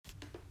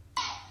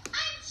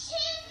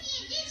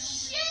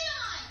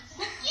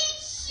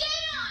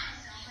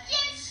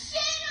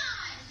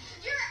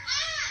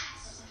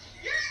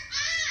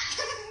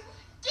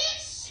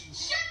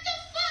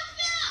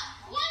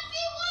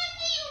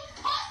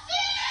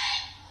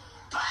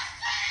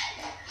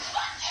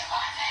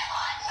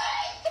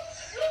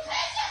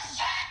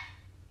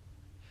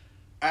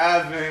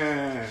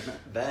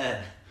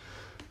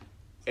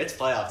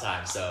playoff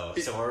time, so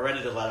we're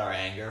ready to let our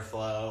anger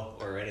flow.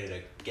 We're ready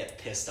to get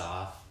pissed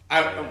off.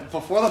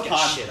 Before the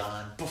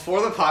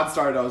pod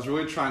started, I was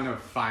really trying to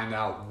find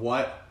out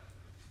what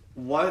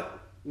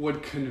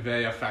would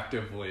convey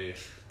effectively,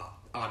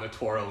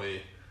 auditorily,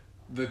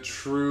 the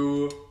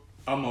true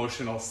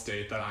emotional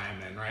state that I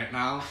am in right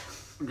now,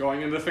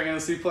 going into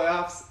fantasy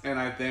playoffs, and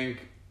I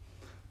think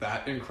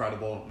that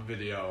incredible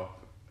video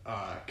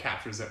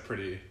captures it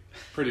pretty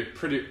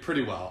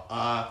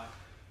well.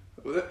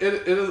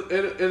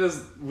 It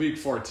is week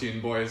 14,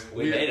 boys.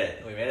 We made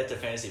it. We made it to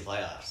fantasy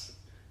playoffs.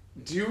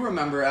 Do you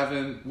remember,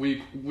 Evan,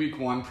 week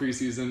 1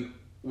 preseason?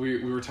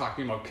 We were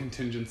talking about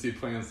contingency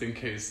plans in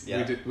case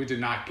we did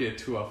not get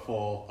to a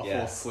full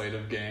slate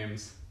of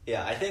games.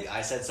 Yeah, I think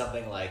I said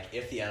something like,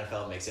 if the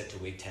NFL makes it to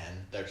week 10,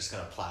 they're just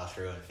going to plow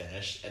through and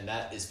finish. And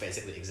that is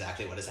basically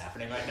exactly what is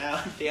happening right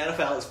now. The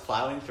NFL is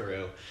plowing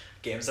through.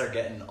 Games are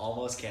getting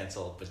almost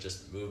canceled, but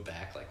just moved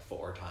back like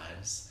 4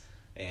 times.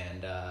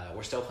 And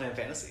we're still playing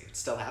fantasy. It's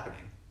still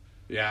happening.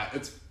 Yeah,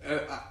 it's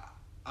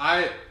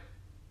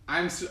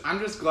I'm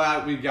just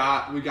glad we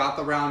got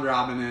the round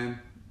robin in.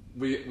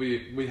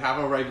 We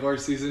have a regular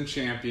season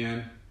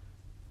champion.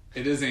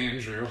 It is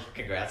Andrew.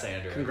 Congrats,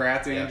 Andrew.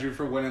 Congrats, Andrew,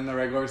 for winning the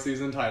regular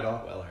season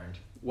title.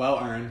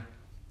 Well earned.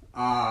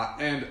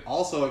 And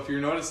also, if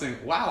you're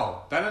noticing,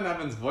 wow, Ben and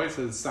Evan's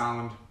voices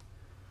sound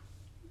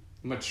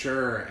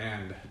mature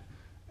and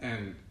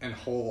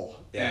whole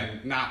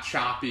and not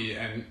choppy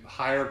and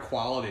higher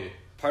quality.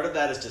 Part of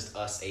that is just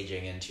us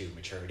aging into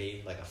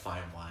maturity, like a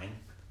fine wine.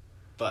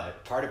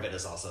 But part of it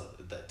is also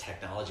the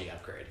technology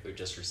upgrade we've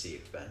just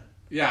received, Ben.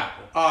 Yeah.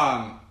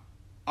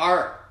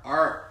 Our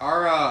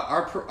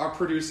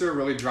producer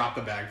really dropped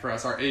the bag for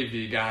us. Our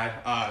AV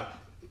guy,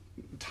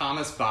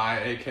 Thomas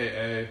Bai,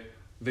 aka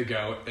the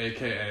GOAT,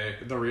 aka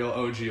the real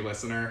OG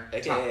listener,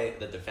 aka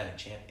the defending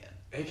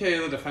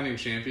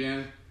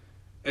champion,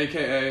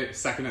 aka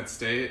second at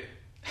state.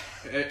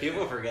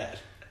 People forget.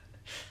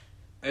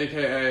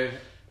 AKA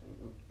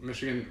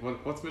Michigan.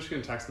 What's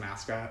Michigan Tech's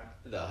mascot?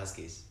 The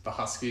Huskies. The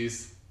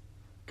Huskies.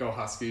 Go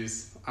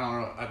Huskies. I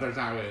don't know. There's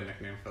not really a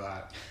nickname for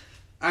that.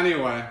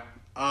 Anyway,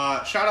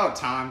 shout out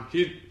Tom.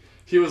 He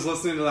was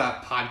listening to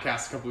that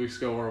podcast a couple weeks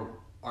ago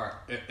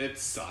where it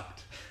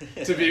sucked.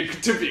 to be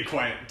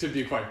quite.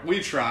 We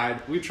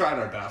tried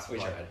our best. We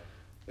tried.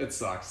 It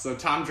sucked. So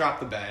Tom dropped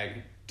the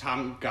bag.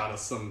 Tom got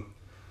us some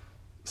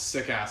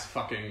sick ass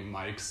fucking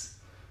mics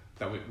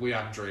that we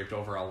have draped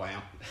over a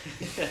lamp.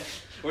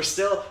 We're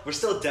still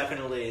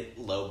definitely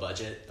low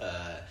budget.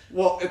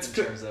 Well, in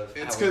terms of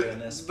how we're doing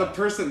this. The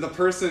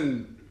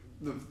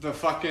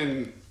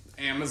fucking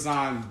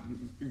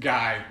Amazon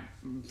guy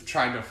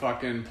tried to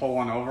fucking pull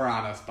one over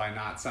on us by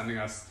not sending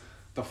us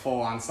the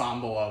full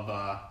ensemble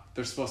of.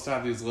 They're supposed to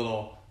have these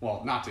little.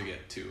 Well, not to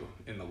get too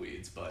in the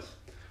weeds, but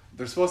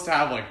they're supposed to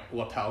have like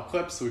lapel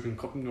clips so we can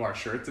clip them to our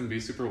shirts and be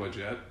super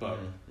legit, but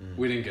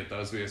we didn't get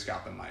those. We just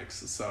got the mics.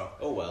 So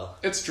oh well.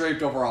 It's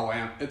draped over a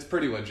lamp. It's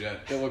pretty legit.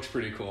 It looks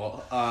pretty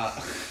cool.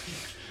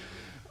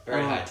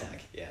 Very high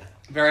tech, yeah.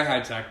 Very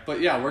high tech.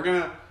 But yeah, we're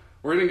gonna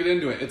get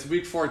into it. It's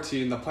week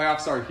 14. The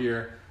playoffs are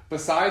here.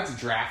 Besides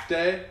draft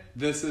day,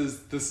 this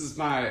is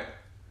my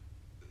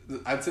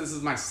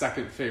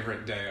second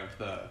favorite day of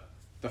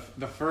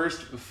the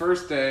first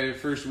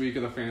week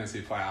of the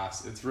fantasy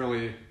playoffs. It's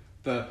really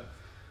the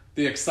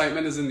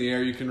excitement is in the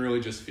air. You can really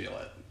just feel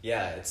it.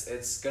 Yeah,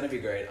 it's going to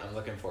be great. I'm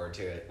looking forward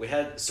to it. We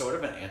had sort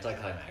of an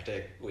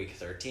anticlimactic week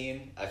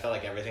 13. I felt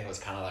like everything was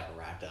kind of like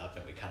wrapped up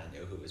and we kind of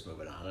knew who was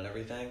moving on and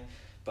everything.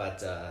 But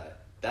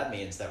that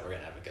means that we're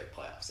going to have a good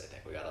playoffs, I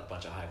think. We got a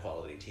bunch of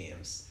high-quality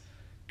teams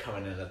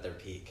coming in at their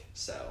peak.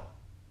 So,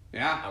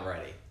 yeah, I'm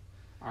ready.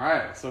 All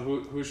right, so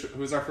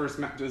who's our first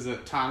match? Is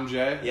it Tom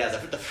J? Yeah,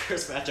 the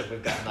first matchup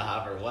we've got in the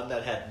hopper, one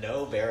that had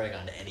no bearing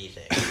on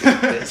anything,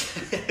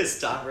 is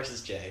Tom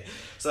versus Jay.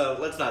 So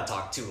let's not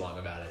talk too long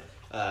about it.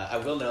 I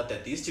will note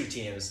that these two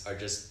teams are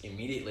just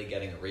immediately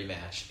getting a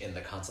rematch in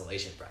the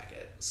consolation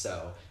bracket.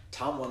 So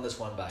Tom won this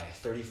one by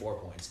 34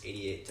 points,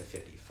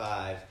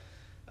 88-55.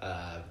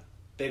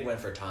 Big win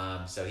for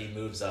Tom, so he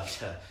moves up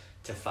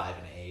to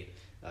 5-8.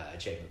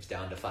 Jay moves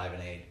down to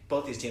 5-8.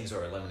 Both these teams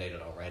were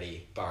eliminated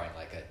already, barring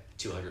like a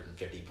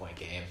 250-point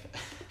game.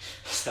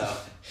 So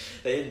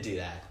they didn't do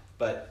that.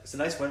 But it's a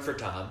nice win for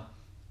Tom.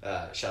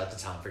 Shout out to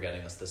Tom for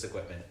getting us this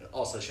equipment. And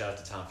also shout out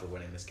to Tom for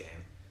winning this game.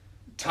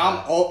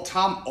 Tom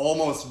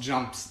almost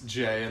jumps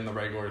Jay in the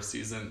regular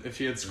season. If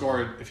he had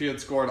scored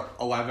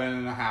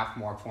 11.5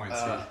 more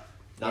points.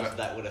 Not that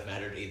that would have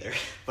mattered either,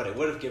 but it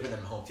would have given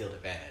him home field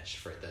advantage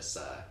for this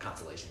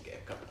consolation game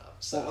coming up.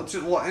 So.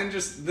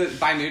 And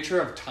by nature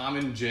of Tom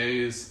and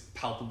Jay's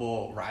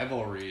palpable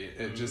rivalry,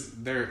 it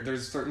just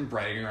there's certain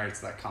bragging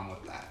rights that come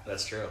with that.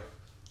 That's true.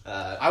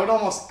 I would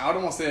almost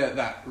say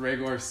that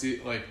regular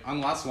season, like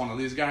unless one of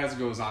these guys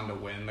goes on to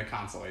win the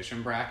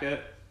consolation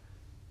bracket,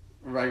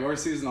 regular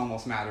season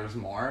almost matters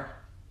more.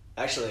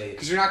 Actually,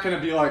 because you're not going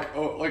to be like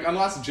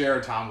unless Jay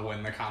or Tom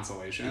win the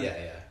consolation.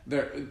 Yeah.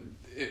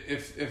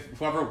 If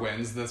whoever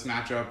wins this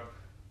matchup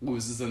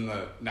loses in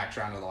the next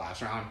round or the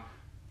last round,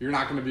 you're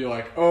not going to be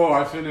like, oh,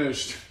 I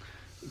finished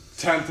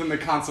 10th in the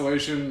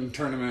consolation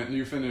tournament and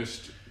you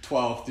finished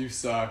 12th, you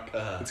suck.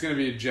 It's going to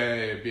be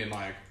Jay being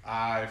like,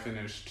 I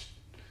finished...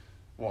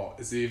 Well,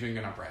 is he even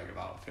going to brag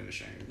about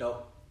finishing?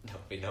 Nope.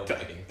 No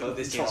bragging. Both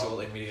these teams will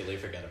immediately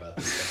forget about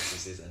this fantasy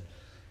season.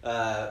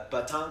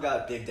 But Tom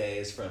got big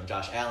days from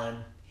Josh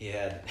Allen. He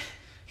had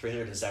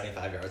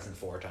 375 yards and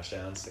 4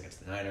 touchdowns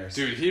against the Niners.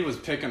 Dude, he was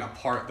picking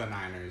apart the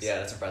Niners. Yeah,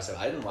 that's impressive.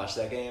 I didn't watch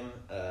that game.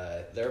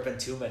 There have been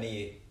too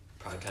many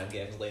primetime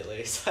games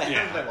lately, so I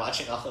haven't been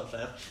watching all of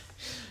them.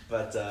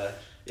 But,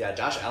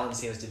 Josh Allen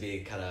seems to be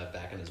kind of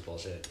back in his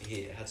bullshit.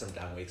 He had some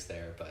down weeks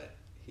there, but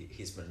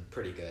he's been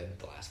pretty good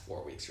the last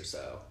 4 weeks or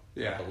so.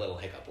 Yeah. A little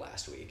hiccup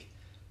last week.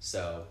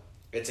 So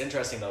it's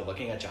interesting, though,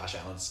 looking at Josh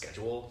Allen's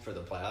schedule for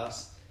the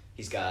playoffs.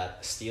 He's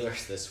got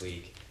Steelers this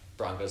week,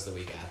 Broncos the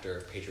week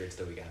after, Patriots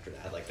the week after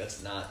that. Like,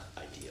 that's not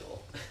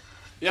ideal.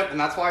 Yep, and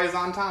that's why he's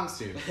on Tom's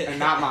team, and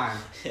not mine.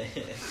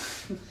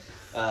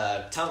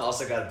 Tom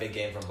also got a big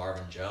game from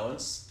Marvin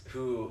Jones,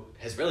 who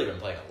has really been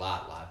playing a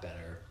lot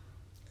better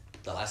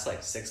the last,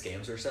 6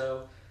 games or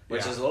so,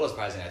 which is a little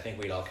surprising. I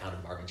think we'd all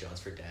counted Marvin Jones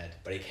for dead,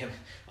 but he came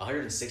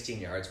 116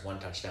 yards, 1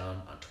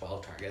 touchdown on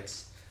 12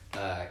 targets.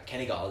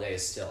 Kenny Golladay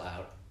is still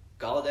out.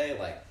 Golladay,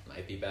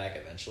 might be back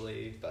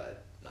eventually,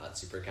 but not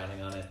super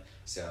counting on it.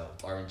 So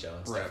Marvin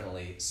Jones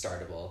definitely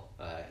startable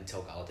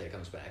until Golladay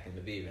comes back, and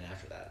maybe even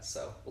after that.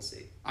 So we'll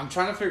see. I'm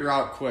trying to figure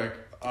out quick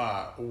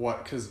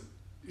because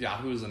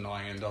Yahoo's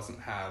annoying and doesn't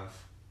have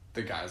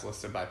the guys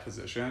listed by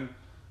position.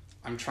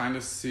 I'm trying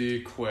to see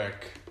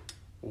quick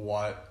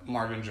what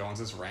Marvin Jones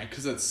is ranked,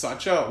 because it's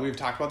such a, we've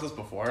talked about this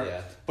before,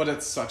 but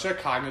it's such a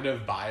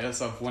cognitive bias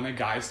of when a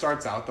guy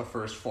starts out the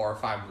first 4 or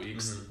 5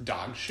 weeks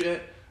dog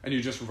shit and you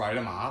just write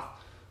him off.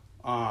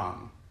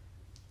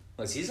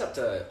 He's up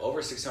to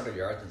over 600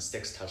 yards and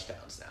 6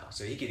 touchdowns now,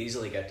 so he could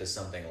easily get to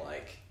something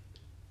like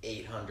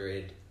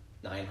 800,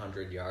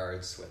 900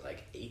 yards with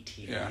 8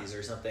 TDs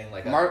or something.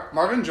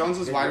 Marvin Jones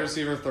is wide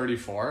receiver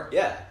 34.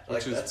 Yeah,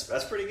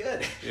 that's pretty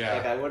good.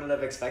 Yeah. I wouldn't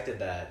have expected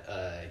that,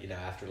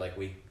 after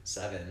week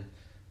 7,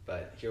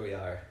 but here we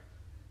are.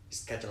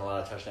 He's catching a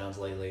lot of touchdowns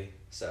lately,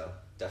 so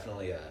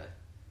definitely a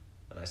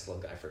nice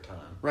little guy for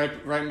Tom. Right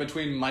in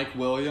between Mike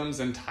Williams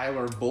and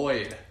Tyler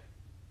Boyd.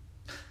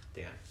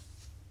 Damn.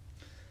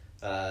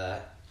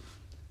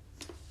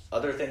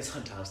 Other things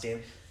on Tom's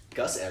team,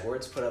 Gus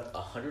Edwards put up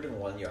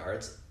 101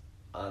 yards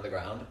on the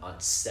ground on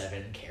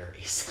 7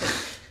 carries.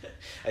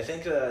 I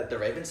think the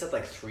Ravens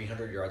had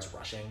 300 yards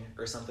rushing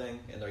or something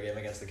in their game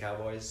against the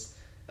Cowboys,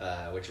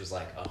 which was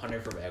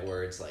 100 from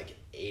Edwards,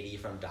 80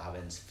 from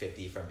Dobbins,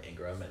 50 from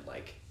Ingram, and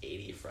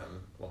 80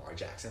 from Lamar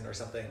Jackson or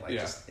something.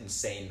 Just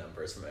insane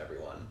numbers from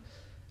everyone.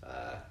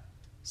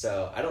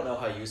 So I don't know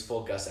how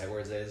useful Gus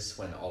Edwards is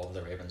when all of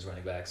the Ravens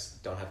running backs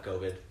don't have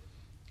COVID,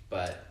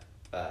 but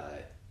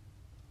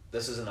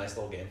this is a nice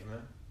little game from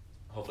him.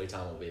 Hopefully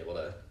Tom will be able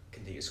to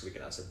continue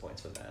squeaking out some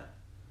points from that.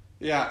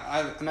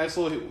 Yeah, a nice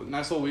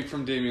little week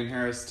from Damian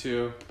Harris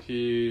too.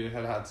 He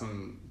had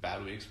some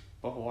bad weeks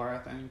before, I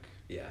think.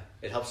 Yeah,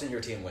 it helps when your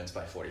team wins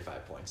by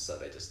 45 points, so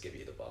they just give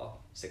you the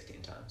ball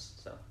 16 times.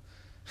 So.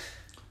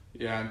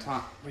 Yeah, and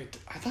Tom. Wait,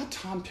 I thought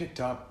Tom picked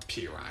up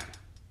P.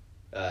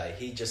 Ryan.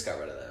 He just got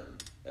rid of them.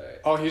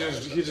 He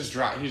just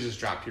dropped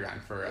P.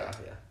 Ryan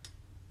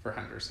for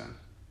Henderson.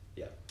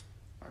 Yep.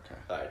 Okay.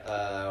 All right.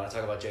 I want to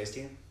talk about Jay's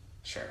team.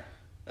 Sure.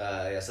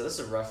 So this is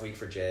a rough week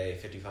for Jay,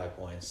 55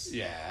 points.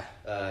 Yeah.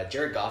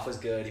 Jared Goff was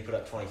good. He put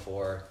up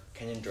 24.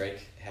 Kenyon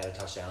Drake had a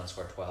touchdown,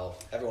 scored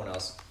 12. Everyone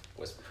else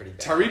was pretty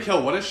bad. Tyreek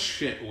Hill, what a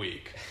shit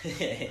week.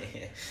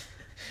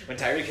 When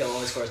Tyreek Hill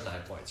only scores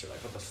 9 points, you're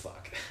like, what the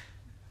fuck?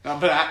 No,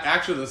 but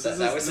actually,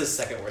 that was his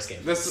second worst game.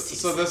 This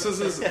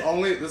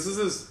is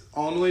his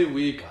only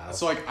week. Wow.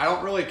 So I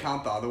don't really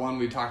count the other one.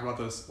 We talked about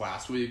this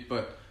last week,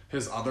 but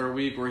his other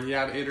week where he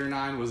had 8 or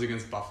 9 was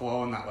against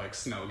Buffalo in that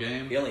snow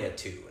game. He only had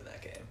 2 in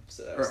that game,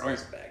 so that was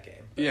a bad game.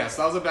 Yeah,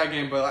 so that was a bad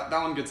game, but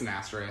that one gets an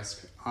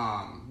asterisk.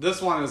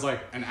 This one is an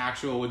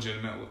actual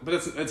legitimate, but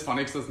it's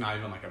funny because it's not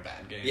even a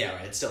bad game. Yeah,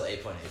 right. It's still 8.8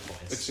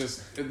 points. It's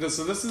just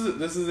so this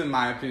is in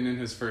my opinion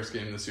his first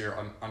game this year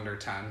under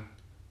 10,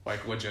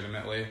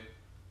 legitimately.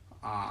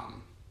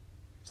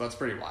 So that's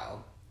pretty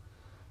wild.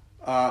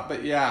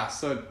 But yeah,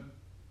 so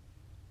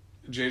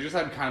Jay just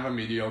had kind of a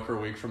mediocre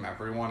week from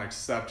everyone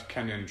except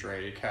Kenyon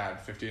Drake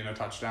had 50 and a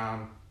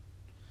touchdown.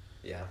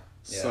 Yeah.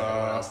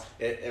 So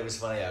it was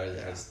funny. I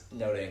was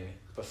noting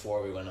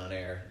before we went on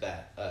air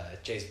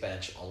that Jay's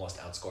bench almost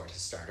outscored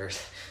his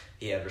starters.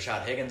 He had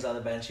Rashad Higgins on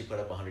the bench. He put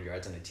up 100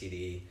 yards and a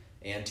TD,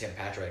 and Tim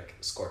Patrick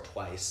scored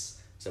twice.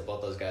 So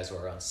both those guys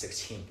were around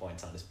 16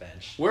 points on his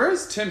bench. Where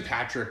is Tim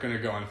Patrick going to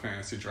go in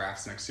fantasy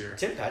drafts next year?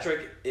 Tim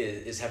Patrick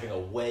is having a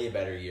way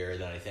better year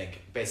than I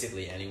think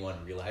basically anyone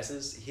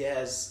realizes. He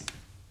has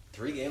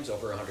 3 games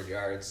over 100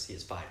 yards. He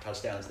has 5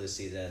 touchdowns this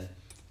season.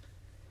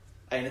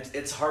 I mean,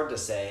 it's hard to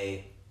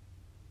say.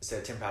 So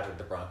Tim Patrick,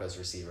 the Broncos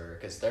receiver,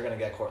 because they're going to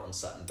get Cortland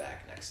Sutton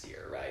back next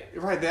year, right?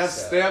 Right. They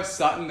have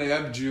Sutton, they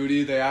have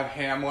Judy, they have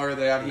Hamler,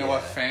 they have Noah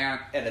Fant.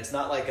 And it's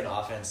not like an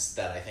offense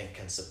that I think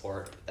can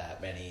support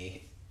that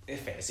many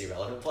fantasy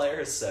relevant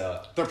players.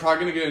 So they're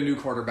probably going to get a new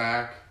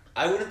quarterback.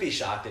 I wouldn't be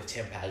shocked if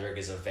Tim Patrick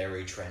is a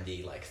very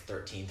trendy, like,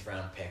 13th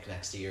round pick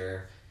next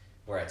year,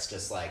 where it's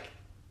just like,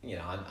 you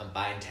know, I'm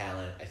buying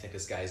talent. I think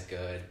this guy's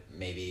good.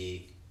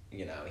 Maybe,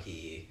 you know,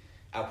 he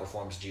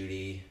outperforms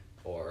Judy,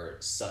 or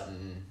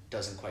Sutton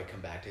doesn't quite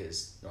come back to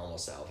his normal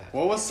self.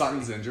 What was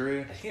Sutton's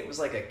injury? I think it was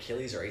like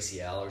Achilles or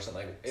ACL or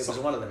something. It was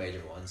one of the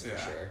major ones for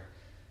sure.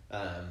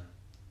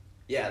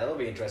 Yeah, that'll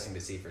be interesting to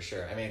see for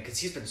sure. I mean, because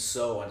he's been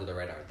so under the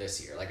radar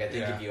this year. Like, I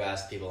think if you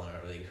asked people in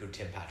our league who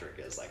Tim Patrick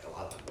is, like, a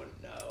lot of them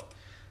wouldn't know.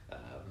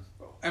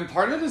 And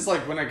part of it is,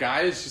 like, when a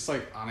guy is just,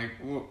 like,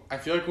 I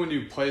feel like when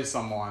you play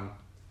someone,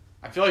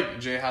 I feel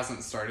like Jay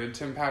hasn't started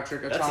Tim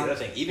Patrick a ton. That's the other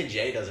thing. Even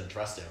Jay doesn't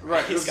trust him.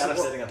 Right. He's got him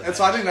sitting on the bench. And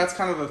so I think that's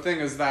kind of the thing,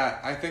 is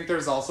that I think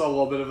there's also a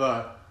little bit of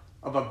a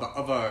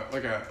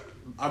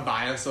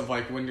bias of,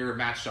 like, when you're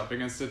matched up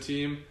against a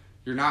team,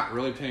 you're not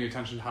really paying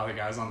attention to how the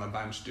guys on the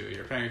bench do.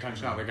 You're paying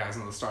attention to how the guys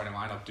on the starting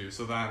lineup do.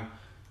 So then,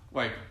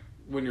 like,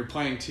 when you're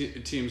playing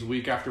teams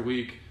week after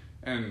week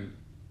and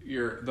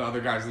the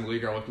other guys in the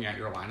league are looking at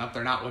your lineup,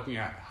 they're not looking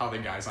at how the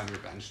guys on your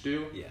bench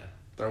do. Yeah.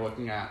 They're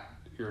looking at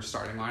your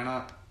starting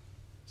lineup.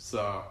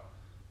 So,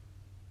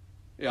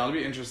 yeah, it'll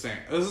be interesting.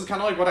 This is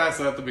kind of like what I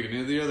said at the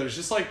beginning of the year. There's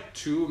just, like,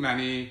 too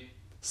many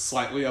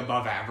slightly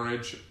above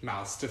average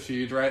mouths to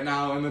feed right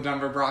now in the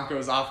Denver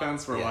Broncos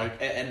offense. Where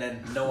and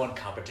then no one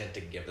competent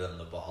to give them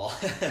the ball.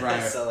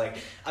 Right. So, like,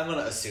 I'm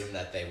gonna assume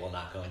that they will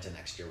not go into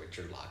next year with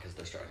Drew Lock as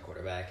their starting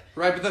quarterback.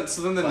 Right, but then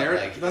the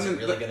narrative, like, is it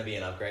really gonna be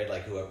an upgrade?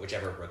 Like,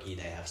 whichever rookie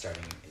they have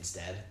starting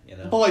instead, you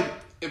know? But, like,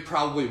 it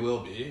probably will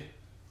be.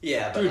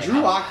 Yeah, but dude, like,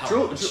 Drew Lock,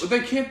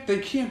 they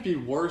can't be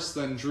worse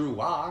than Drew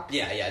Lock.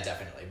 Yeah,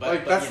 definitely.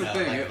 But that's the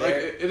thing.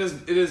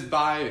 It is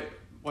by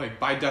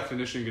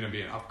definition going to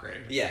be an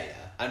upgrade. Yeah.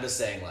 I'm just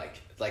saying, like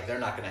they're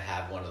not going to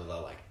have one of the,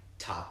 like,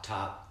 top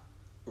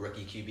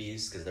rookie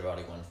QBs because they've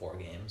already won 4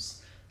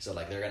 games. So,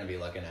 like, they're going to be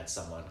looking at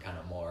someone kind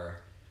of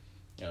more,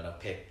 you know,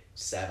 pick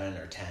 7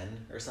 or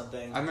 10 or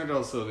something. I think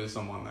there'll still be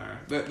someone there.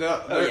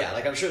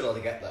 Like, I'm sure they'll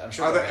get.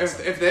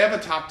 If they have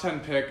a top 10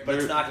 pick, but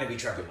it's not going to be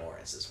Trevor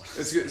Lawrence. Is what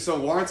so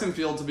Lawrence and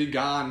Fields will be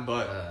gone,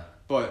 but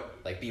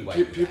like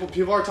BYU.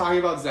 People are talking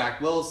about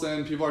Zach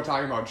Wilson. People are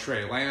talking about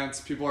Trey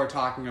Lance. People are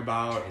talking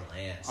about Trey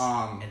Lance.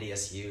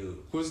 NDSU.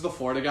 Who's the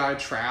Florida guy?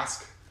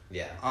 Trask.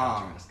 Yeah.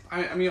 I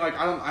mean, like,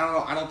 I don't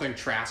know. I don't think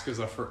Trask is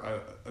a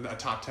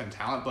top 10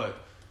 talent, but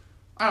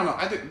I don't know.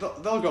 I think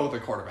they'll go with the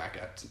quarterback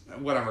at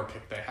whatever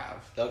pick they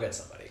have. They'll get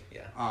somebody.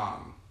 Yeah.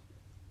 All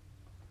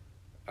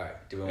right.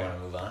 Do we want to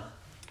move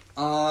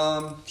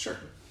on? Sure.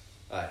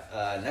 All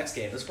right. Next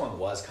game. This one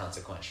was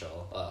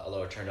consequential,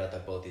 although it turned out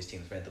that both these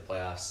teams made the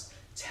playoffs.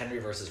 It's Henry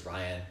versus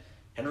Ryan.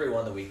 Henry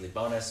won the weekly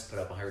bonus, put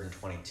up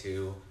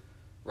 122.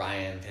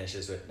 Ryan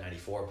finishes with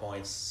 94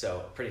 points, so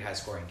a pretty high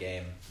scoring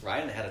game.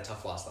 Ryan had a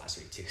tough loss last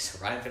week too, so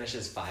Ryan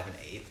finishes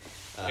 5-8,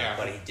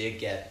 but he did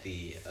get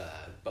the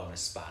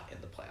bonus spot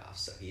in the playoffs,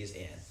 so he's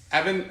in.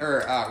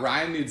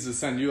 Ryan needs to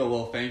send you a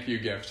little thank you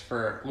gift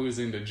for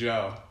losing to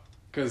Joe,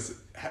 because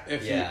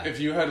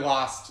if you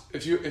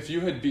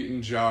had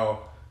beaten Joe,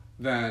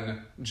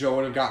 then Joe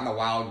would have gotten the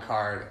wild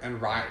card, and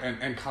Ryan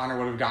and Connor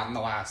would have gotten the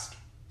last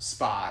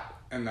spot,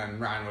 and then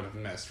Ryan would have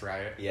missed,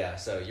 right? Yeah,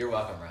 so you're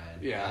welcome, Ryan.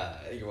 Yeah.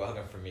 You're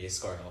welcome for me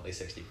scoring only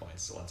 60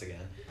 points once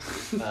again.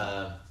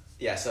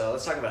 So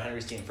let's talk about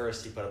Henry's team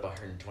first. He put up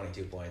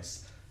 122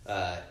 points.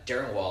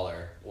 Darren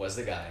Waller was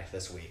the guy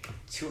this week.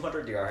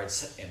 200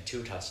 yards and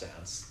 2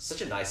 touchdowns.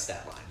 Such a nice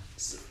stat line.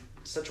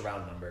 Such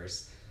round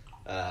numbers.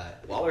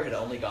 Waller had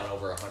only gone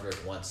over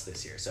 100 once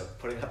this year, so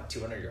putting up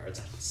 200 yards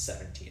on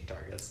 17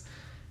 targets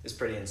is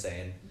pretty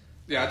insane.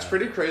 Yeah, it's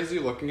pretty crazy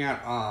looking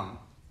at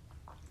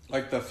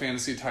like the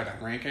fantasy tight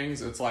end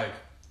rankings. It's like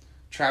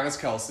Travis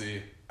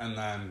Kelce and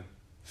then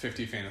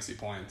 50 fantasy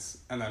points,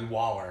 and then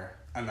Waller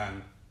and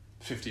then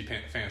 50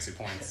 fantasy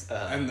points,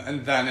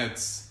 and then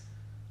it's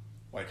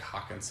like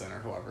Hawkinson or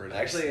whoever it is.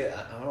 Actually,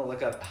 I want to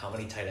look up how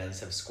many tight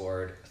ends have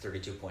scored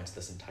 32 points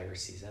this entire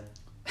season.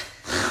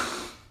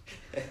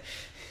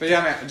 But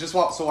yeah, man,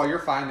 while you're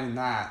finding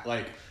that,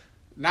 like,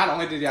 not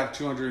only did he have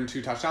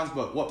 202 touchdowns,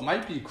 but what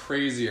might be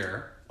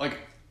crazier, like,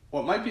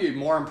 what might be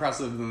more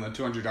impressive than the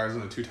 200 yards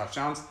and the 2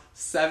 touchdowns,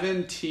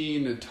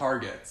 17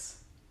 targets.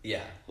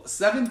 Yeah.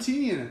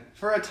 17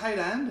 for a tight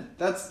end?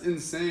 That's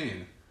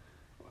insane.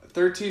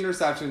 13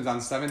 receptions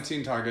on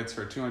 17 targets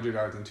for 200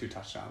 yards and 2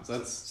 touchdowns.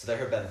 So there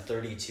have been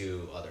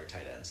 32 other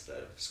tight ends that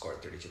have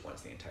scored 32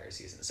 points the entire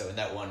season. So in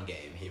that one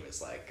game, he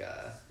was like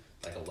a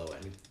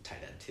low-end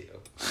tight end too.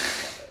 I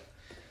love it.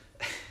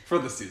 For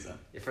the season.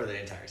 For the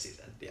entire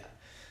season, yeah.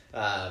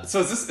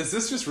 So is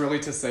this just really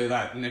to say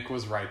that Nick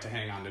was right to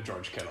hang on to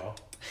George Kittle?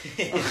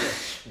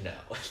 No.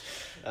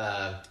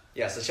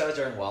 So shout out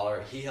to Darren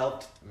Waller. He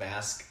helped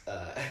mask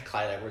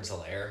Clyde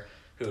Edwards-Helaire,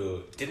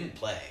 who didn't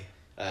play.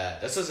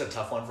 This was a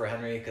tough one for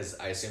Henry because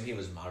I assume he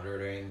was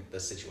monitoring the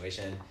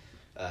situation.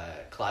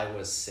 Clyde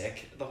was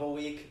sick the whole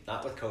week,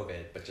 not with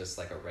COVID, but just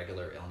like a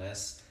regular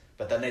illness.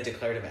 But then they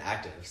declared him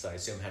active, so I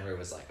assume Henry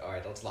was like, all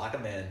right, let's lock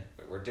him in.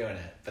 We're doing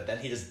it. But then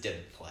he just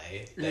didn't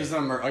play. It was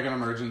like an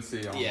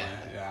emergency only.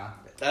 Yeah.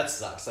 That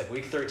sucks. Like,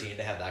 week 13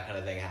 to have that kind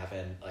of thing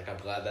happen. Like, I'm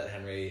glad that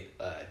Henry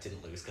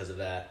didn't lose because of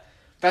that.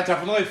 That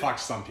definitely fucked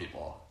some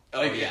people. Oh,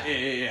 like, yeah.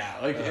 Yeah.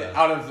 Like,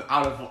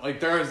 out of like,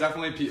 there is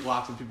definitely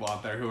lots of people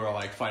out there who are,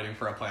 like, fighting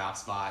for a playoff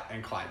spot,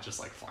 and Clyde just,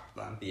 like, fucked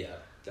them. Yeah,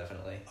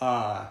 definitely.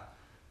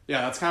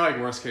 Yeah, that's kind of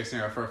like worst case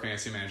scenario for a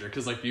fantasy manager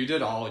because like you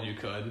did all you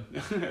could,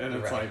 and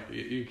it's like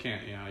you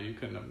can't, you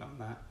couldn't have done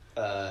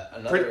that.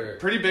 Another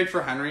pretty big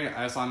for Henry.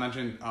 I just want to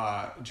mention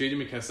J.D.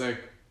 McKissick.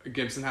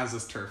 Gibson has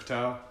this turf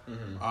toe.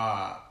 Mm-hmm.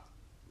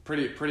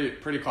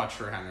 Pretty clutch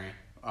for Henry.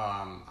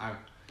 I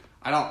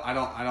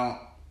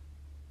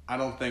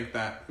don't think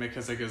that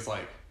McKissick is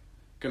like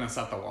gonna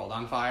set the world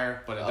on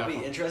fire. But I'll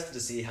be interested to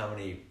see how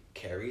many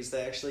carries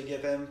they actually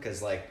give him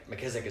because like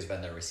McKissick has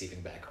been their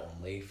receiving back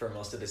only for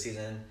most of the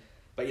season.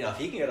 But, if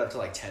he can get up to,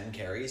 like, 10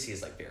 carries,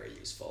 he's, like, very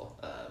useful.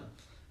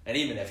 And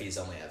even if he's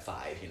only at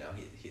 5,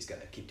 he's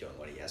going to keep doing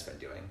what he has been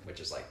doing, which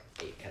is, like,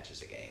 8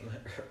 catches a game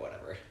or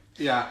whatever.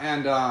 Yeah,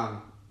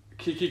 and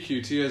Kiki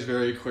QT has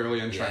very clearly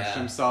entrenched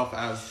himself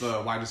as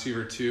the wide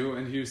receiver 2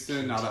 in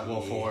Houston now that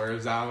Will Fuller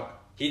is out.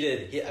 So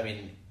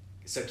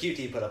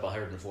QT put up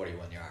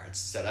 141 yards.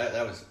 So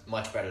that was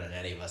much better than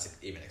any of us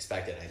even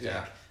expected, I think.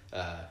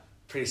 Yeah.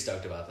 Pretty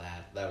stoked about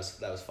that. That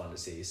was fun to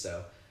see.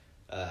 So,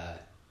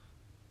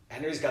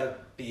 Henry's got to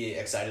be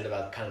excited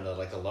about kind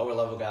of the lower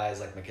level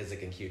guys like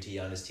McKissick and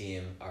QT on his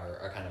team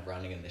are kind of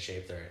running in the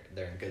shape.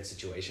 They're in good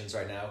situations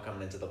right now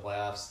coming into the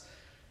playoffs,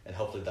 and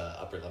hopefully the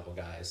upper level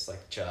guys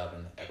like Chubb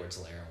and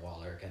Edwards-Helaire and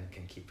Waller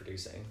can keep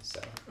producing. So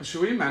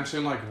should we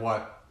mention like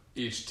what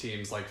each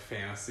team's like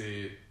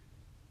fantasy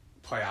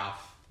playoff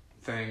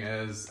thing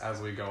is as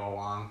we go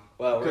along?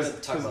 Well, we're going to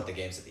talk about the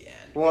games at the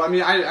end. Well, I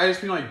mean, I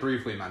just mean like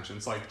briefly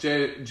mention. So like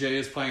Jay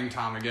is playing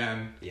Tom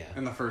again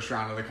in the first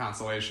round of the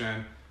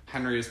consolation.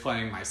 Henry is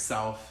playing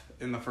myself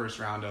in the first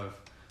round of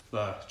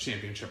the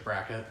championship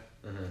bracket.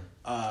 Mm-hmm.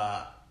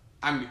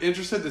 I'm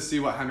interested to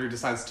see what Henry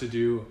decides to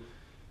do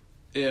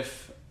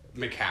if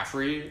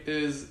McCaffrey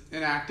is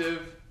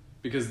inactive,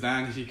 because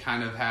then he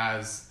kind of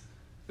has,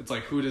 it's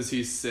like, who does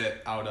he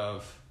sit out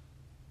of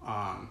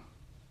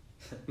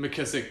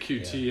McKissick,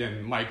 QT,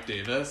 and Mike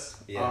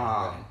Davis?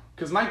 Yeah,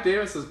 because Mike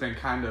Davis has been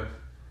kind of,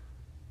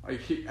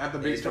 like, he's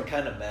been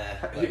kind of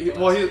mad.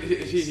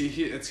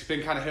 It's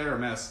been kind of hit or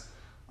miss.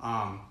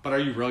 But are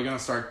you really going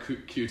to start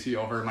QT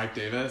over Mike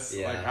Davis?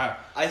 Yeah.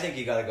 I think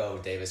you got to go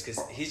with Davis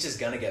because he's just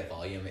going to get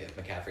volume if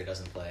McCaffrey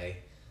doesn't play.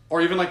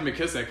 Or even like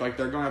McKissick. Like,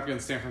 they're going up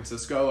against San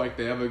Francisco. Like,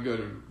 they have a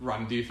good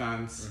run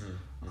defense.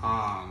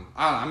 Mm-hmm.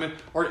 I don't know.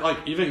 Or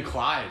like even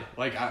Clyde.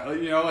 Like,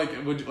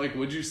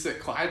 would you sit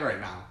Clyde right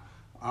now?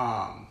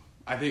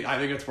 I think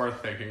it's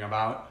worth thinking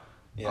about.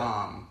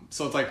 Yeah.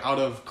 So it's like out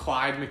of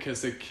Clyde,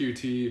 McKissick,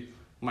 QT,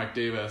 Mike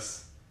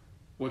Davis,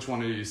 which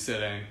one are you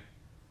sitting?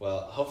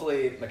 Well,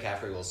 hopefully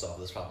McCaffrey will solve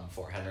this problem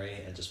for Henry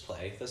and just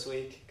play this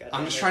week.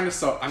 I'm just trying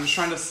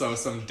to sow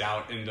some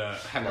doubt into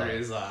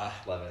Henry's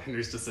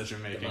Henry's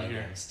decision making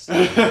here.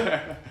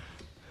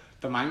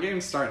 The mind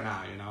games start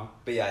now,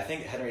 But yeah, I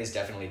think Henry is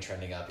definitely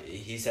trending up.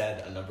 He's had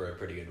a number of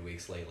pretty good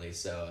weeks lately,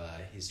 so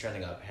he's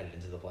trending up headed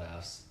into the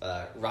playoffs.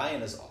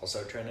 Ryan is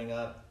also trending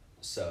up,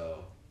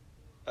 so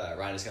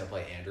Ryan is going to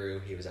play Andrew.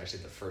 He was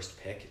actually the first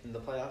pick in the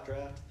playoff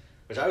draft,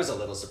 which I was a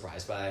little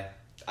surprised by.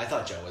 I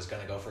thought Joe was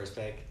going to go first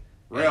pick.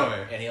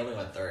 Really? And he only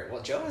went third.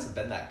 Well, Joe hasn't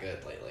been that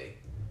good lately.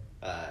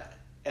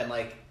 And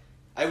like,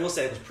 I will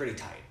say it was pretty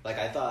tight. Like,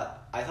 I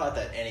thought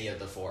that any of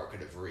the four could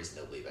have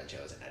reasonably been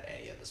chosen at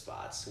any of the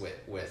spots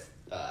with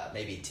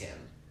maybe Tim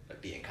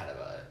being kind of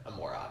a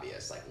more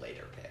obvious, like,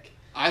 later pick.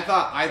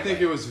 I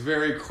think it was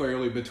very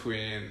clearly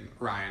between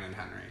Ryan and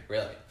Henry.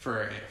 Really?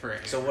 For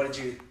So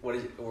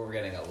we're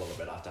getting a little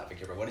bit off topic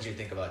here, but what did you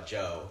think about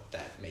Joe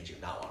that made you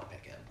not want to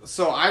pick him?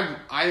 So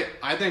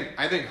I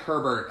think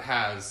Herbert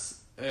has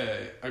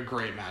a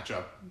great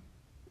matchup.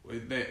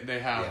 They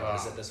have. Yeah, what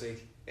is it this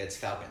week? It's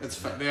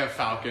Falcons. They have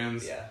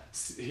Falcons. Yeah.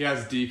 He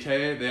has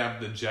DK. They have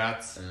the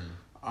Jets.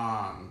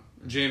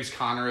 James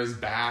Conner is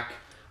back.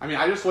 I mean,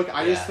 I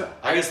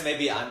guess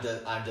maybe I'm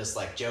just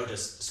like Joe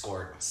just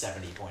scored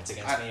 70 points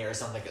against me or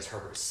something because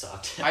Herbert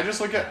sucked. I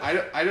just look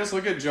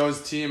at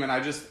Joe's team and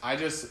I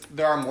just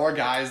there are more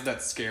guys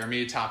that scare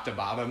me top to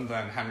bottom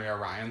than Henry or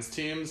Ryan's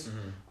teams.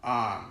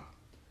 Mm-hmm.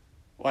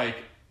 Like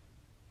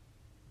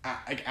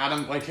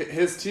Adam, like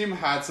his team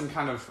had some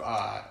kind of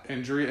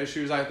injury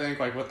issues, I think,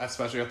 like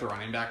especially at the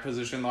running back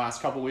position the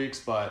last couple weeks.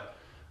 But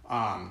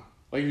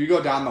like if you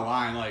go down the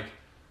line, like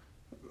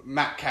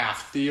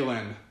Metcalf,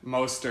 Thielen,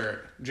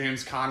 Mostert,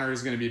 James Conner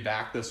is going to be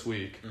back this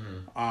week.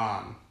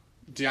 Mm-hmm.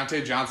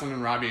 Deontay Johnson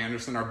and Robbie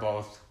Anderson are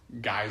both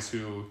guys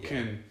who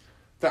can.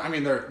 I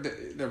mean,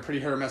 they're pretty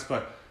hit or miss.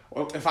 But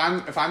if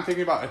I'm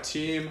thinking about a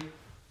team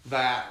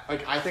that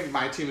like I think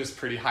my team is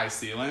pretty high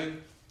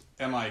ceiling,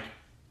 and like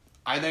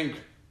I think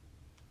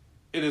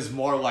it is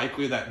more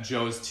likely that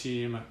Joe's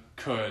team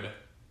could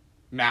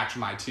match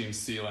my team's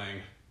ceiling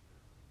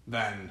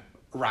than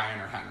Ryan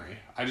or Henry.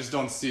 I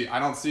don't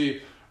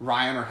see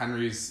Ryan or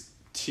Henry's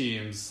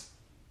teams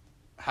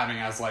having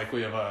as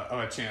likely of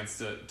a chance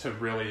to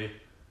really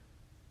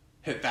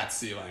hit that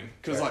ceiling.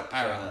 Because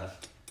I don't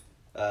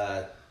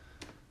know.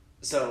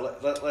 So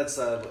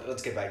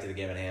let's get back to the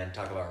game at hand.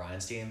 Talk about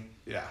Ryan's team.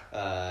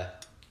 Yeah.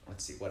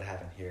 Let's see what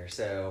happened here.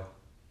 So,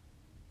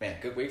 man,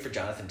 good week for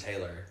Jonathan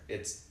Taylor.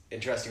 It's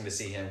interesting to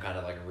see him kind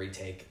of like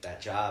retake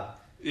that job.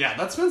 Yeah,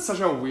 that's been such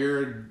a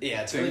weird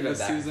it's thing really been this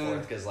back season. and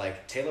forth because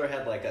like Taylor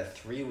had like a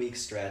 3-week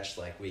stretch,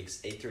 like weeks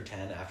 8 through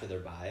 10 after their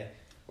bye,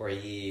 where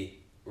he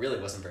really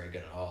wasn't very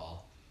good at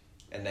all.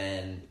 And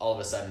then all of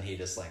a sudden he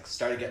just like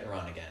started getting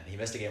run again. He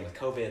missed a game with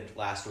COVID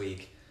last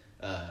week,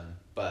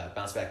 but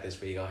bounced back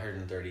this week,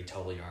 130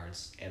 total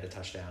yards and a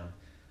touchdown.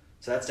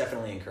 So that's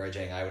definitely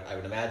encouraging. I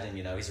would imagine,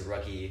 he's a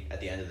rookie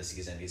at the end of the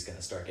season. He's going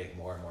to start getting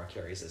more and more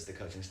carries as the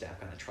coaching staff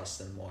kind of trusts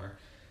him more.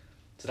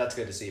 So that's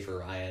good to see for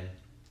Ryan.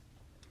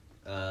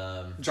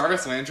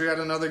 Jarvis Landry had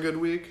another good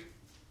week.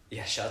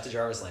 Yeah, shout out to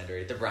Jarvis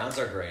Landry. The Browns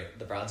are great.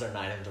 The Browns are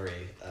 9-3.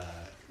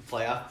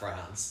 Playoff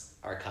Browns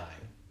are coming.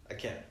 I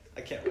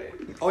can't wait.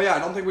 Oh yeah, I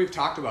don't think we've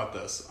talked about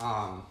this.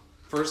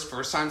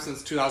 First time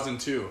since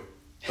 2002,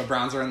 the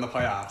Browns are in the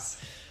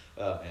playoffs.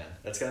 Oh man,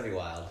 that's gonna be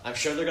wild. I'm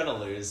sure they're gonna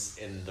lose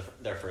in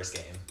their first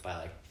game by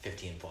like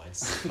 15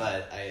 points,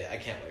 but I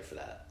can't wait for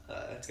that.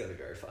 It's gonna be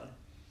very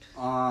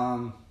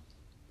fun.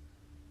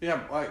 Yeah,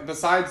 like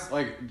besides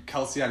like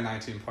Kelsey had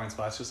 19 points,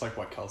 but that's just like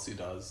what Kelsey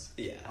does.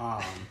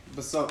 Yeah.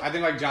 But so I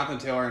think like Jonathan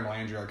Taylor and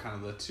Landry are kind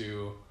of the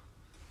two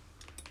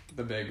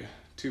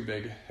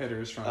big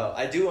hitters from. Oh,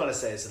 I do want to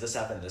say, so this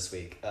happened this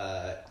week.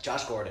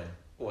 Josh Gordon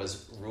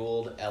was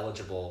ruled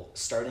eligible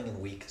starting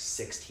in week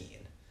 16.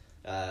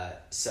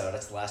 So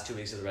that's the last 2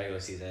 weeks of the regular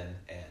season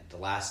and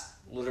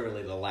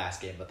literally the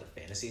last game of the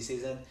fantasy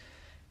season.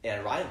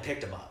 And Ryan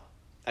picked him up.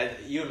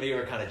 You and me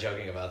were kind of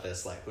joking about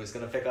this, like who's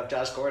going to pick up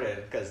Josh Gordon?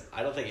 Because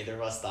I don't think either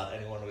of us thought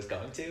anyone was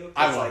going to.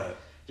 I love it.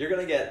 You're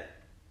going to get.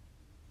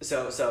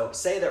 So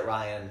say that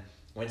Ryan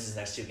wins his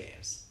next 2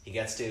 games. He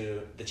gets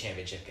to the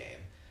championship game.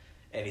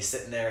 And he's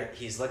sitting there,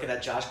 he's looking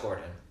at Josh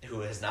Gordon, who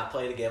has not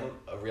played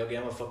a real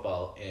game of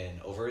football in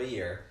over a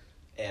year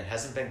and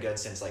hasn't been good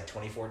since like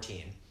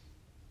 2014.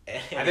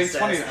 And I think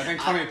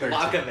 2013.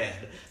 Lock him in.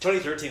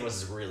 2013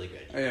 was really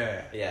good.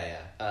 Yeah.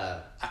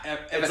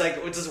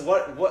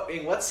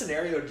 In what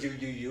scenario do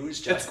you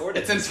use Josh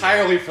Gordon? It's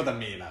entirely for the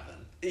meme,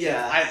 Evan.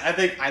 Yeah. I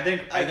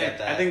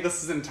think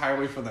this is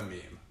entirely for the meme.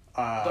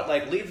 But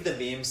like leave the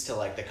memes to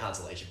like the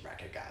consolation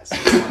bracket guys.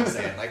 That's what I'm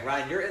saying. Like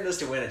Ryan, you're in this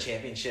to win a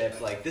championship.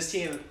 Like this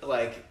team,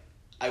 like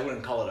I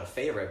wouldn't call it a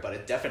favorite, but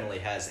it definitely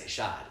has a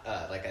shot.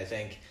 Like I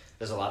think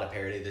there's a lot of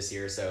parity this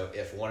year, so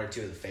if one or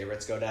two of the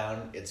favorites go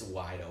down, it's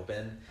wide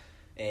open.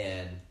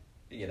 And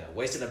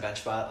wasting a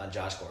bench spot on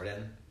Josh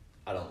Gordon,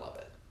 I don't love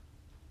it.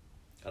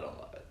 I don't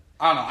know.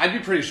 I'd be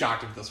pretty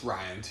shocked if this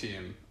Ryan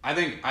team. I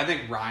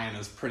think Ryan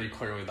is pretty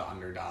clearly the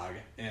underdog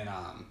in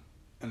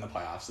the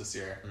playoffs this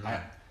year. Mm-hmm.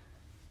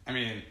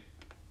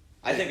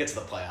 I think it's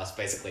the playoffs.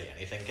 Basically,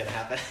 anything can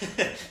happen.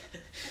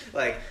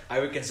 Like, I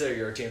would consider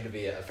your team to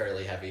be a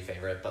fairly heavy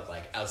favorite, but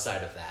like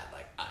outside of that,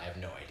 like I have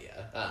no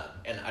idea.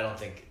 And I don't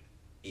think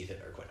Ethan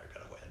or Quinn are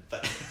gonna win.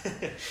 But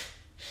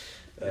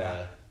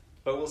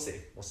but we'll see.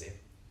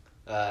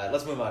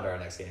 Let's move on to our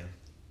next game.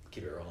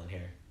 Keep it rolling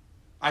here.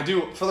 I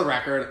do. For the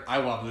record, I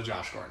love the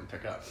Josh Gordon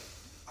pickup.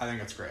 I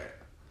think it's great.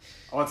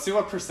 Let's see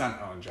what percent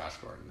owned Josh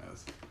Gordon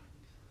is.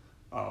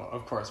 Oh,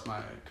 of course,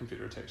 my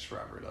computer takes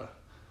forever to.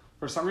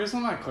 For some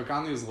reason, when I click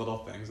on these little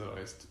things, it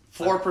always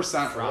 4%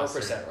 rostered.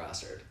 4%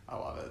 rostered. I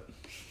love it.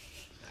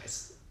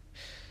 Nice.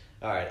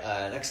 All right,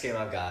 next game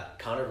I've got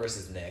Connor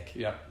versus Nick.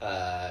 Yep.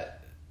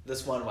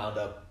 This one wound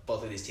up.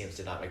 Both of these teams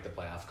did not make the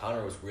playoff.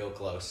 Connor was real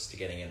close to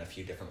getting in a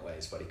few different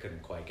ways, but he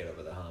couldn't quite get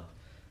over the hump.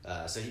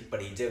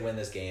 But he did win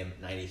this game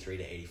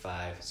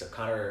 93-85. So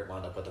Connor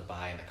wound up with a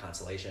bye in the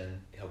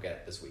consolation. He'll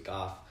get this week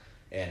off,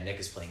 and Nick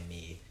is playing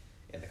me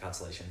in the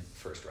consolation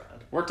first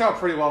round. Worked out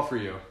pretty well for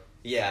you.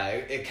 Yeah,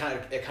 it kind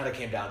of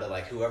came down to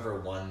like whoever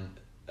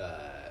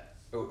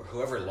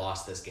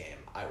lost this game,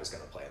 I was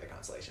going to play in the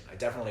consolation. I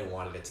definitely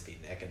wanted it to be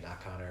Nick and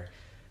not Connor.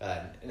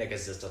 Nick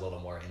is just a little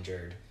more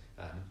injured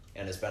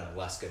and has been a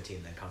less good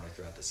team than Connor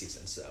throughout the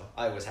season. So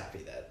I was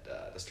happy that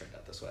this turned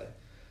out this way.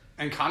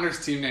 And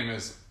Connor's team name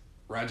is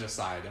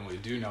Regicide, and we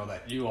do know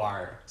that you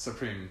are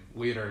Supreme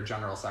Leader,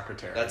 General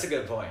Secretary. That's a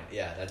good point.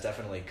 Yeah, that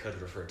definitely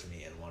could refer to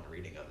me in one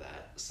reading of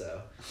that.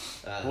 So,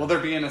 will there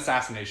be an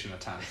assassination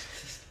attempt?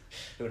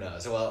 Who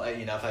knows? Well,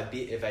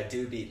 if I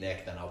do beat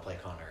Nick, then I'll play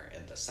Connor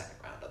in the second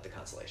round of the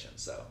consolation.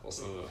 So we'll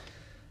see.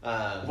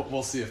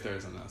 We'll see if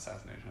there's an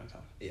assassination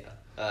attempt.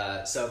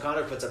 Yeah. So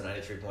Connor puts up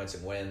 93 points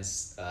and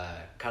wins.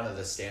 Kind of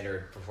the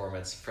standard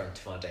performance from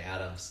Devontae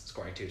Adams,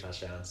 scoring 2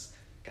 touchdowns.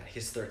 God, he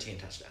has 13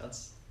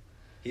 touchdowns.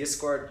 He has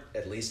scored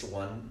at least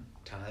one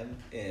time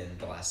in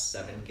the last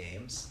 7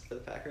 games for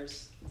the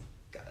Packers.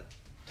 God.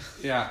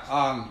 Yeah.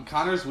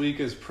 Connor's week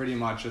is pretty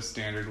much a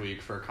standard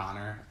week for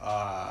Connor.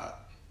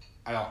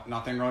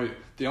 Nothing really.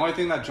 The only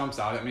thing that jumps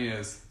out at me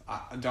is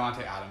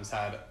Devontae Adams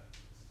had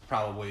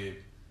probably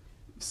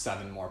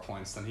 7 more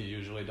points than he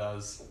usually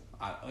does.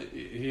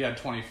 he had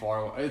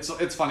 24.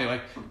 It's funny,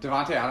 like,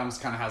 Devontae Adams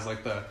kind of has,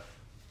 like, the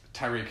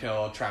Tyreek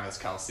Hill, Travis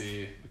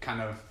Kelce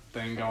kind of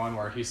thing going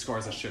where he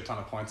scores a shit ton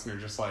of points and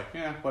you're just like,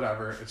 yeah,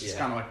 whatever. It's just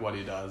kind of like what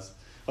he does.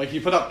 Like, he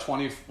put up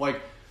 20, like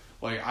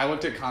I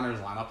looked at Connor's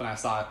lineup and I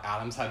saw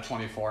Adams had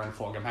 24 and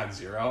Fulgham had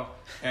 0.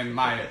 And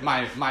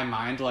my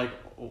mind, like,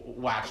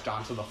 latched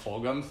onto the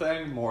Fulgham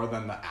thing more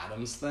than the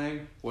Adams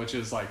thing, which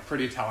is, like,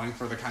 pretty telling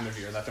for the kind of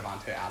year that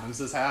Devontae Adams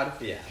has had.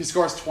 Yeah. He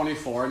scores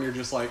 24 and you're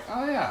just like,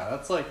 oh, yeah,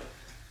 that's, like,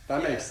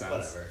 that makes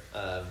sense.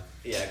 Whatever.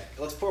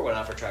 Let's pour one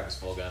out for Travis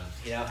Fulgham.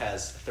 He now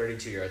has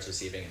 32 yards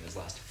receiving in his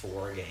last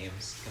 4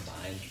 games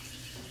combined.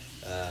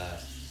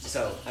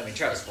 So, I mean,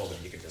 Travis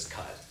Fulgham you can just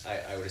cut.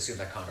 I would assume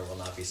that Connor will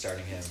not be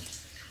starting him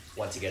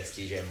once he gets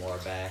DJ Moore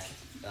back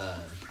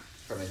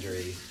from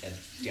injury, and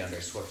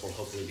DeAndre Swift will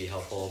hopefully be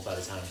helpful by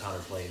the time Connor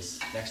plays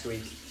next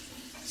week.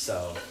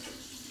 So,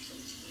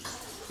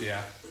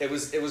 yeah, it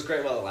was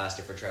great while it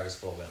lasted for Travis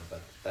Fulgham,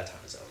 but that time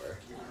is over.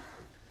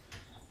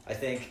 I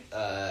think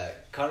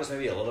Connor's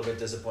maybe a little bit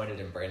disappointed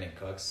in Brandon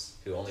Cooks,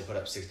 who only put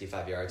up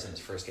 65 yards in his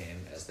first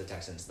game as the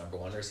Texans'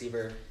 #1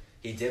 receiver.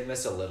 He did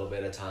miss a little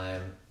bit of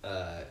time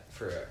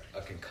for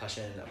a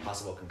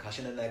possible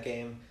concussion in that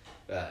game,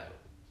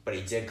 but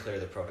he did clear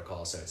the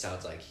protocol, so it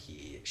sounds like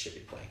he should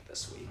be playing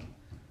this week,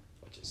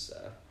 which is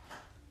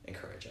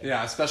encouraging.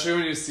 Yeah, especially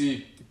when you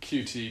see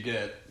QT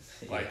get,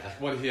 like,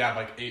 what did he have,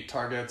 like 8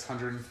 targets,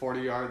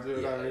 140 yards or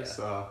whatever,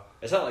 so...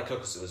 It's not like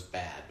Cooks was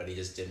bad, but he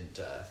just didn't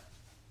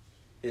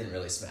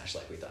really smash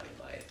like we thought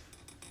he might.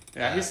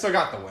 Yeah, he still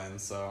got the win,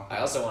 so... I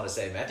also want to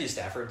say Matthew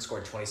Stafford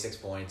scored 26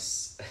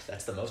 points.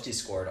 That's the most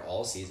he's scored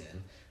all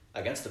season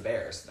against the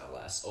Bears, no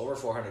less. Over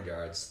 400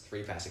 yards,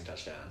 3 passing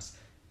touchdowns.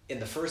 In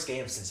the first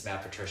game since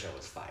Matt Patricia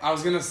was fired. I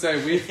was going to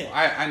say,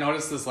 I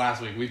noticed this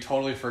last week. We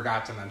totally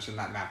forgot to mention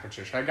that Matt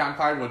Patricia had gotten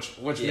fired,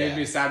 which made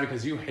me sad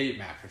because you hate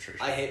Matt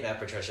Patricia. I hate Matt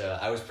Patricia.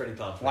 I was pretty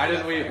pumped. Why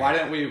didn't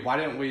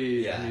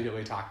we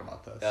immediately talk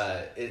about this?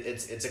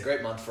 It's a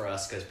great month for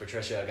us because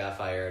Patricia got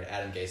fired.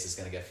 Adam Gase is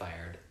going to get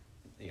fired,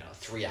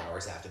 3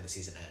 hours after the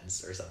season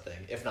ends or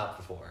something, if not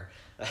before.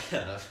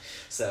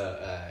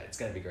 So it's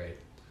going to be great.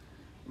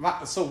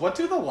 So what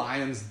do the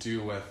Lions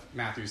do with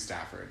Matthew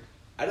Stafford?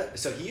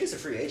 So he is a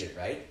free agent,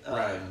 right?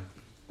 Right.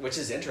 Which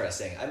is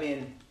interesting. I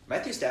mean,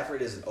 Matthew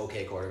Stafford is an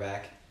okay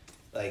quarterback.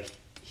 Like,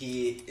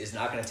 he is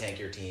not going to tank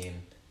your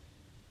team.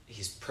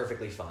 He's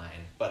perfectly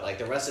fine. But, like,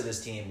 the rest of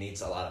this team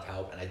needs a lot of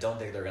help, and I don't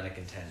think they're going to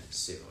contend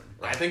soon.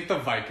 Right? I think the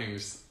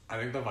Vikings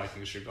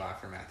should go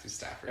after Matthew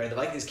Stafford. I mean, the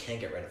Vikings can't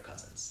get rid of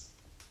Cousins.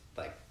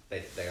 Like,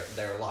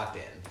 they're locked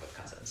in with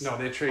Cousins. No,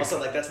 they trade. Also,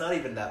 like, that's not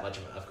even that much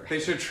of an upgrade. They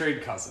should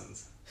trade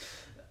Cousins.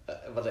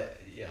 But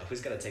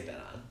who's going to take that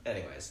on?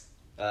 Anyways.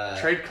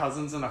 Trade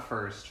Cousins in a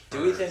first.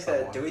 Do we think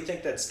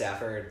that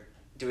Stafford?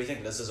 Do we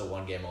think this is a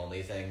 1-game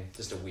only thing,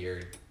 just a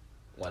weird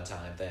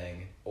one-time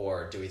thing,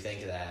 or do we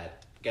think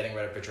that getting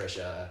rid of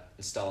Patricia,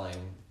 installing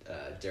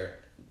Darrell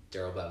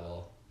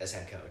Bevell as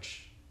head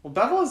coach? Well,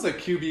 Bevell is a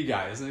QB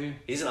guy, isn't he?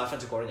 He's an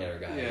offensive coordinator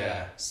guy.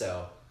 Yeah.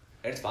 So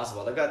it's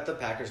possible. They've got the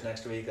Packers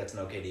next week. That's an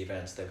okay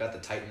defense. They've got the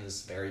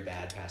Titans, very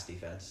bad pass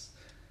defense.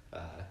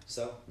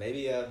 So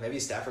maybe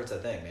Stafford's a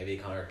thing. Maybe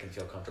Connor can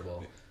feel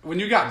comfortable. When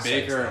you got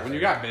Baker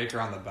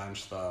on the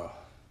bench, though,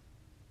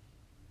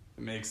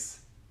 it makes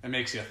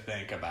you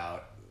think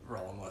about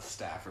rolling with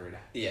Stafford.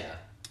 Yeah,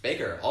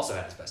 Baker also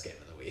had his best game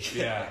of the week.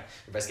 Yeah,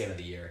 best game of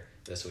the year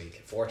this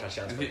week. 4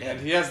 touchdowns for him.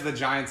 And he has the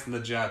Giants and the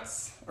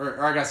Jets,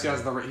 or I guess he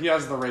has the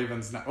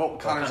Ravens now. Oh,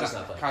 Connor's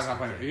not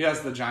playing. He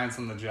has the Giants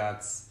and the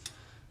Jets.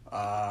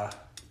 It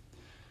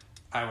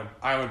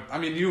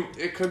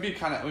could be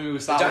kind of. We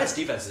saw the Giants'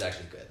 defense is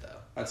actually good, though.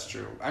 That's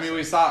true. I mean,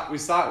 we saw it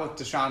with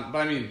Deshaun, but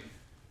I mean,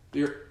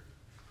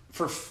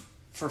 for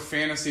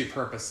fantasy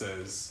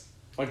purposes,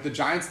 like, the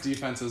Giants'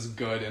 defense is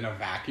good in a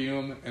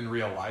vacuum in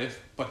real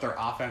life, but their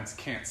offense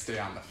can't stay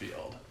on the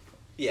field.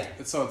 Yeah.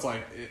 So it's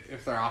like,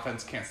 if their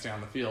offense can't stay on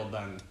the field,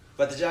 then.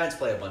 But the Giants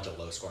play a bunch of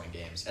low-scoring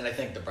games, and I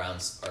think the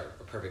Browns are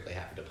perfectly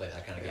happy to play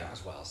that kind of game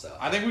as well. So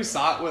I think we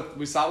saw it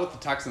with the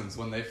Texans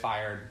when they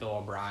fired Bill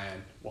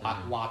O'Brien.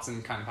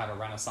 Watson kind of had a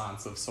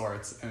renaissance of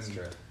sorts. And, that's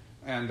true.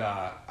 And,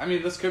 I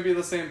mean, this could be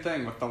the same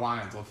thing with the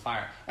Lions, with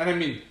fire. And, I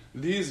mean,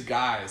 these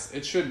guys,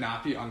 it should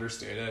not be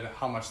understated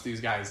how much these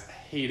guys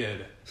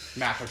hated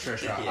Matt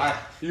Patricia. Yeah.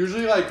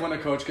 Usually, like, when a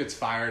coach gets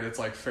fired, it's,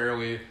 like,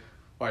 fairly,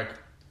 like,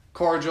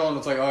 cordial, and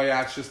it's like, oh,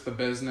 yeah, it's just the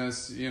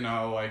business, you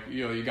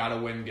got to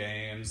win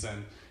games,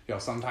 and,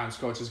 sometimes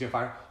coaches get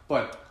fired.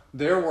 But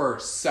there were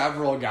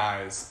several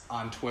guys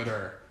on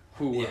Twitter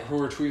who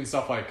were tweeting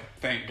stuff like,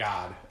 thank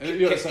God. Kenny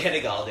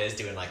Galladay is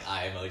doing, like,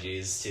 eye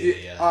emojis to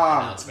the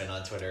announcement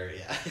on Twitter.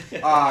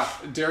 Yeah.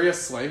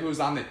 Darius Slay, who's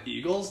on the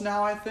Eagles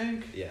now, I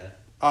think.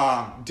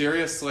 Yeah.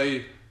 Darius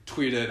Slay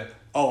tweeted,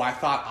 "Oh, I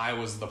thought I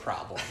was the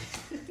problem,"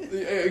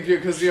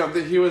 because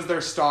he was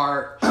their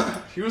star.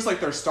 He was like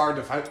their star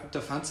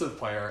defensive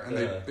player, and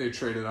they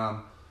traded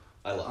him.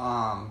 I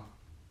love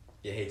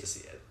it. You hate to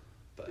see it,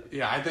 but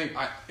yeah, I think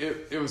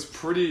it was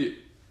pretty.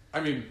 I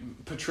mean,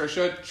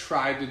 Patricia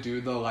tried to do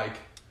the, like,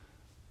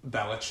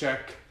 Belichick,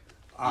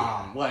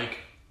 like,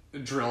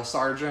 drill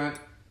sergeant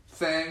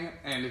thing,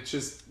 and it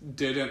just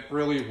didn't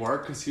really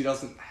work because he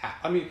doesn't have.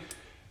 I mean,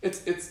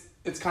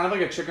 it's kind of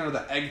like a chicken or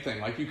the egg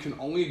thing. Like you can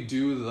only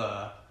do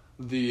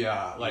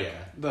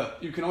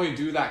you can only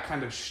do that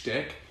kind of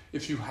shtick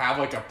if you have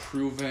like a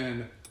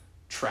proven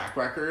track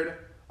record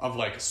of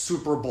like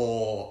Super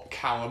Bowl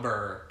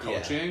caliber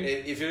coaching. Yeah.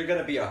 If you're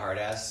gonna be a hard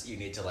ass, you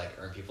need to like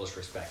earn people's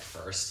respect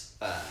first,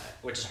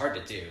 which is hard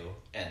to do,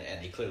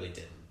 and he clearly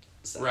didn't.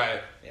 So,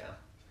 right. Yeah.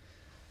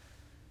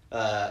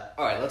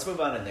 All right, let's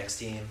move on to Nick's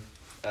team.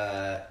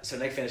 So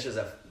Nick finishes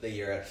up the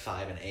year at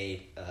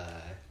 5-8,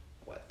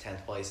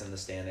 10th place in the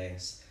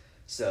standings.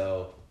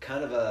 So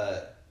kind of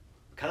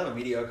a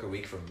mediocre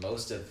week for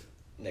most of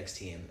Nick's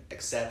team,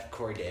 except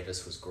Corey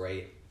Davis was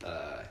great.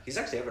 He's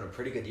actually having a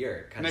pretty good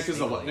year. Nick is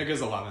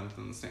 11th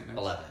in the standings.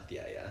 11th,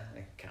 yeah,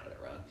 I counted it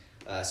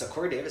wrong. So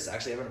Corey Davis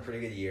actually having a pretty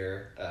good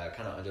year,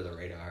 kind of under the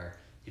radar.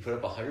 He put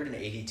up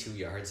 182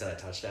 yards and a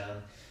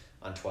touchdown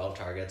on 12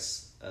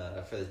 targets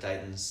for the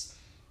Titans.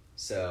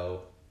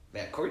 So,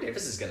 man, Corey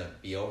Davis is going to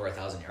be over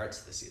 1,000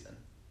 yards this season.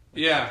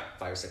 Yeah.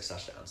 5 or 6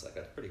 touchdowns. Like,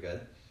 that's pretty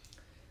good.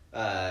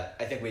 I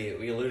think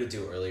we alluded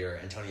to earlier,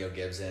 Antonio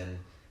Gibson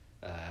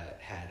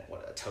had,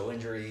 a toe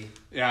injury?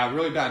 Yeah,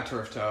 really bad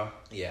turf toe.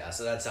 Yeah,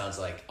 so that sounds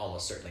like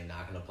almost certainly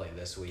not going to play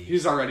this week.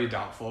 He's already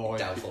doubtful.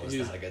 Doubtful is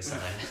not a good sign.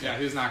 Yeah,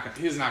 he's not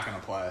going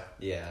to play.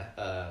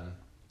 Yeah,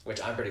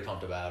 which I'm pretty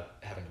pumped about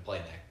having to play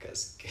Nick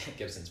because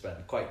Gibson's been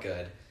quite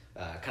good.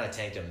 Kind of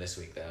tanked him this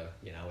week though.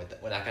 You know,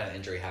 when that kind of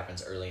injury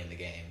happens early in the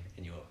game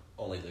and you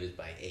only lose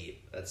by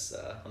 8, that's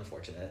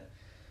unfortunate.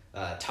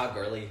 Todd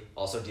Gurley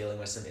also dealing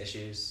with some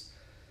issues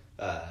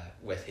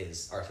with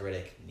his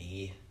arthritic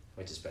knee,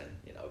 which has been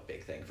a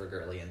big thing for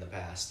Gurley in the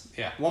past.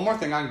 Yeah. One more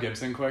thing on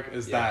Gibson, quick,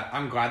 is that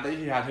I'm glad that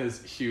he had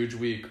his huge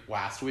week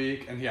last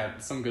week and he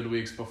had some good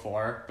weeks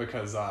before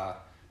because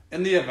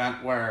in the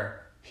event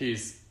where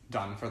he's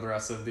done for the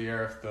rest of the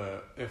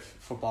year, if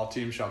football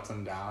team shuts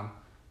him down,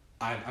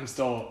 I'm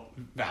still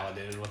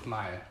validated with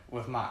my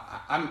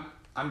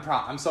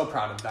I'm so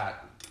proud of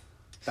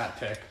that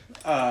pick.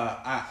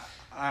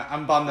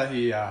 I'm bummed that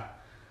he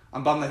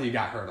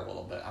got hurt a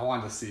little bit. I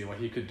wanted to see what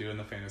he could do in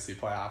the fantasy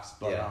playoffs,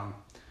 but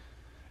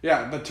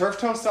yeah, the turf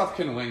toe stuff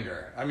can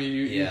linger. I mean,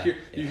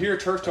 you hear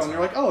turf toe and you're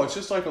like, oh, it's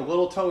just like a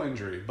little toe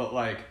injury, but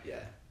like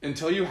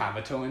until you have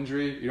a toe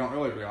injury, you don't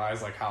really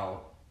realize like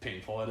how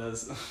painful it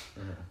is.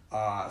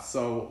 Mm-hmm.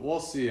 So we'll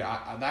see.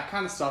 That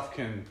kind of stuff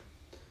can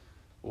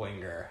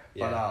linger.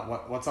 Yeah.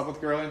 But what's up with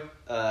Gurley?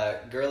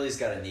 Gurley's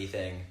got a knee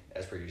thing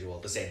as per usual,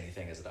 the same knee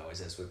thing as it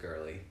always is with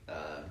Gurley.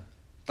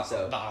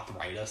 The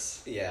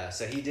arthritis. Yeah,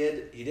 so he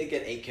did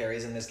get 8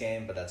 carries in this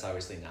game, but that's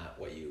obviously not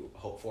what you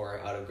hope for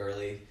out of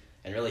Gurley.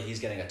 And really, he's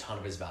getting a ton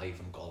of his value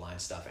from goal line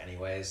stuff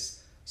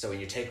anyways. So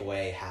when you take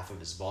away half of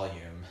his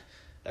volume,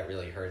 that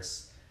really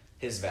hurts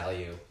his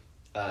value.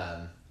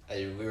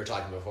 We were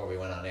talking before we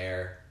went on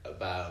air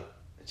about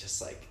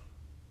just like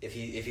if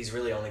he's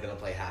really only going to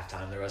play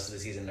halftime the rest of the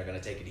season, they're going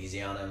to take it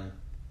easy on him.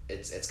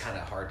 It's kind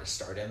of hard to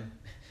start him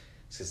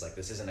because like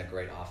this isn't a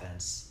great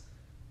offense,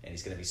 and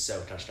he's going to be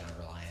so touchdown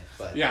reliant.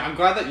 But yeah, I'm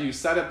glad that you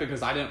said it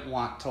because I didn't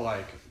want to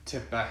like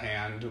tip a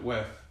hand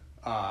with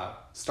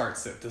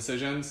start-sit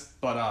decisions,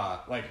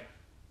 but like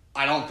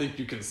I don't think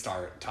you can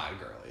start Ty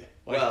Gurley.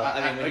 Like, well,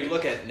 I mean, when you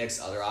look at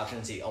Nick's other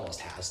options, he almost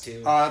has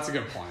to. Oh, that's a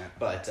good point.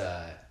 But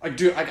like,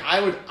 dude, like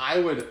I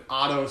would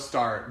auto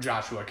start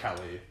Joshua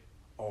Kelly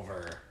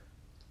over.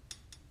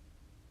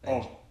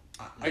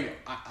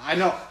 I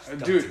know,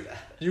 dude.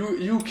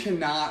 You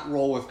cannot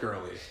roll with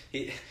Gurley.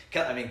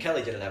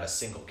 Kelly didn't have a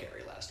single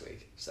carry last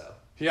week, so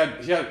he had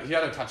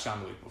a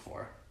touchdown the week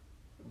before.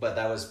 But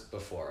that was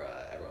before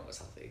everyone was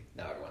healthy.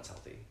 Now everyone's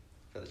healthy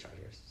for the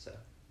Chargers. So.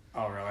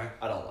 Oh really?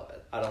 I don't love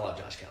it. I don't love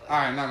Josh Kelly. All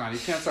right, never mind. You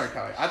can't start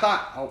Kelly. I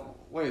thought. Oh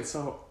wait,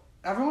 so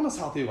everyone was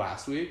healthy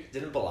last week.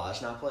 Didn't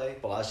Balaj not play?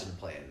 Balaj didn't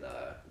play in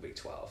week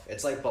 12.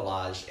 It's like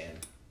Balaj and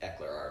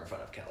Eckler are in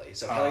front of Kelly.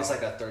 So Kelly's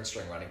like a third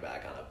string running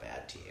back on a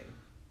bad team.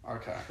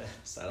 Okay.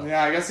 So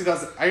yeah, I guess he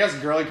does. I guess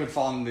Gurley could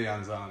fall in the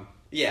end zone.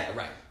 Yeah,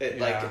 right.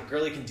 Like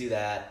Gurley can do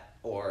that,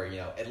 or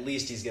at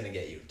least he's gonna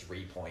get you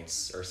 3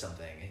 points or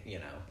something.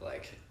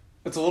 Like.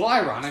 It's a little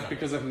ironic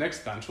because if Nick's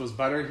bench was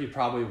better, he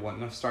probably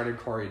wouldn't have started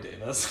Corey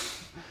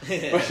Davis.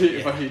 but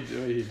he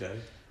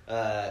did.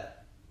 Let's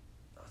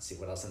see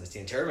what else on this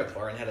team. Terry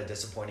McLaurin had a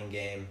disappointing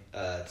game.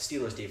 The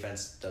Steelers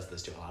defense does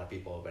this to a lot of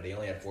people, but he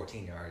only had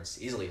 14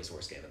 yards. Easily his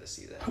worst game of the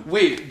season.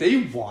 Wait, they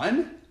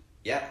won?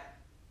 Yeah.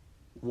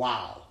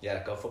 Wow.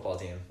 Yeah, go football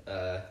team.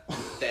 The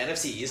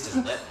NFC East is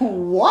lit.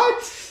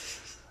 What?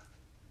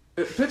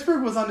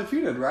 Pittsburgh was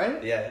undefeated,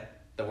 right? Yeah,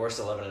 the worst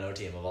 11-0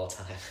 team of all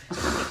time.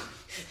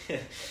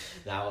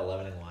 Now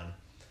 11-1.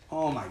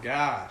 Oh my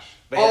gosh!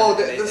 But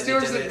the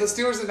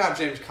Steelers didn't have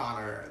James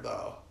Conner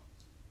though.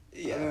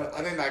 Yeah,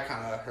 I think that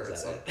kind of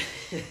hurts them.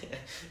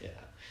 Yeah,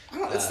 I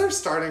don't know, it's their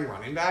starting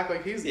running back.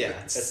 Like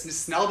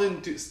Snell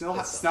didn't do. Snell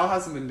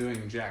hasn't been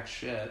doing jack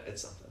shit.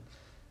 It's something.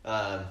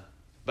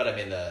 But I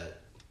mean the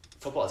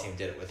football team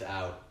did it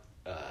without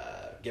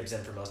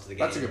Gibson for most of the game.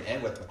 That's a good point.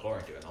 And with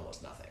McLaurin doing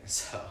almost nothing.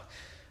 So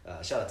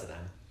shout out to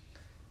them.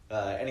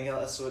 Anything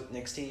else with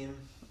Nick's team?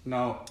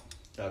 No.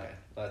 Okay,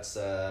 let's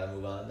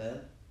move on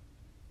then.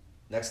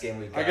 Next game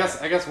we've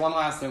got... I guess one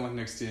last thing with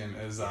Nick's team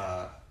is,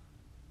 I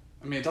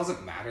mean, it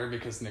doesn't matter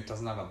because Nick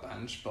doesn't have a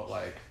bench, but,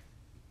 like,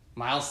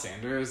 Miles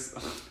Sanders...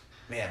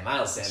 Man,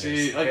 Miles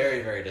Sanders, like,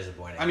 very, very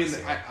disappointing. I mean, the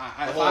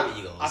whole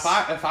Eagles.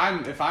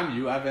 If I'm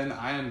you, Evan,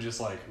 I am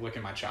just, like,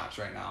 licking my chops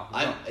right now.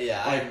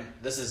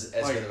 This is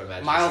as good of a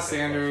match. Miles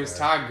Sanders,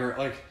 Todd Gurley,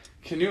 like,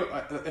 can you,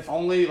 if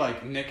only,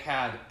 like, Nick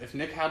had,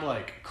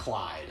 like,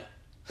 Clyde,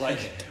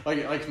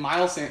 like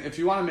Miles Sanders, if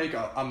you want to make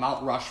a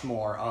Mount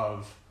Rushmore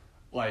of,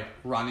 like,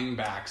 running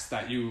backs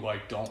that you,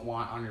 like, don't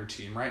want on your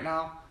team right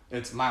now,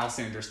 it's Miles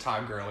Sanders,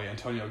 Todd Gurley,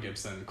 Antonio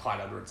Gibson,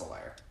 Clyde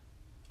Edwards-Helaire.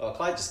 Well,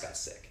 Clyde just got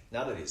sick.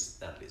 Now that he's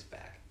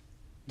back.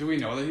 Do we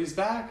know that he's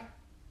back?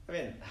 I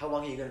mean, how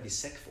long are you going to be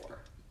sick for?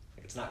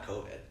 Like, it's not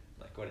COVID.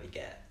 Like, what did he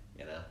get?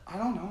 You know? I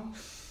don't know.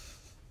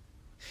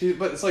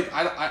 But it's like,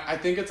 I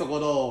think it's a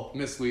little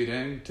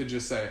misleading to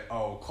just say,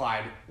 oh,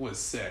 Clyde was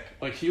sick.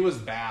 Like, he was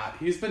bad.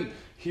 He has...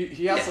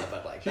 Yeah,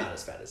 but, like, not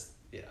as bad as,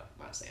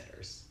 Miles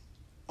Sanders.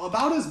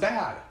 About as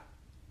bad.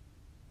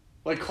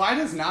 Like, Clyde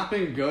has not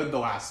been good the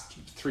last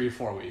 3 or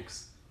 4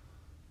 weeks.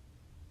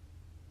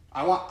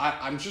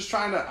 I'm just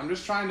trying to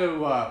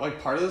like,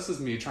 part of this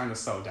is me trying to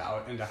sow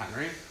doubt into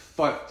Henry,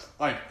 but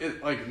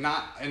like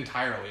not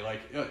entirely.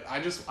 Like,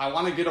 I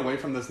want to get away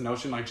from this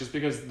notion, like, just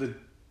because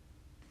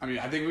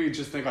I think we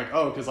just think, like,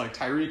 oh, because, like,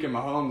 Tyreek and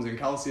Mahomes and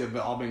Kelsey have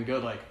all been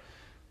good. Like,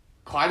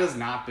 Clyde has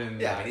not been.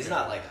 Yeah, I mean, he's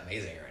not, like,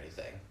 amazing or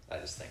anything. I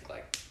just think,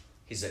 like,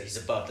 he's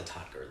above the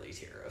Todd Gurley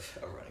tier of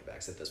running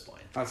backs at this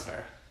point. That's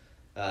fair.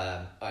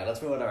 All right,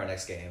 let's move on to our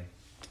next game.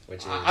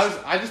 Which is...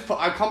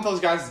 I clumped those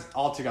guys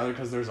all together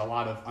because there's a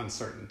lot of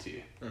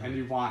uncertainty, and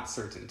you want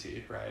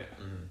certainty, right?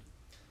 Mm-hmm.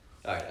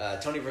 All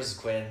right, Tony versus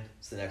Quinn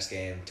is the next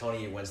game.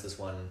 Tony wins this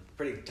one,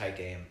 pretty tight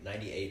game,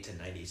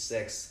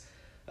 98-96.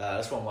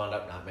 This one wound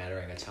up not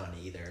mattering a ton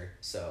either,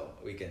 so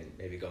we can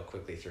maybe go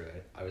quickly through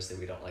it. Obviously,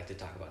 we don't like to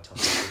talk about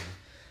Tony's team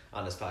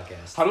on this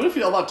podcast. How do we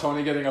feel about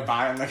Tony getting a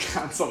bye in the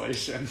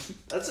consolation?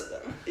 That's,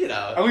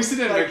 At least he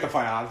didn't make the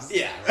playoffs.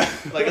 Yeah,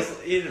 right. Like,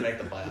 he didn't make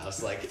the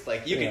playoffs.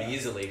 Like you can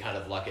easily kind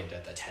of luck into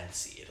the 10th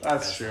seed. Like,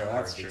 that's true.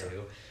 That's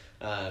true.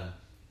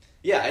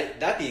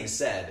 That being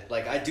said,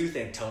 like, I do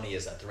think Tony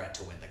is a threat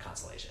to win the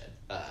consolation.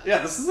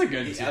 This is a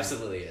good team. He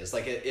absolutely is.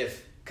 Like,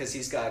 because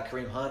he's got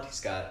Kareem Hunt,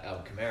 he's got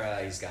Alvin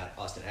Kamara, he's got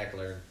Austin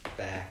Eckler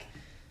back.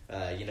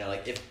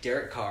 Like, if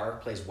Derek Carr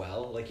plays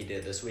well, like he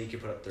did this week, he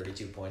put up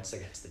 32 points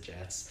against the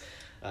Jets,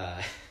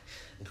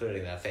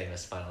 including that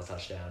famous final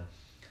touchdown,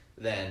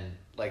 then,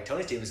 like,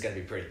 Tony's team is going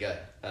to be pretty good.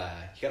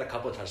 He got a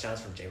couple of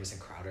touchdowns from Jamison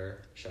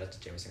Crowder. Shout out to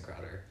Jamison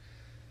Crowder.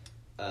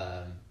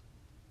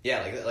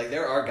 Like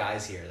there are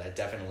guys here that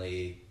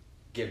definitely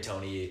give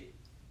Tony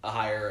a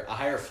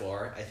higher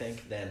floor, I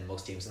think, than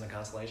most teams in the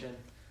constellation.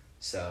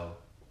 So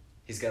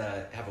he's going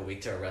to have a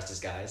week to arrest his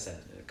guys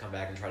and come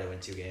back and try to win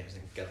 2 games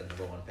and get the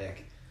number 1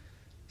 pick.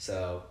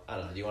 So, I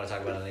don't know. Do you want to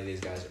talk about any of these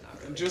guys or not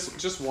really?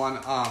 Just one.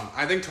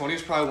 I think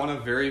Tony's probably one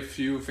of very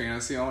few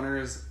fantasy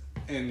owners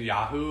in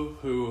Yahoo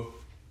who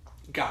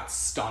got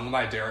stung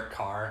by Derek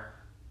Carr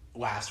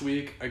last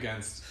week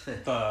against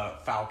the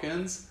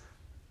Falcons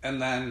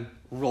and then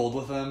rolled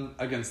with him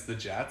against the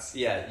Jets.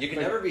 Yeah, you can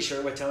never be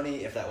sure with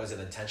Tony if that was an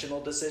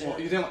intentional decision. Well,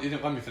 you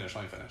didn't let me finish.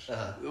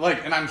 Uh-huh.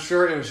 And I'm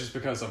sure it was just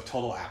because of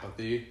total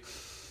apathy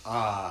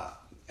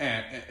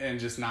and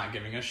just not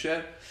giving a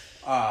shit.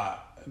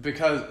 But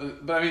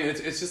I mean,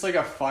 it's just like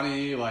a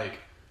funny, like,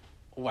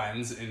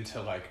 lens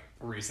into, like,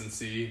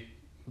 recency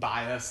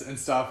bias and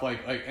stuff.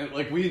 Like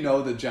we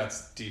know the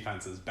Jets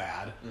defense is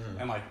bad,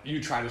 and, like,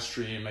 you try to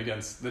stream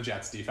against the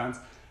Jets defense,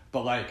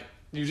 but, like,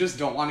 you just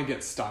don't want to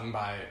get stung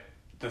by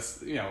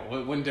this.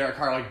 When Derek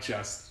Carr, like,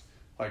 just,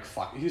 like,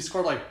 he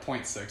scored like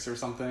 0.6 or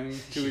something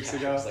 2 weeks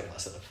ago. It was, like,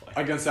 less than a point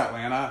against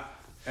Atlanta,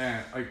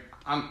 and, like,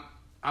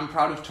 I'm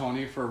proud of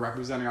Tony for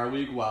representing our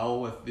league well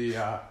with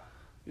the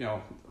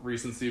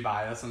recency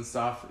bias and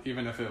stuff,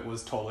 even if it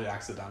was totally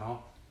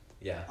accidental.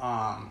 Yeah.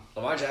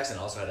 Lamar Jackson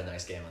also had a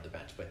nice game on the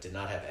bench, but did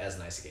not have as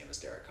nice a game as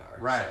Derek Carr.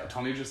 Right. So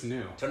Tony just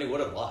knew. Tony would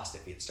have lost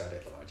if he had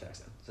started Lamar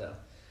Jackson. So,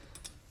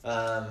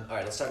 all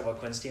right, let's talk about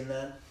Quinn's team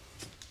then.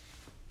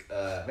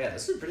 Man,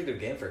 this is a pretty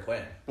good game for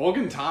Quinn.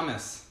 Logan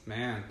Thomas,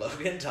 man.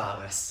 Logan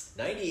Thomas,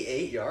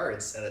 98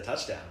 yards and a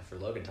touchdown for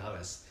Logan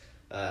Thomas.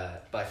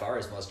 By far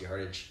his most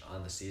yardage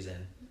on the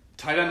season.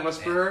 Tight end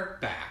whisperer,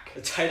 back.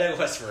 The tight end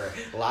whisperer,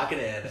 lock it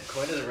in.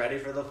 Quinn is ready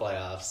for the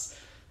playoffs.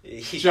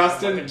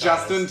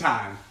 Just in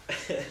time.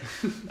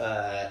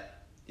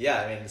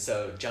 Yeah, I mean,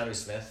 so Jonnu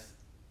Smith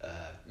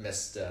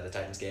missed the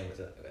Titans game with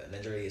an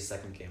injury, his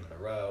second game in a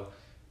row,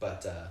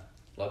 but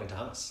Logan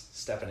Thomas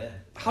stepping in.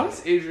 How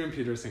does Adrian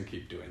Peterson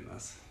keep doing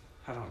this?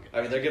 I don't get it.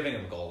 I mean, they're giving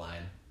him goal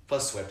line.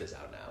 Plus Swift is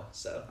out now,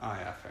 so. Oh,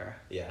 yeah,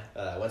 fair.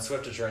 Yeah, when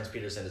Swift returns,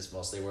 Peterson is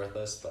mostly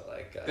worthless, but,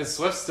 like... is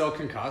Swift still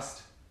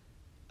concussed?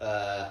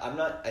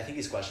 I think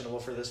he's questionable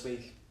for this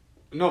week.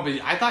 No,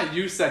 but I thought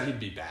you said he'd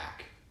be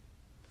back.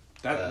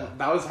 That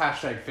was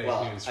hashtag fake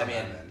news. I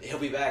mean, he'll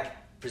be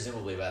back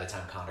presumably by the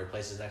time Connor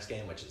plays his next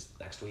game, which is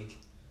next week.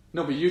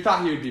 No, but you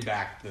thought he would be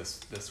back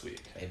this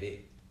week.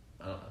 Maybe.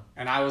 I don't know.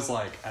 And I was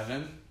like,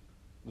 Evan,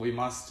 we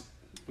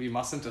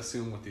mustn't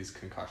assume with these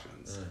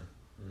concussions.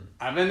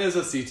 Evan is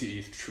a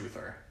CTE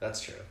truther.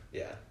 That's true.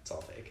 Yeah, it's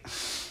all fake.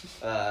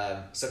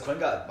 So Quinn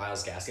got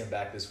Myles Gaskin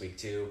back this week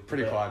too.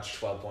 Pretty clutch.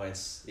 12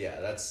 points.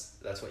 Yeah, that's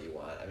what you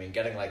want. I mean,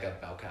 getting like a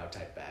bell cow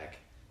type back,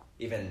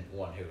 even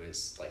one who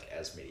is like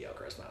as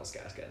mediocre as Myles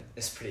Gaskin,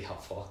 is pretty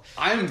helpful.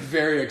 I am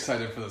very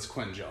excited for this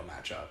Quinn Joe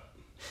matchup.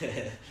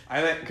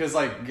 I think because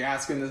like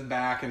Gaskin is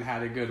back and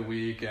had a good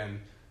week, and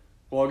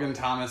Logan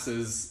Thomas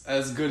is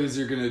as good as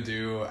you're gonna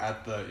do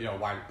at the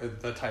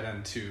the tight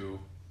end 2,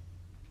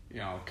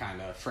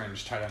 kind of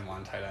fringe tight end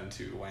 1, tight end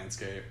 2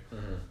 landscape.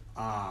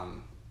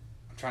 I'm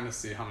trying to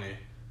see how many.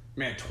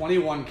 Man,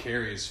 21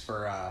 carries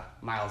for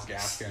Myles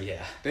Gaskin.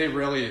 Yeah, they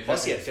really.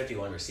 Plus, he had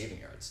 51 receiving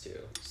yards too.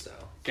 So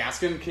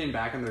Gaskin came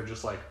back and they're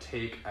just like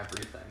take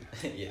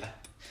everything. Yeah.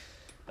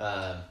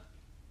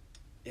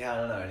 Yeah, I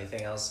don't know.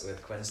 Anything else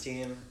with Quinn's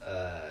team?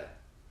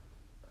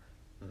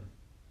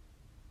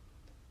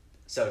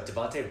 So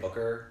Devontae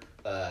Booker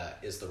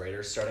is the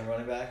Raiders' starting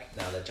running back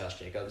now that Josh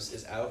Jacobs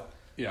is out.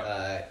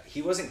 Yeah.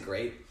 He wasn't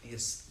great,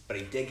 but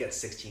he did get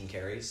 16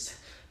 carries.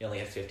 He only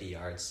had 50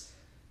 yards.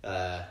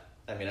 I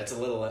mean, it's a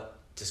little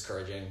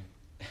discouraging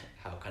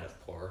how kind of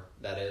poor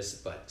that is,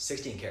 but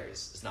 16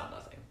 carries is not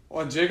nothing.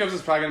 Well, Jacobs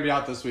is probably going to be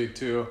out this week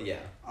too. Yeah.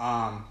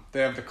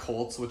 They have the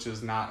Colts, which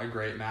is not a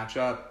great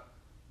matchup.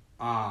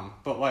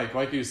 But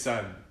like you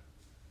said,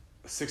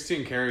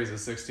 16 carries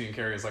is 16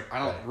 carries. Like, I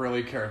don't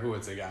really care who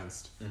it's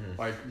against.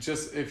 Like,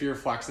 just if you're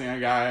flexing a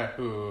guy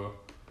who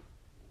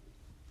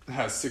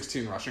has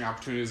 16 rushing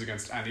opportunities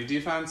against any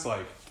defense,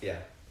 like, yeah,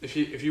 if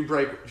you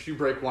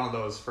break one of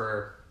those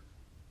for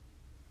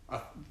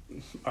a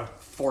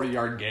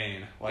 40-yard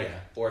gain, like, yeah.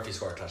 Or if you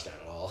score a touchdown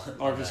at all,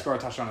 or if you score a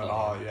touchdown at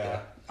all,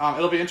 yeah.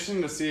 It'll be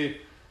interesting to see.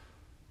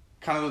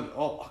 Kind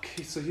of.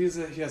 So he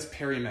has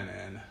Perryman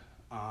in.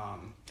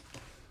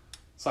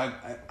 So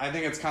I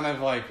think it's kind of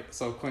like,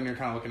 so Quinn, you're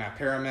kind of looking at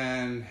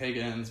Perriman,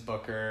 Higgins,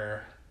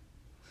 Booker.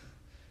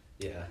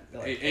 Yeah,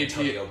 like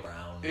Antonio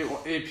Brown.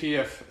 AP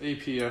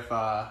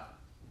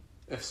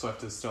if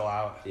Swift is still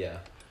out. Yeah.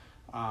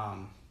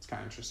 It's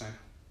kind of interesting.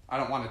 I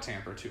don't want to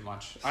tamper too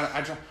much.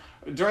 I try,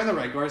 during the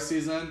regular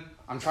season,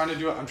 I'm trying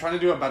to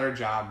do a better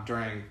job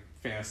during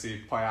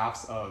fantasy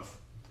playoffs of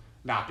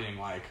not being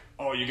like,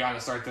 oh, you got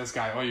to start this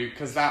guy. Oh,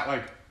 because that,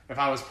 like, if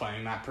I was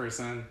playing that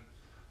person,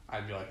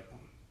 I'd be like.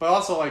 But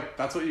also, like,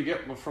 that's what you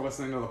get for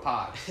listening to the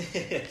pod,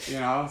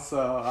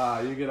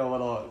 So you get a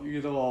little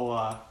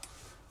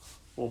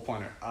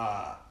pointer.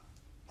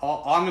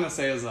 All I'm gonna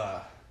say is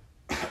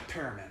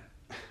Perriman.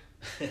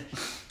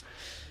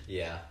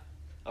 Yeah.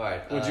 All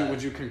right.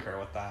 Would you concur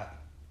with that?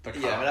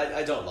 Yeah, I mean,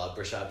 I don't love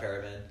Brashad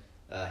Perriman.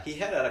 He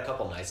had a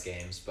couple nice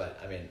games, but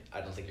I mean,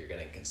 I don't think you're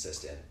getting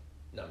consistent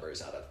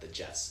numbers out of the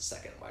Jets'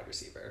 second wide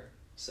receiver.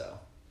 So.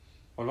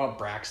 What about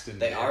Braxton?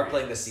 They are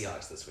playing the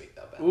Seahawks this week,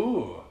 though, Ben.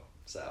 Ooh.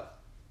 So.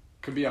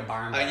 Could be a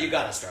barn. I mean, you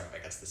got to start him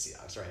against the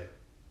Seahawks, right?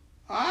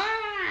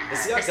 The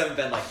Seahawks haven't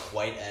been like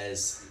quite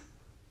as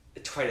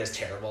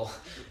terrible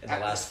in the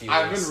last few weeks.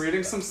 I've been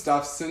reading some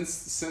stuff since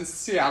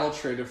Seattle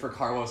traded for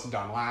Carlos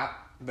Dunlap.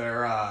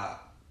 Their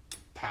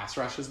pass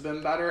rush has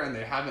been better, and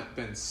they haven't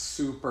been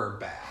super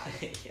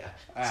bad. Yeah,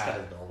 it's kind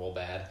of normal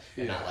bad,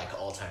 and not like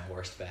all-time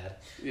worst bad.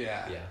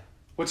 Yeah. Yeah.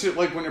 Which is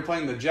like when you're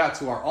playing the Jets,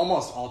 who are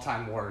almost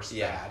all-time worst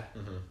bad.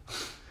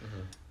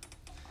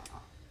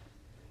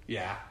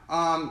 Yeah.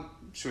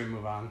 Should we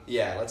move on?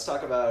 Yeah, let's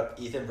talk about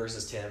Ethan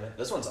versus Tim.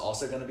 This one's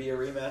also going to be a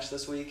rematch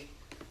this week.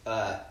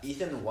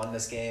 Ethan won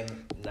this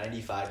game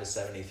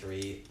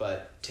 95-73,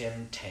 but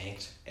Tim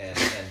tanked and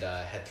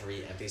had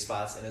 3 empty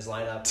spots in his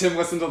lineup. Tim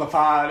listened to the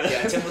pod.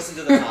 Yeah, Tim listened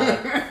to the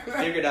pod.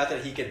 Figured out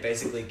that he could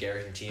basically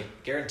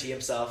guarantee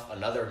himself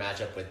another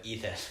matchup with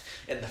Ethan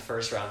in the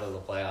first round of the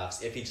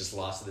playoffs if he just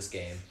lost this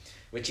game,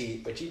 which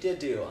he did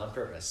do on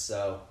purpose.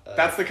 So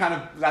that's the kind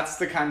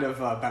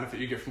of benefit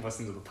you get from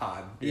listening to the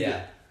pod.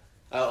 Yeah.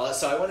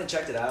 So I went and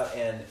checked it out,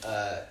 and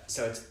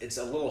so it's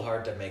a little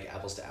hard to make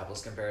apples to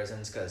apples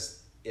comparisons because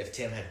if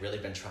Tim had really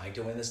been trying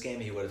to win this game,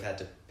 he would have had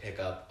to pick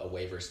up a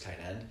waivers tight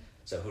end.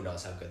 So who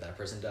knows how good that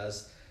person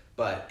does?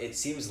 But it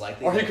seems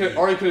likely. Or he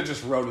could have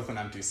just rode with an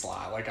empty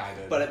slot like I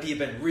did. But if he'd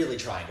been really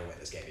trying to win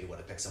this game, he would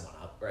have picked someone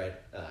up, right?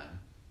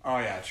 Oh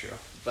yeah, true.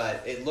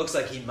 But it looks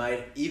like he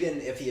might,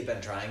 even if he had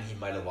been trying, he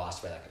might have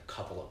lost by like a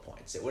couple of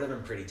points. It would have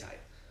been pretty tight.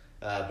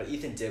 But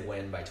Ethan did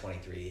win by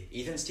 23.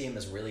 Ethan's team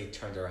has really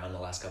turned around the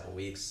last couple of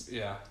weeks.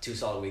 Yeah. 2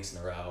 solid weeks in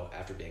a row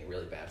after being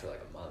really bad for like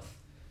a month.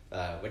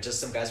 With just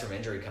some guys from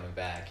injury coming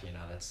back,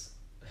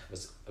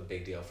 was a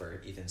big deal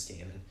for Ethan's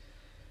team. And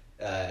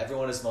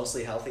everyone is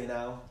mostly healthy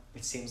now,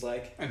 it seems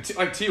like. And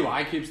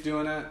T.Y. keeps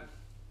doing it.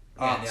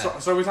 Yeah.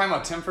 So are we talking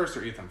about Tim first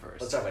or Ethan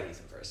first? Let's talk about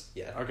Ethan first.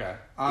 Yeah. Okay.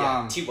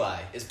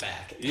 T.Y. is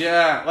back.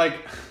 Yeah,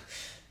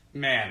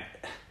 man,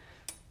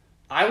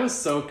 I was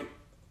so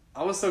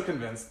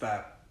convinced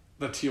that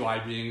the T.Y.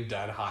 being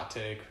dead hot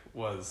take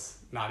was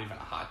not even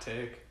a hot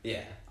take.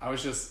 Yeah. I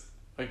was just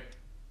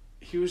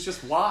he was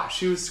just washed.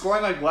 He was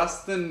scoring like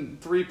less than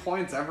 3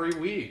 points every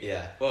week.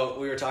 Yeah. Well,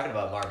 we were talking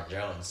about Marvin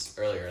Jones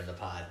earlier in the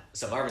pod.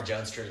 So Marvin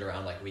Jones turned it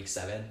around like week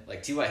 7.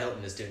 Like T.Y.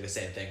 Hilton is doing the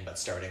same thing, but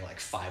starting like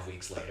 5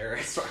 weeks later.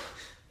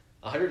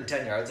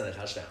 110 yards and a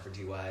touchdown for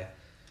T.Y.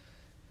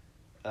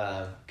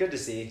 Good to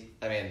see.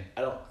 I mean,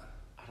 I don't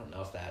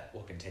know if that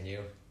will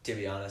continue, to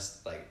be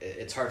honest. Like,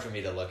 it's hard for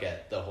me to look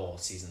at the whole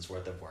season's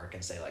worth of work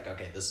and say, like,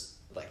 okay, this,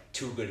 like,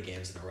 2 good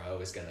games in a row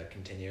is going to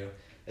continue,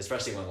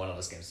 especially when one of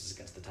those games is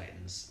against the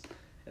Titans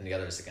and the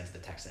other is against the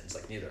Texans.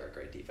 Like, neither are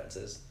great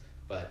defenses.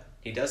 But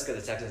he does get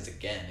the Texans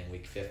again in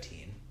week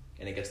 15,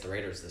 and he gets the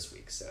Raiders this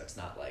week, so it's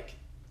not, like,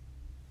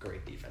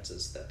 great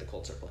defenses that the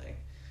Colts are playing.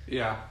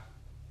 Yeah.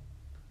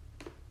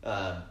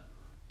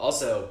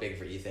 Also big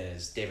for Ethan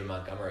is David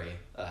Montgomery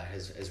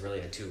has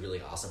really had 2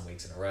 really awesome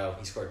weeks in a row.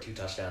 He scored 2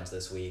 touchdowns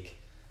this week.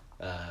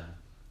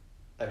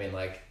 I mean,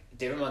 like,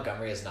 David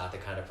Montgomery is not the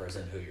kind of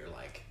person who you're,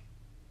 like,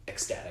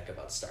 ecstatic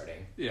about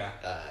starting. Yeah.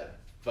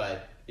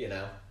 But, you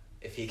know,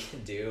 if he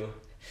can do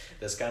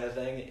this kind of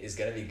thing, he's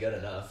going to be good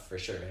enough for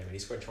sure. I mean, he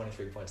scored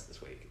 23 points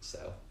this week,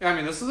 so. Yeah, I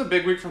mean, this is a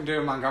big week from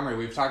David Montgomery.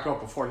 We've talked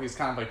about before. He's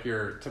kind of like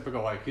your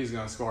typical, like, he's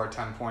going to score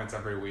 10 points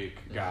every week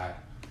guy.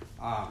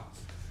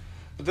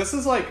 But this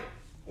is, like,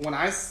 when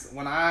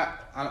I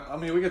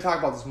mean, we can talk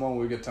about this more when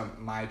we get to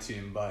my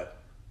team, but,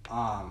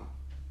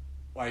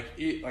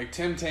 like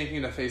Tim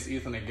taking to face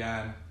Ethan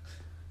again,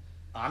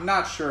 I'm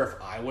not sure if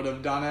I would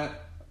have done it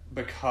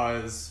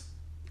because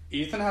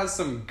Ethan has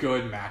some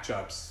good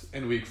matchups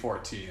in week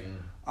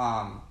 14.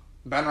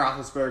 Ben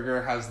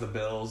Roethlisberger has the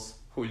Bills,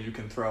 who you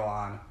can throw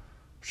on.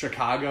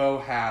 Chicago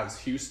has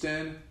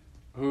Houston,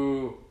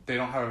 who they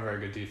don't have a very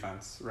good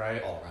defense,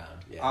 right? All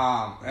around,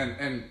 yeah.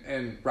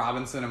 And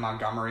Robinson and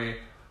Montgomery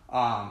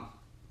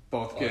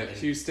both get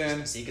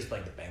Houston. Zeke is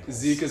playing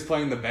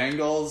the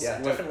Bengals.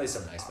 Yeah, definitely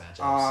some nice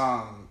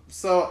matchups.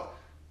 So,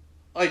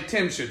 like,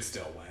 Tim should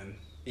still win.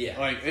 Yeah.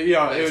 Like, you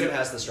know, Tim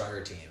has the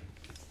stronger team.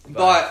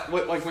 But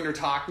like, when you're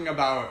talking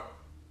about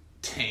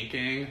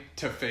tanking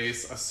to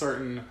face a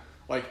certain,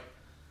 like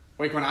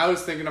when I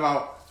was thinking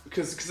about,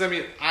 because I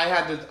mean, I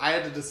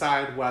had to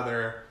decide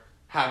whether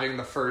having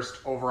the first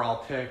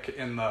overall pick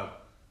in the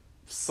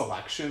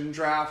selection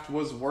draft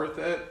was worth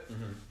it.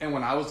 Mm-hmm. And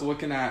when I was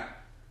looking at,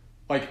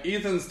 like,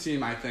 Ethan's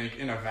team, I think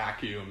in a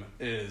vacuum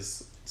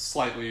is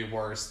slightly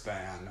worse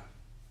than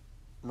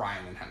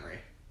Ryan and Henry.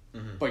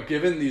 Mm-hmm. But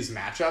given these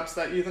matchups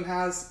that Ethan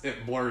has,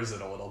 it blurs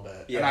it a little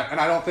bit. Yeah. And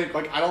I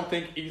don't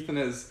think Ethan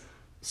is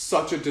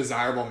such a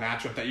desirable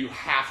matchup that you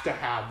have to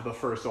have the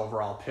first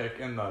overall pick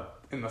in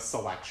the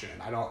selection.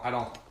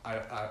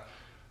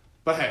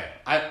 But hey,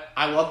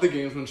 I love the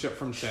gamesmanship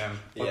from Tim.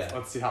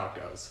 Let's see how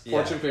it goes.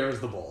 Fortune favors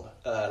the bold.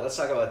 Let's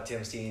talk about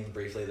Tim's team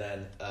briefly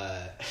then.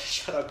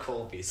 Shout out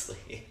Cole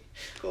Beasley.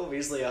 Cole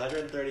Beasley,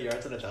 130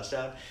 yards and a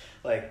touchdown.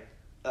 Like,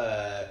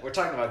 we're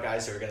talking about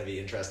guys who are going to be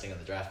interesting in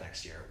the draft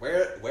next year.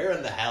 Where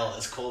in the hell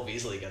is Cole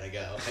Beasley going to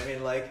go? I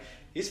mean, like,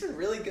 he's been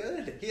really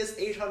good. He has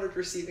 800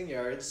 receiving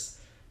yards,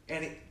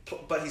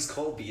 but he's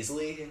Cole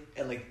Beasley,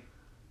 and, like,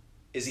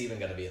 is he even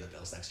going to be in the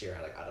Bills next year?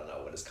 I don't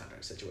know what his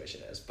contract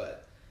situation is,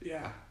 but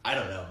yeah, I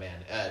don't know,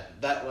 man.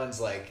 That one's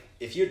like,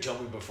 if you had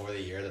told me before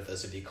the year that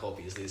this would be Cole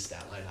Beasley's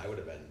stat line, I would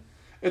have been.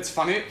 It's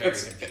funny.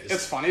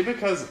 It's funny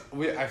because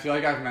I feel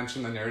like I've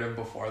mentioned the narrative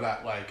before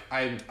that, like,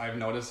 I've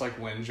noticed, like,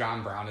 when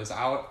John Brown is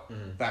out,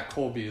 that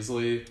Cole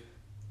Beasley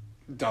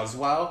does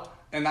well,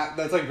 and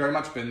that's like very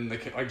much been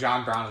like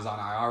John Brown is on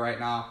IR right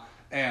now,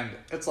 and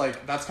it's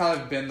like that's kind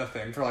of been the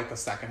thing for like the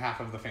second half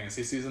of the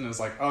fantasy season is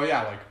like, oh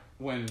yeah, like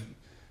when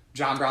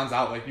John Brown's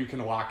out, like, you can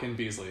lock in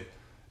Beasley.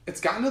 It's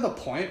gotten to the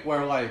point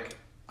where, like,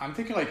 I'm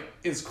thinking, like,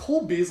 is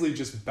Cole Beasley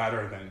just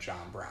better than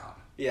John Brown?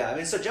 Yeah, I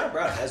mean, so John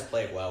Brown has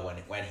played well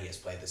when he has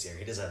played this year.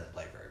 He doesn't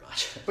play very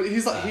much. But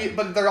he's like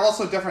but they're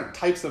also different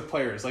types of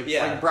players. Like,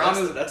 yeah, like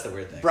Brown that's the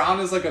weird thing. Brown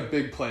is like a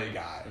big play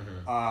guy.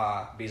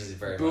 Mm-hmm. Beasley's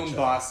very boom much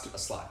bust a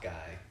slot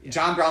guy. Yeah.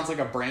 John Brown's like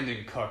a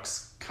Brandon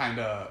Cooks kind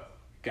of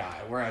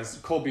guy, whereas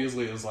Cole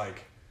Beasley is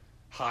like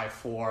high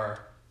floor.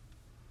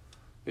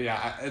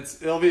 Yeah,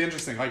 it'll be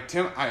interesting. Like,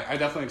 Tim, I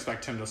definitely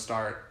expect Tim to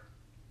start.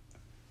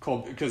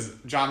 Cole, because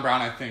John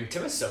Brown, I think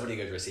Tim has so many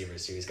good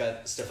receivers too. He's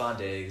got Stephon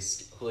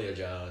Diggs, Julio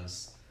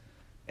Jones,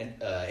 and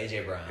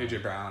AJ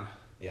Brown.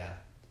 Yeah,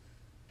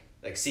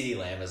 like CeeDee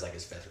Lamb is like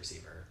his 5th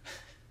receiver.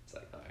 It's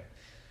like, all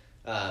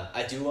right.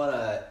 I do want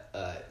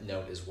to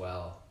note as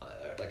well,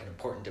 like, an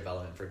important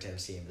development for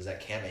Tim's team is that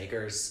Cam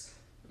Akers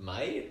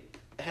might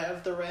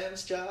have the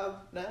Rams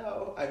job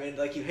now. I mean,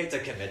 like, you hate to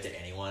commit to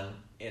anyone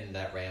in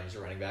that Rams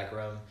running back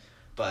room,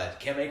 but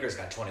Cam Akers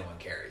got 21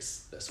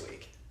 carries this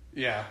week.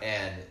 Yeah.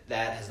 And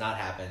that has not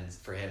happened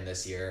for him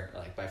this year.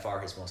 Like, by far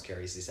his most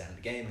carries he's had in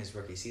the game, his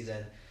rookie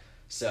season.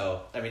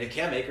 So, I mean, if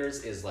Cam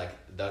Akers is, like,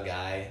 the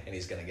guy and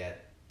he's going to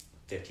get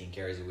 15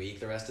 carries a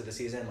week the rest of the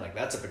season, like,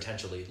 that's a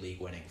potentially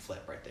league-winning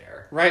flip right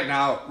there. Right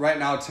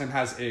now, Tim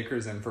has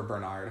Akers in for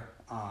Bernard.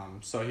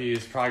 So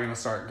he's probably going to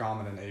start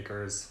Gallman and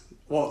Akers.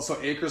 Well, so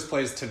Akers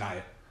plays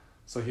tonight,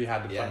 so he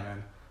had to put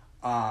him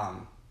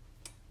in.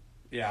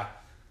 Yeah.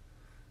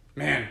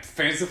 Man,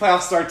 fantasy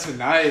playoffs start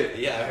tonight.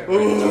 Yeah, it's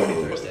already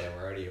Thursday.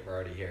 We're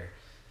already here.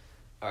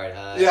 All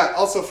right. Yeah.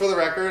 Also, for the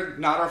record,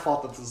 not our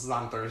fault that this is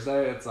on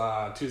Thursday. It's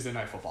Tuesday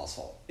Night Football's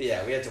fault.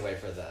 Yeah, we had to wait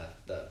for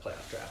the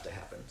playoff draft to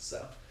happen.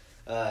 So,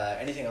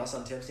 anything else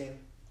on Tim's team?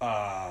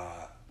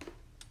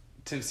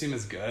 Tim's team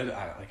is good.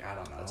 I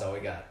don't know. That's all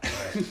we got. All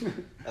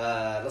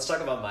right. Let's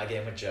talk about my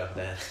game with Joe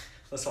then.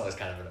 This one was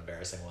kind of an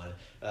embarrassing one.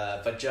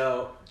 But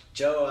Joe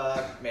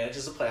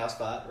manages a playoff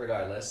spot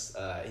regardless.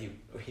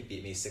 He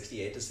beat me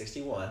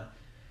 68-61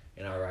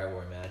 in our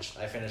rivalry match.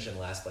 I finished in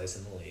last place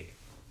in the league.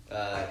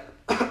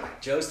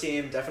 Joe's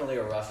team, definitely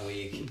a rough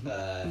week.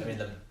 I mean,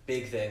 the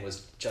big thing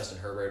was Justin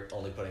Herbert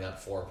only putting up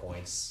 4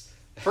 points.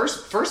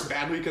 First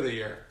bad week of the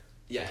year.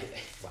 Yeah,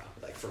 wow,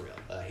 like for real.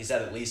 He's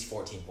had at least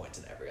 14 points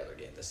in every other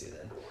game this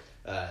season.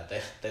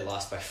 They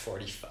lost by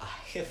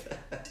 45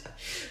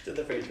 to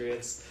the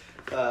Patriots.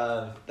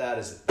 That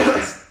is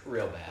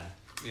real bad.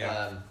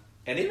 Yeah.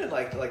 And even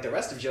like the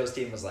rest of Joe's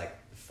team was like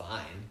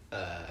fine.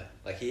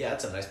 Like he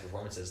had some nice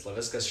performances.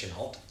 Laviska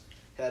Shenault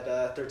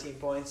had 13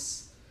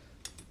 points.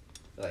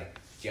 Like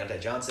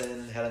Deontay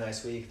Johnson had a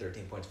nice week,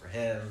 13 points for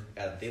him.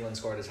 Adam Thielen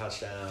scored a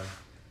touchdown.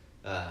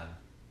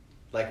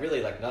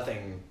 Really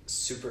nothing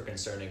super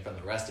concerning from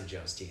the rest of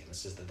Joe's team.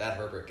 It's just that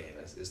Herbert game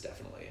is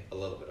definitely a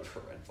little bit of a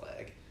red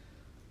flag.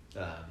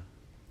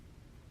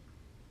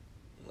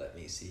 Let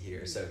me see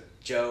here. So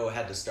Joe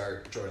had to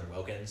start Jordan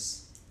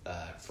Wilkins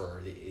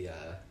for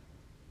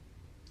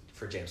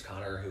James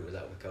Conner, who was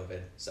out with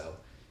COVID. So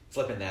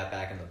flipping that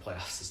back in the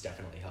playoffs is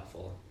definitely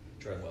helpful.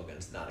 Jordan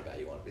Wilkins, not a guy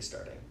you want to be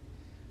starting.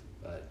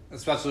 But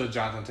especially with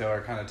Jonathan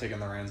Taylor kind of taking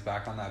the reins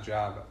back on that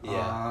job.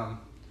 Yeah.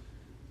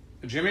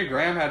 Jimmy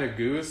Graham had a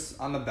goose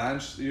on the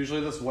bench.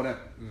 Usually this wouldn't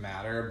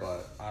matter,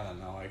 but I don't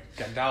know. Like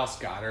Dallas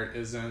Goedert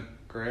isn't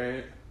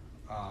great.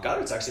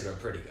 Goddard's actually been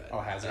pretty good. Oh,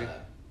 has he?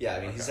 Yeah,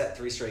 I mean, he's at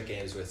 3 straight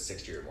games with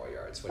 60 or more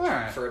yards, which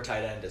right. for a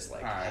tight end is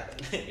like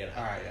heaven. You know?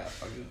 All right, yeah.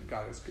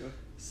 Goddard's good.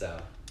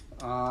 So.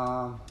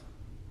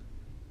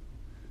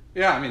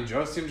 Yeah, I mean,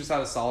 Joe's team just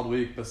had a solid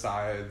week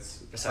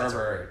besides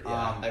Herbert.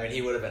 Yeah. I mean,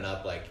 he would have been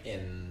up like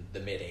in the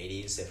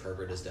mid-80s if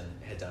Herbert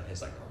had done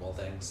his like normal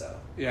thing. So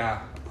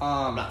yeah,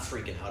 I'm not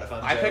freaking out if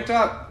I'm. I picked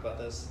up about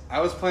this. I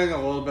was playing a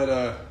little bit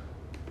of.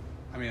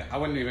 I mean, I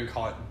wouldn't even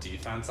call it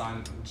defense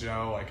on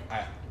Joe. Like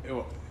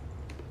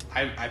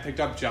I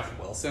picked up Jeff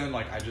Wilson.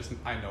 Like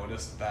I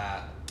noticed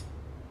that,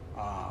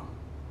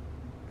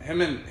 him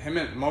and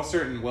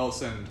Mostert and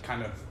Wilson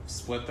kind of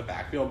split the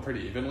backfield pretty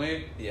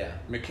evenly. Yeah.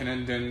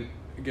 McKinnon didn't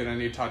get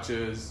any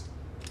touches.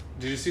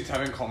 Did you see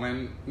Tevin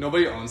Coleman?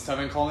 Nobody owns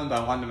Tevin Coleman,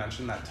 but I wanted to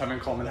mention that Tevin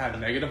Coleman had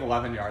negative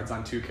 11 yards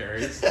on 2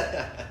 carries.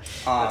 That's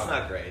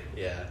not great,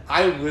 yeah.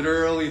 I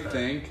literally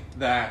think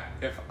that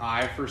if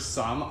I, for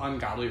some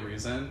ungodly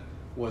reason,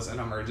 was an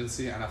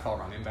emergency NFL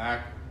running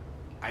back,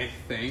 I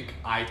think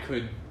I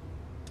could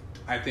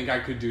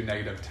do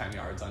negative 10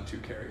 yards on 2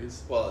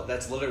 carries. Well,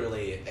 that's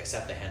literally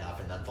accept the handoff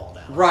and then fall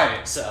down.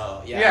 Right.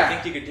 So yeah. I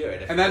think you could do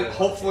it. And then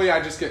hopefully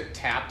I just get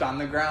tapped on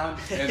the ground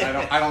and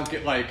I don't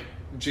get like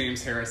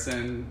James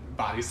Harrison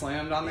body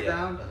slammed on the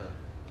ground. Uh-huh.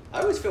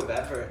 I always feel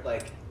bad for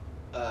like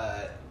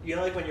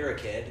like when you're a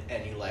kid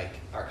and you like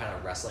are kind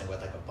of wrestling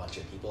with like a bunch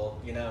of people,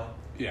 you know?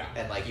 Yeah.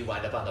 And like you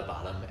wind up on the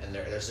bottom and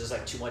there's just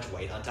like too much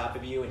weight on top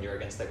of you and you're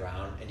against the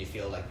ground and you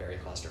feel like very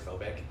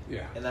claustrophobic.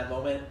 Yeah. In that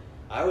moment.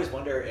 I always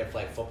wonder if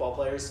like football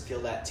players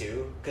feel that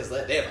too, because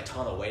they have a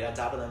ton of weight on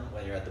top of them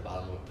when you're at the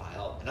bottom of a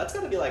pile, and that's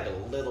gotta be like a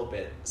little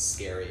bit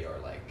scary, or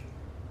like,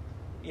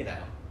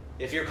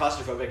 if you're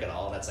claustrophobic at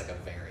all, that's like a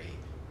very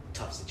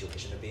tough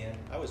situation to be in.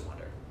 I always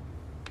wonder.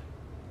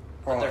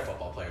 But they're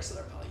football players, so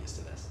they're probably used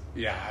to this.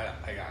 Yeah,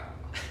 I got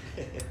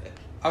it.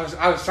 I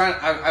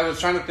was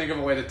trying to think of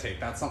a way to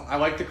take that. I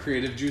like the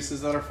creative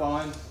juices that are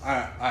flowing.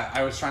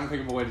 I was trying to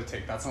think of a way to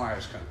take that. Something I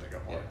just couldn't think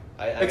of one. Yeah.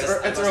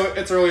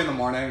 It's early in the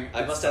morning.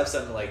 I must have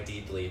some like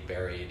deeply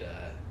buried,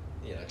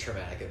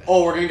 traumatic event.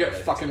 Oh, we're gonna get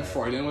fucking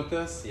Freudian with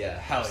this. Yeah,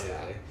 hell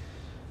absolutely.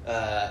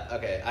 Yeah.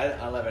 Okay, I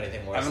don't have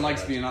anything more. Evan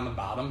likes being on the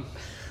bottom.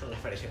 I don't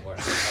have anything more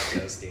to say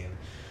about Joe's team.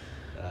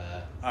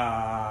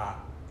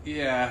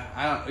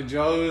 Yeah,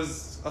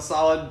 Joe's a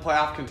solid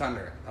playoff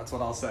contender. That's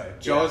what I'll say.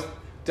 Joe's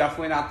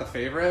definitely not the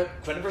favorite.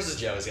 Quinn versus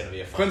Joe is going to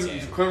be a fun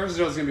game. Quinn versus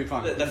Joe is going to be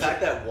fun. The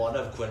fact that one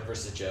of Quinn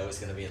versus Joe is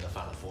going to be in the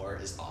Final Four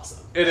is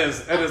awesome. It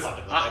is.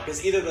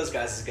 Because either of those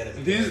guys is going to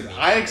be.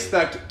 I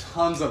expect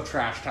tons of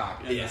trash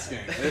talk in this game.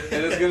 It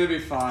is going to be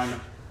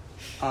fun.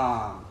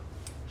 I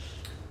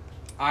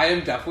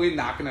am definitely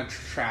not going to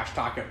trash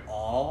talk at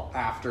all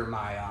after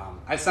my.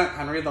 I sent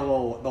Henry the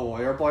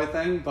lawyer boy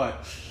thing,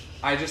 but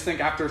I just think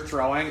after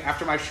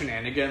my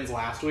shenanigans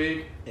last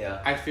week,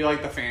 I feel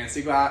like the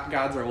fantasy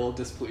gods are a little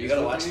displeased. You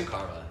gotta with watch me. the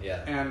karma,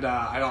 yeah. And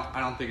I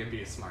don't think it'd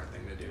be a smart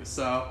thing to do.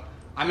 So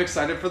I'm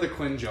excited for the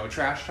Quinn Joe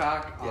trash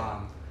talk. Yeah.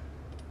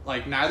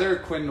 Like neither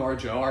Quinn nor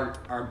Joe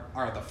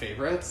are the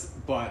favorites,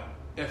 but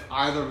if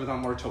either of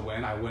them were to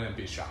win, I wouldn't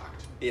be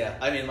shocked. Yeah,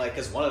 I mean, like,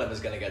 because one of them is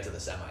going to get to the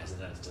semis,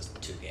 and then it's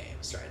just 2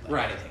 games, right? Like,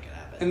 right. Anything can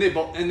happen. And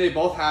they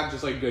both have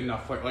just like good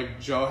enough play. Like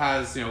Joe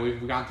has,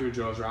 we've gone through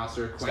Joe's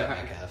roster.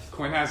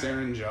 Quinn has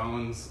Aaron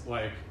Jones,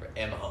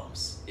 and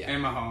Mahomes. Yeah.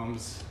 And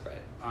Mahomes.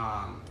 Right.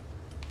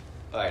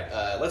 All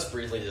right, let's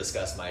briefly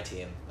discuss my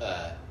team.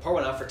 Pour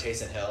one out for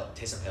Taysom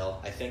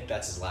Hill. I think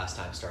that's his last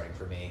time starting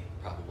for me,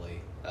 probably.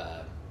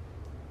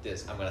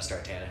 I'm going to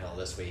start Tannehill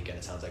this week, and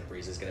it sounds like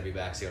Breeze is going to be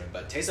back soon.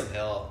 But Taysom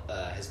Hill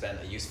has been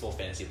a useful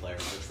fantasy player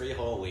for 3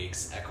 whole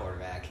weeks at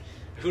quarterback.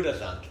 Who'd have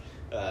thunk?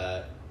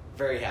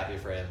 Very happy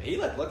for him. He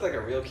looked like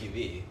a real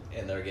QB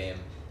in their game.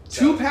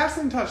 So, 2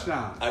 passing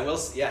touchdowns. I will.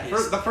 Yeah,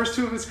 the first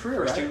 2 of his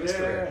career. First 2 of his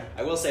career.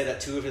 Yeah. I will say that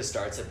 2 of his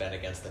starts have been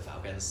against the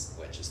Falcons,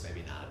 which is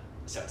maybe not.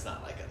 So it's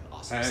not like an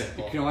awesome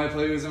sample. You can only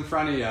play who's in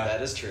front of you.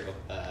 That is true.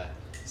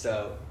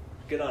 So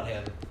good on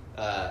him.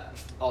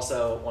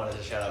 Also wanted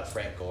to shout out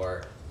Frank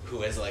Gore,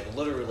 who has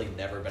literally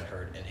never been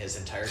hurt in his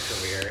entire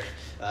career.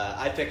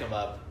 I pick him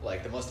up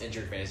the most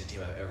injured fantasy team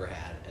I've ever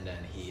had, and then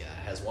he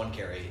has 1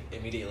 carry,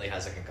 immediately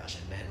has a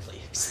concussion, and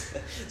leaves.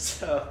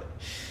 So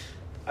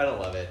I don't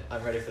love it.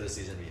 I'm ready for the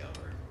season to be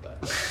over, but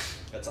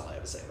that's all I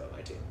have to say about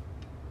my team.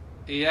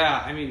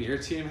 Yeah, I mean your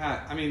team had.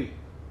 I mean,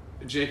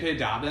 J.K.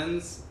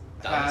 Dobbins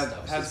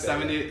had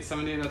 70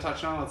 and a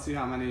touchdown. Let's see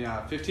how many.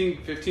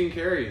 15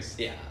 carries.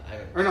 Yeah.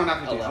 Not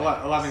 15.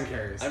 11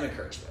 carries. I'm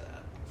encouraged by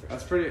that.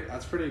 That's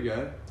pretty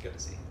good. It's good to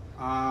see.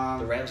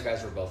 The Rams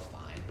guys were both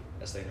fine,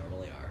 as they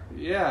normally are.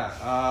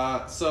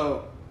 Yeah.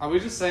 So are we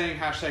just saying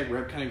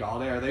 #RIP Kenny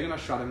Galladay? Are they going to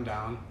shut him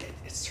down?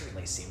 It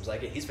certainly seems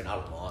like it. He's been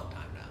out a long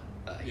time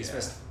now. He's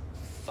missed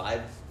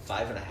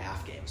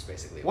 5.5 games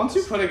basically. Once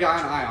you put a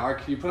guy on IR,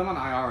 can you put him on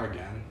IR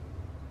again?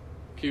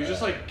 Can you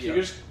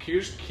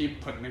just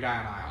keep putting the guy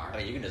on IR? I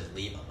mean, you can just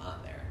leave him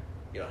on there.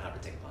 You don't have to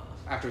take him off.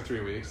 After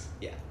 3 weeks?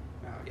 Yeah.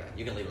 Yeah,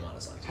 you can leave him on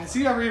as long as you want. Has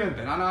he ever even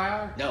been on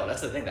IR? No,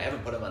 that's the thing. They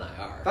haven't put him on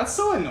IR. That's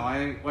so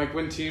annoying.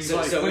 When teams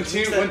when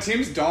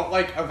teams don't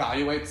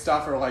evaluate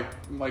stuff or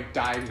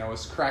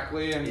diagnose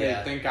correctly, and they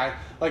think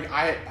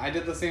I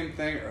did the same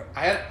thing.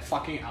 I had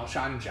fucking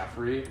Alshon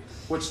Jeffrey,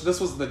 which this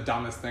was the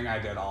dumbest thing I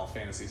did all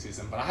fantasy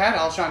season. But I had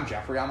Alshon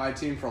Jeffrey on my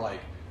team for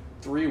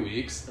 3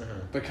 weeks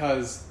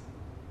because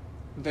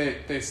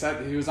they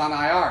said he was on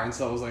IR, and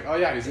so it was oh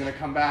yeah, he's gonna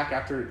come back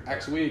after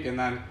X week, and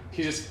then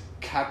he just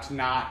kept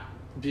not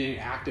being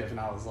active, and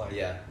I was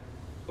yeah.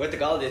 With the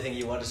Galladay thing,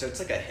 you want to so it's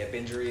a hip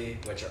injury,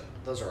 which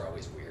those are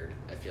always weird.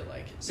 I feel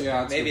like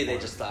so maybe they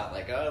just thought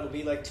it'll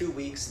be 2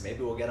 weeks,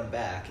 maybe we'll get him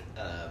back.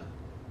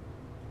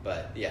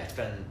 But yeah, it's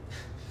been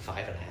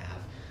 5.5,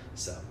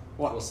 so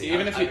we'll see.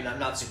 I'm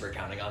not super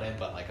counting on him,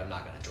 but I'm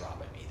not gonna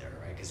drop him either,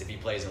 right? Because if he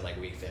plays in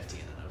week 15,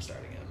 then I'm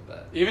starting him.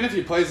 But even if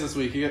he plays this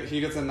week, he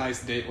gets a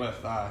nice date with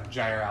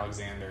Jair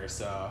Alexander.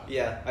 So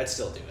yeah, I'd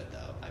still do it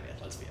though. I mean,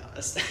 let's be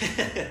honest.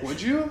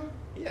 Would you?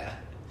 Yeah.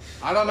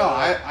 I don't know.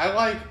 I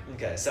like.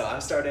 Okay, so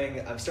I'm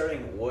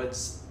starting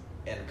Woods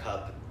and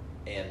Kupp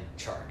and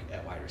Chark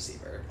at wide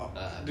receiver.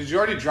 Did you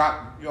already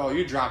drop?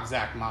 You dropped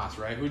Zach Moss,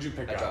 right? Who'd you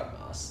pick up? I dropped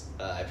Moss.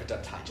 I picked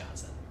up Ty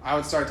Johnson. I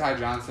would start Ty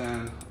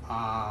Johnson.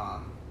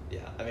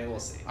 Yeah, I mean we'll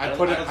see. I don't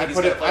know. I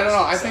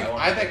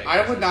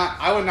would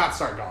not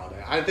start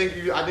Galladay. I think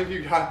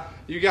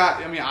you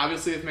got. I mean,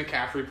 obviously, if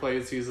McCaffrey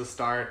plays, he's a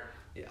start.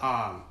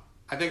 Yeah.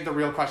 I think the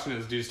real question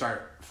is, do you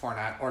start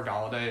Fournette or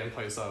Galladay in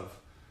place of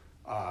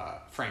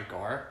Frank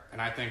Gore?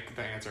 And I think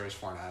the answer is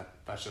Fournette.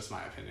 That's just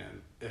my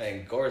opinion.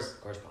 And Gore's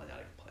probably not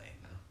even playing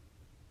now.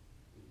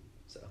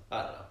 So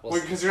I don't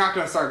know. Because you're not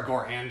going to start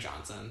Gore and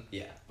Johnson.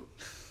 Yeah.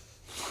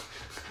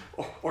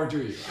 Or do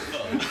you?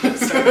 Two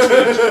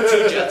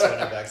Jets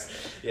running backs.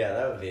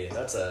 Yeah,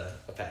 that's a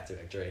path to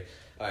victory.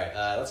 All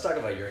right, let's talk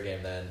about your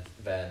game then,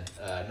 Ben.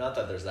 Not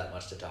that there's that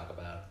much to talk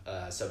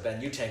about. So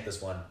Ben, you tanked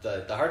this one.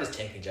 The hardest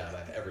tanking job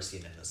I've ever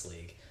seen in this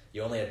league.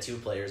 You only had 2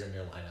 players in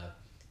your lineup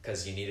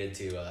because you needed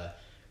to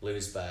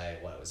lose by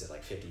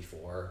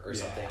 54 or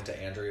something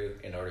to Andrew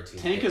in order to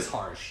tank is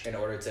harsh. In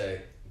order to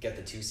get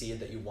the 2 seed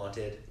that you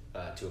wanted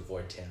to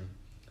avoid Tim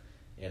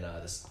in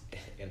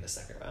the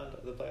second round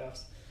of the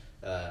playoffs.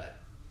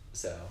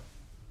 So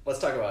let's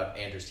talk about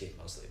Andrew's team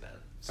mostly then.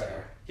 So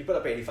he put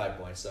up 85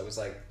 points, so it was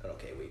an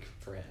okay week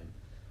for him.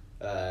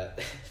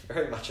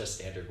 Very much a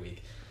standard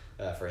week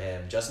for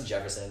him. Justin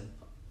Jefferson,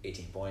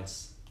 18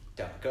 points.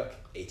 Dalvin Cook,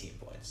 18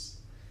 points.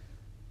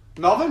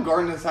 Melvin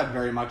Gordon has had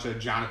very much a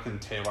Jonathan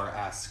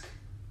Taylor-esque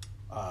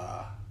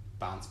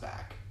bounce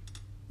back.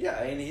 Yeah,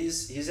 I mean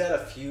he's had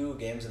a few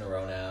games in a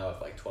row now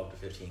of 12 to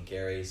 15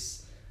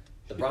 carries.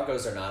 The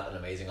Broncos are not an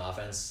amazing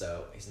offense,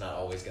 so he's not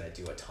always going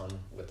to do a ton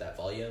with that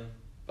volume,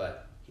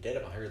 but he did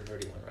have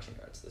 131 rushing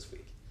yards this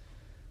week.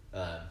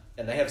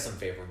 And they have some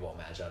favorable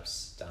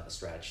matchups down the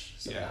stretch,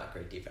 some not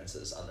great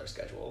defenses on their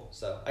schedule.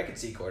 So I could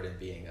see Gordon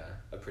being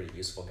a pretty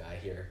useful guy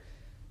here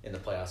in the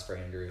playoffs for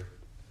Andrew.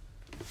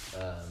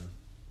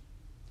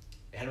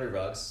 Henry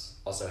Ruggs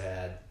also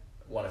had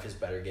one of his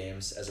better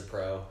games as a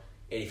pro,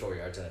 84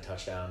 yards and a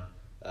touchdown,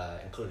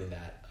 including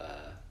that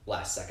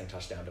last-second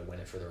touchdown to win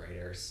it for the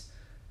Raiders.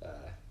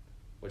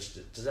 Which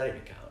does that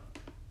even count?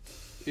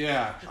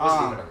 Yeah. It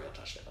wasn't even a real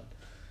touchdown.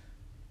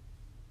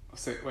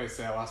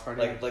 say that last part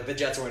again. Like the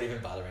Jets weren't even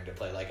bothering to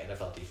play like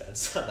NFL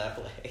defense on that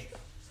play.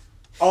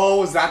 Oh,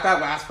 was that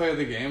last play of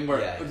the game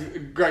where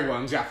Greg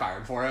Williams got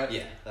fired for it?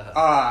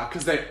 Yeah.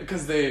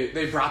 Because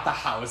they brought the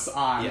house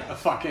on a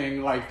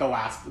fucking like the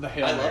Hail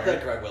Mary. I love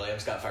that Greg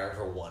Williams got fired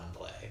for one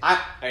play.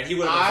 He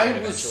would have been fired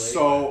eventually. Was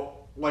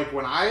so like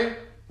when I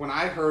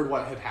heard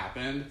what had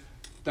happened,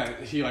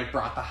 that he like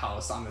brought the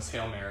house on this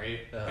Hail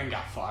Mary and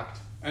got fucked,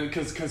 and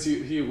because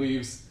he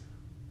leaves.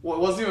 Well,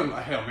 it wasn't even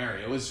a Hail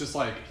Mary. It was just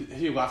like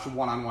he left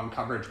one-on-one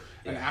coverage,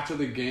 and after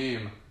the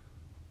game,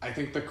 I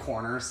think the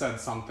corner said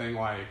something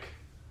like.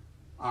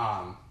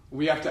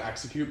 We have to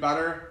execute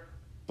better,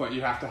 but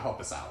you have to help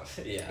us out.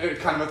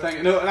 Kind of a thing.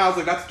 And I was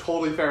like, that's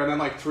totally fair. And then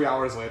like 3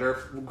 hours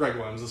later, Greg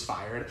Williams was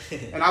fired.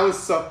 And I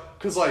was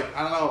because like,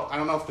 I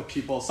don't know if the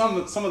people, some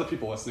of the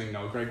people listening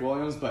know Greg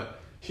Williams, but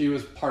he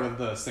was part of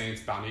the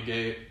Saints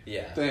Bountygate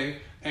thing.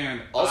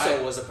 And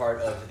also was a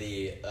part of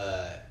the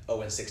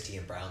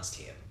 0-16 Browns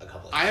team a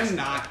couple of years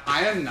ago.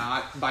 I am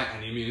not by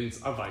any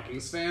means a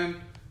Vikings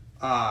fan.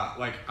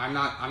 Like I'm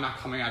not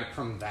coming at it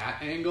from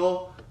that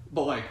angle.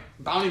 But, like,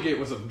 Bountygate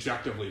was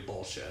objectively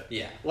bullshit.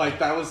 Yeah. Like,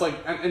 that was, like...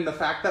 And the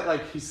fact that,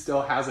 like, he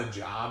still has a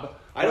job...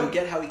 I don't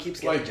get how he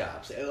keeps getting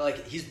jobs.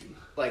 Like, he's,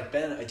 like,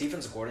 been a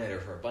defensive coordinator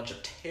for a bunch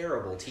of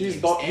terrible teams.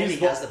 He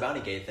has the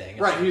Bountygate thing.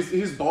 Right,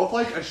 he's both,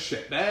 like, a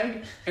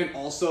shitbag and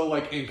also,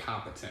 like,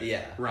 incompetent.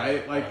 Yeah.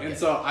 Right? Like, and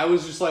so I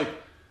was just, like...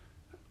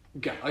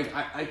 Like,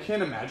 I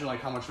can't imagine,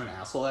 like, how much of an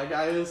asshole that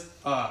guy is.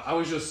 I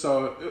was just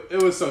so... It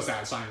was so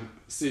satisfying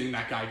seeing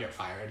that guy get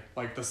fired.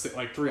 Like,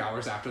 3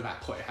 hours after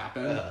that play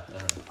happened.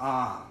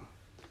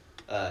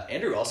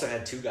 Andrew also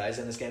had 2 guys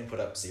in this game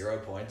put up 0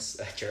 points.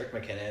 Jerick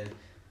McKinnon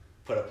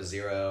put up a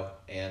 0,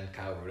 and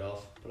Kyle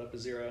Rudolph put up a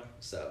 0.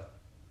 So,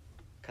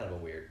 kind of a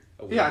weird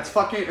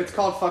it's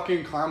called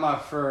fucking karma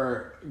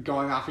for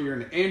going off of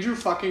your... Andrew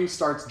fucking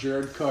starts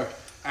Jared Cook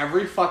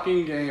every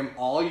fucking game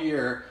all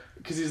year...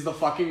 Because he's the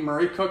fucking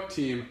Murray Cook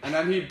team, and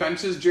then he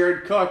benches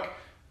Jared Cook,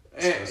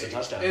 and a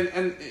touchdown.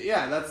 And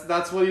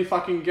that's what he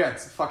fucking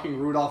gets. Fucking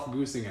Rudolph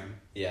goosing him.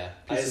 Yeah,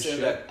 I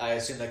assume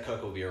that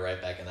Cook will be right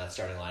back in that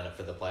starting lineup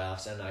for the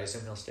playoffs, and I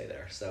assume he'll stay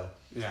there. So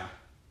yeah,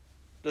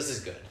 this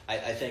is good. I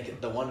think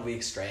the 1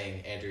 week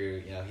straying,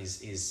 Andrew,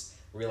 he's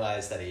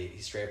realized that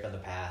he's straight up in the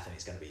path, and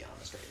he's going to be on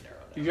the straight and narrow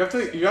now.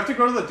 You have to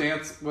go to the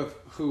dance with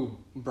who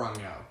brung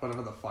you,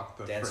 whatever the fuck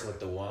the dance with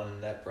the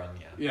one that brung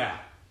you. Yeah.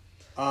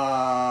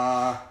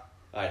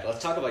 All right,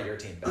 let's talk about your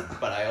team, Ben.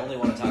 But I only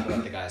want to talk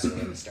about the guys who are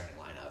in the starting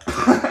lineup.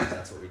 Because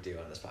that's what we do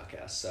on this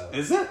podcast. So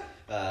is it?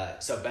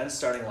 So Ben's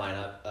starting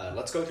lineup.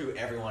 Let's go through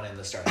everyone in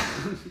the starting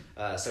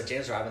lineup. So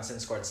James Robinson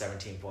scored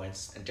 17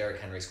 points, and Derrick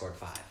Henry scored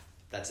 5.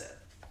 That's it.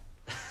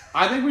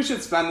 I think we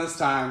should spend this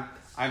time.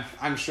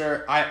 I'm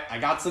sure I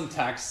got some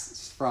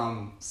texts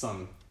from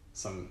some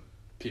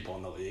people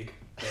in the league.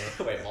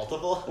 Wait,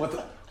 multiple?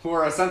 Who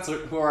are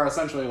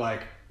essentially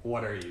like,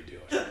 what are you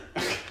doing?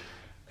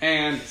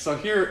 And so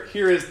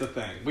here is the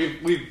thing.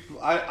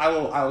 I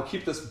will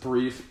keep this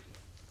brief.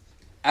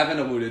 Evan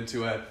alluded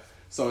to it.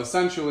 So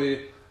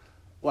essentially,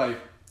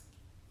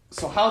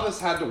 so how this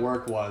had to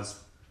work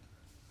was,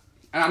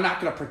 and I'm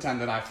not gonna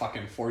pretend that I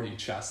fucking 4D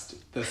chessed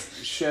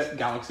this shit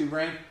Galaxy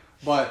Brain,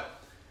 but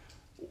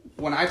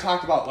when I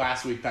talked about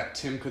last week that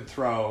Tim could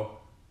throw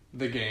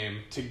the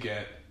game to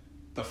get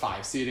the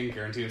 5 seed and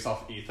guarantee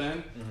himself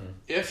Ethan,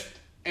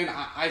 And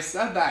I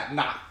said that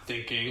not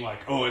thinking like,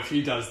 oh, if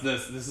he does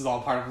this is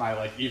all part of my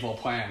like evil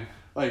plan.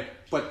 Like,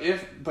 but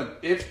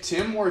if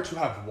Tim were to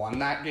have won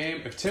that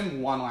game, if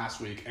Tim won last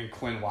week and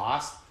Quinn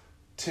lost,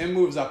 Tim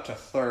moves up to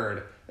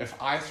 3rd.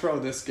 If I throw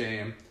this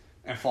game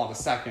and fall to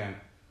 2nd,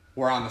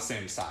 we're on the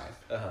same side.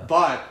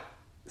 But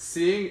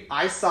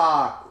I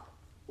saw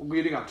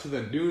leading up to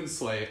the noon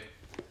slate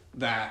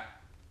that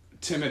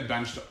Tim had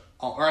benched,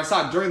 or I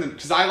saw during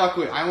because I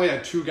only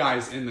had 2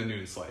 guys in the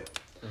noon slate.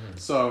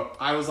 So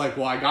I was like,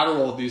 well, I got to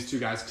roll with these 2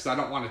 guys because I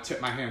don't want to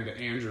tip my hand to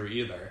Andrew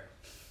either.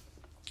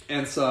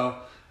 And so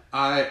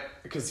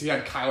because he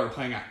had Kyler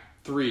playing at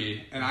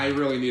 3, and I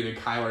really needed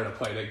Kyler to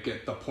play to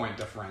get the point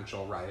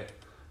differential right,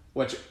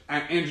 which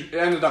it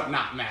ended up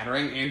not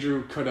mattering.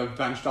 Andrew could have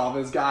benched all of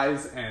his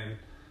guys and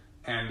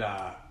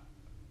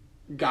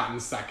gotten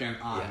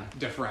 2nd on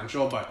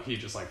differential, but he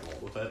just like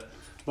rolled with it.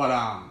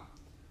 But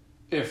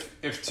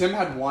if Tim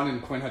had won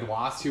and Quinn had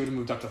lost, he would have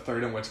moved up to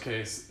 3rd, in which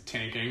case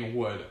tanking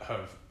would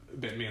have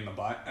bit me in the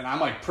butt. And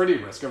I'm like pretty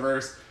risk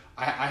averse.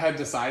 I had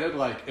decided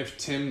like if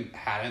Tim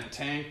hadn't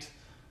tanked,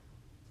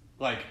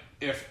 like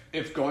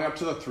if going up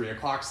to the 3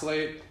 o'clock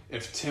slate,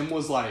 if Tim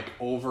was like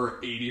over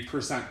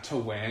 80% to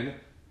win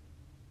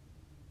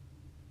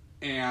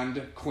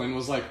and Quinn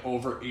was like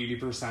over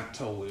 80%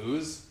 to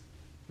lose,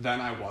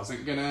 then I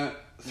wasn't gonna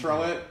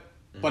throw it.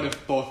 But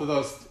if both of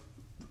those,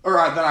 then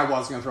I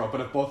was gonna throw it.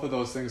 But if both of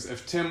those things,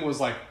 if Tim was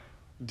like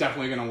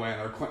definitely gonna win,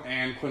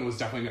 and Quinn was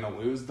definitely gonna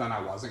lose, then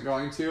I wasn't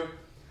going to.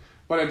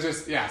 But it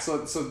just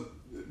so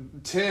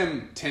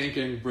Tim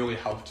tanking really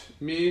helped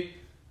me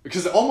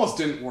because it almost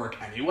didn't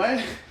work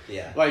anyway.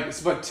 Yeah. But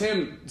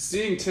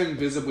seeing Tim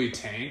visibly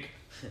tank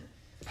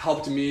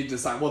helped me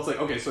decide. Well, it's like,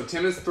 okay, so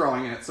Tim is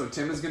throwing it, so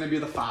Tim is going to be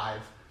the 5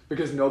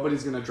 because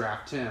nobody's going to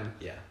draft Tim.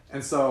 Yeah.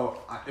 And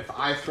so if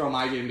I throw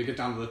my game to get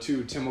down to the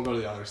 2, Tim will go to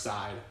the other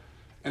side.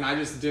 And I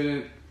just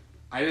didn't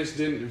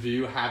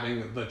view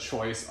having the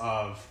choice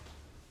of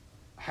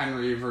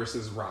Henry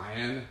versus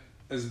Ryan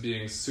as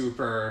being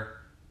super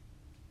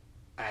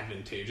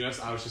advantageous.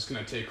 I was just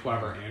going to take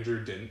whoever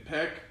Andrew didn't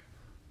pick.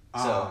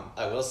 So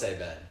I will say,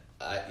 Ben,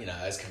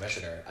 as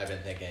commissioner, I've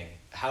been thinking,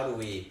 how do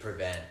we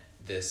prevent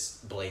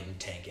this blatant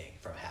tanking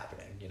from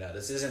happening?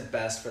 This isn't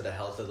best for the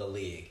health of the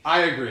league.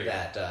 I agree.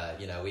 That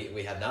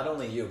we have not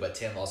only you but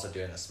Tim also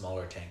doing a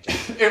smaller tank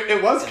job.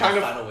 It was kind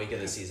the of final week of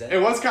the season.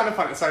 It was kind of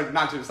funny. Sorry,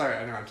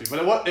 I interrupted you,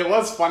 but it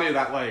was funny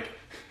that like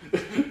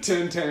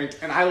Tim tanked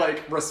and I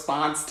like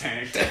response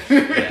tanked.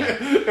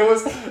 Yeah.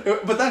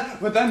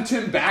 But then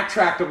Tim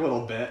backtracked a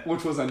little bit,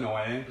 which was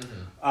annoying.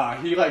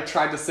 Mm-hmm. He like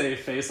tried to save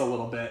face a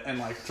little bit and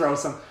like throw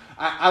some.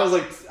 I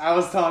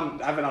was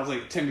telling Evan, I was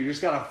like, Tim, you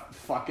just gotta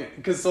fucking,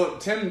 because so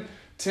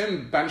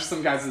Tim benched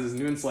some guys in his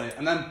noon slate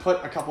and then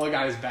put a couple of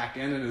guys back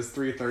in his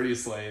 3:30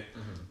 slate,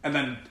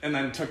 mm-hmm. and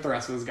then took the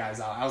rest of his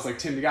guys out. I was like,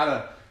 Tim, you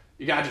gotta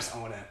just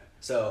own it.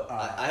 So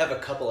I have a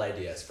couple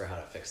ideas for how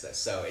to fix this.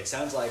 So it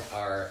sounds like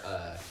our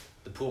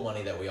the pool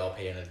money that we all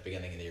pay in at the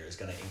beginning of the year is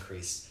going to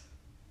increase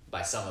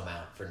by some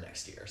amount for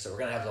next year. So we're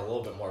going to have a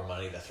little bit more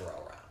money to throw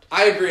around.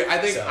 I agree. I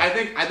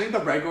think the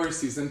regular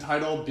season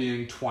title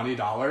being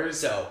 $20.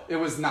 So it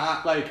was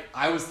not like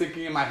I was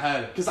thinking in my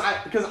head because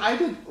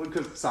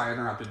sorry, I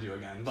interrupted you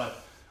again, but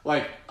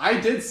like I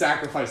did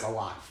sacrifice a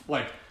lot.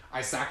 Like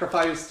I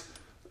sacrificed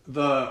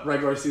the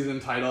regular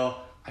season title.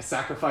 I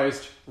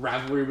sacrificed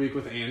Rivalry Week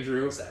with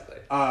Andrew. Exactly.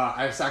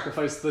 I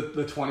sacrificed the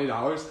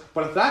 $20.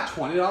 But if that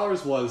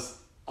 $20 was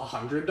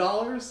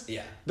 $100,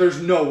 yeah, there's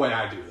no way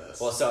I do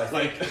this. Well, so I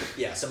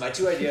think So my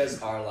two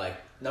ideas are like,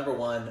 number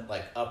one,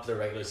 like up the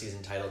regular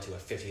season title to a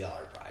 $50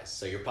 prize.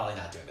 So you're probably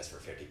not doing this for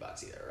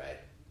 $50 either, right?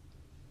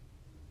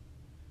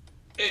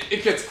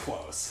 It gets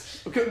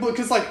close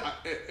because like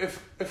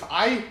if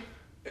I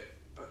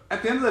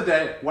at the end of the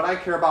day, what I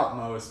care about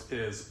most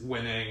is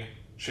winning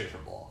Schaefer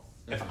Bowl.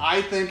 If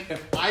I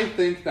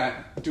think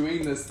that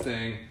doing this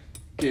thing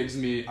gives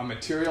me a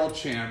material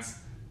chance,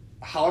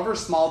 however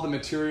small the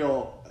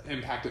material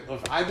impact,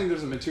 if I think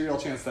there's a material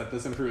chance that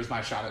this improves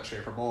my shot at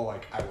Schaefer Bowl,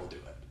 like I will do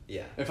it.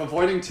 Yeah. If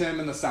avoiding Tim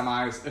in the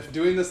semis, if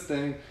doing this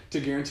thing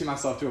to guarantee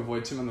myself to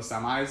avoid Tim in the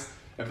semis,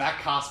 if that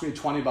cost me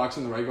 $20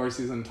 in the regular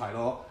season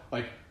title,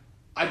 like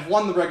I've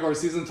won the regular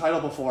season title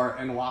before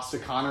and lost to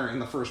Connor in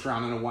the first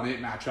round in a 1-8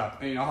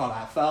 matchup, and you know how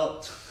that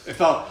felt? It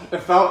felt.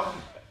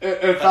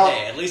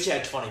 Hey, at least you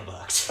had $20.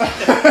 But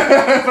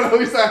at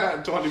least I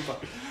had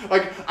 $20.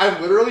 Like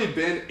I've literally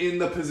been in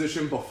the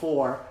position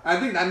before. I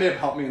think that may have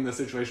helped me in this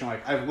situation.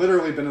 Like I've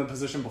literally been in the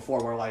position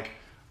before where like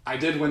I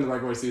did win the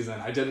regular season,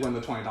 I did win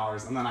the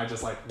 $20, and then I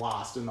just like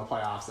lost in the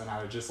playoffs, and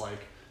I just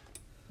like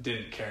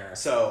didn't care.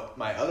 So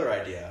my other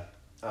idea,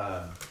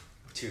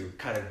 to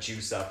kind of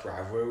juice up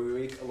Rivalry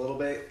Week a little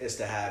bit, is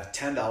to have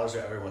 $10 of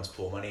everyone's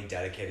pool money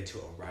dedicated to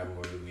a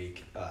Rivalry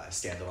Week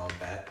standalone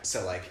bet.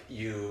 So like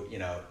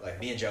like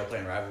me and Joe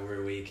playing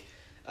Rivalry Week.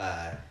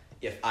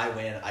 If I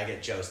win, I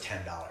get Joe's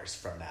 $10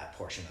 from that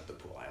portion of the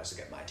pool. I also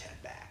get my 10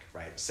 back,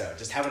 right? So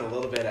just having a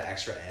little bit of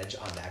extra edge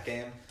on that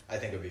game, I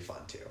think would be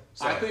fun too.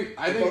 So I think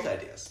both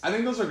ideas. I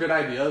think those are good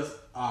ideas.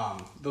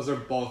 Those are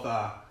both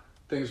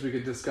things we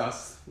could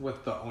discuss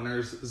with the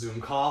owners' Zoom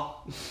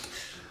call.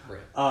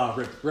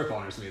 Rip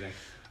owners meeting.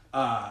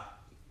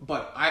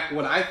 But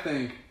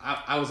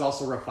I was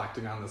also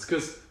reflecting on this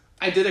because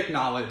I did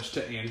acknowledge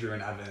to Andrew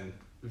and Evan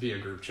via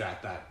group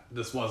chat that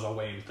this was a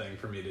Wayne thing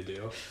for me to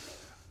do.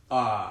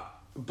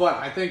 But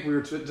I think we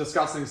were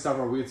discussing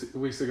several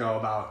weeks ago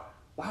about,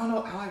 well, I don't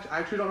know, I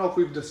actually don't know if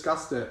we've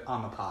discussed it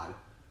on the pod,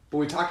 but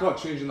we talked about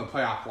changing the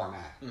playoff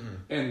format. Mm-hmm.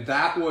 And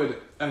that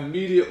would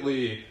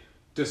immediately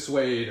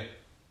dissuade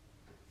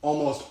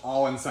almost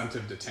all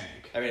incentive to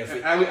tank. I mean,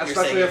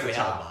 especially if we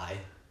had a bye.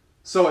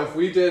 So if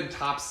we did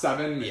top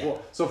 7,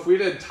 so if we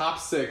did top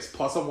 6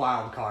 plus a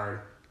wild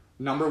card,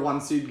 number 1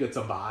 seed gets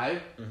a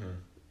bye. Mm-hmm.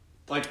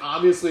 Like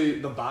obviously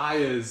the bye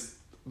is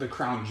the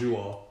crown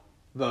jewel,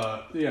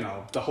 the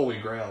holy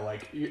grail.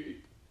 Like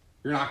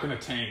you're not gonna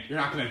tank. You're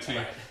not gonna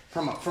tank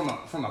right.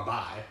 from a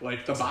bye.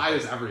 Like the bye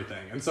is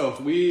everything. And so if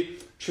we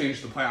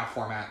change the playoff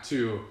format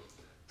to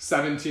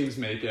 7 teams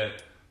make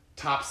it,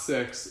 top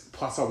 6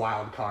 plus a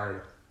wild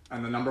card,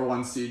 and the number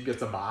 1 seed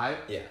gets a bye.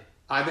 Yeah,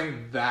 I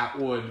think that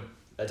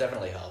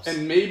definitely helps.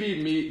 And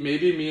maybe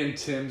me and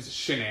Tim's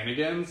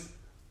shenanigans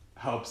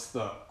helps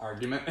the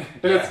argument. And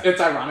it's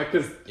ironic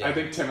because I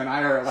think Tim and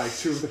I are like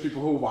two of the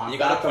people who want. You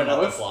gotta point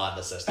out the flaw in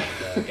the system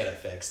to get it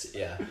fixed.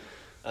 Yeah,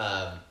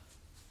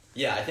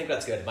 I think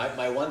that's good.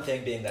 My one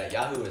thing being that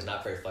Yahoo is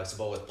not very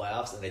flexible with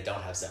playoffs, and they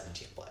don't have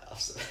 17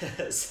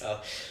 playoffs,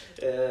 so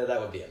that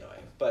would be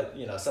annoying. But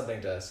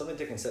something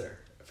to consider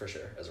for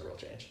sure as a rule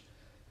change.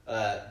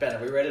 Ben,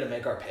 are we ready to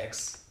make our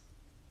picks?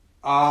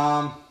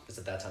 Is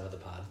it that time of the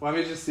pod? Let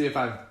me just see if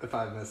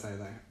I've missed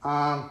anything.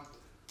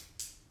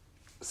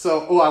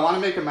 I want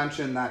to make a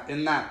mention that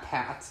in that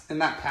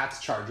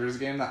Pats Chargers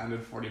game that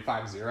ended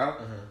 45-0,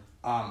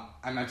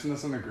 I mentioned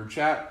this in the group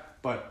chat,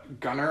 but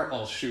Gunnar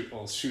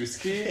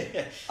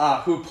Olszewski,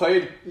 who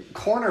played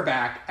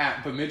cornerback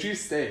at Bemidji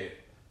State,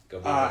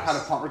 had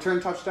a punt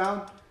return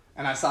touchdown,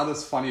 and I saw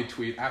this funny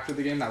tweet after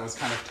the game that was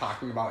kind of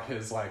talking about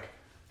his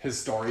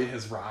story,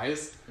 his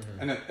rise,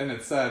 and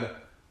it said,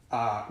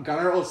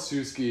 Gunnar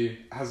Olszewski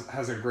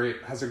has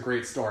a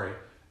great story.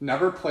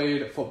 Never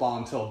played football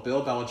until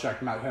Bill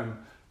Belichick met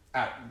him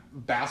at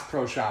Bass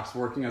Pro Shops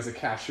working as a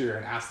cashier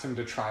and asked him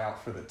to try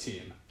out for the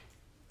team.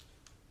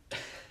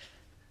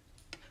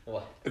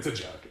 What? It's a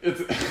joke.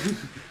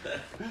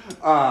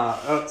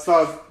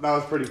 So that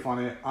was pretty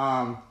funny.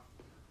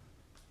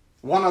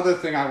 One other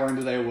thing I learned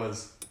today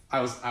was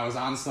I was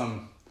on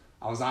some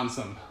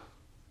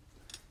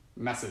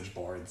message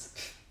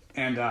boards,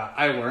 and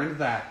I learned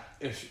that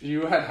if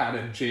you had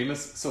a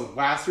Jameis, so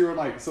last year it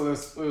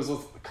was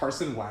with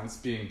Carson Wentz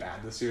being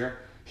bad this year.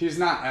 He's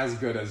not as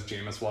good as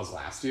Jameis was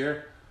last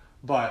year,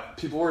 but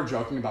people were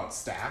joking about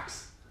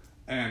stacks.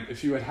 And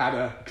if you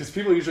had because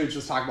people usually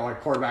just talk about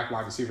like quarterback,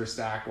 wide receiver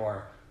stack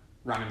or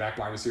running back,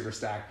 wide receiver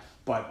stack,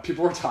 but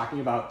people were talking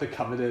about the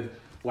coveted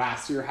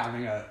last year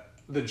having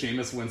the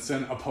Jameis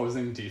Winston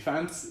opposing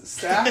defense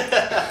stack,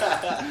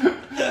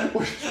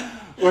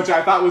 which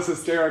I thought was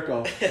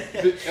hysterical.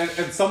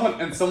 And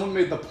someone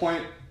made the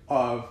point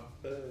of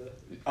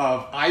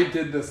I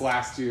did this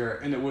last year,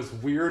 and it was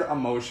weird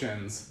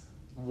emotions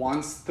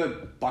once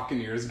the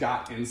Buccaneers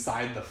got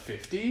inside the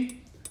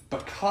 50,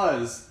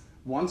 because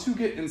once you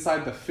get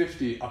inside the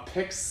 50, a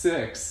pick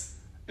six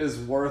is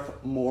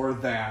worth more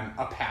than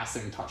a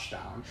passing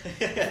touchdown. So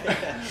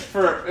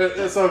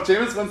if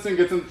Jameis Winston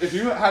if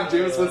you have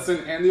Jameis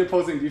Winston and the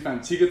opposing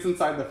defense, he gets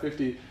inside the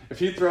 50. If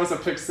he throws a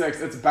pick six,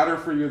 it's better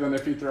for you than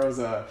if he throws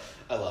I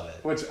love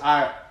it. Which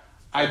I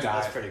died.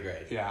 That's pretty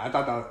great. Yeah,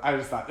 I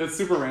just thought it's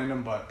super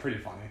random but pretty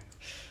funny.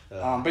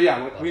 But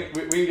yeah, we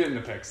can get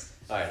into picks.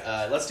 All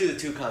right, let's do the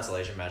two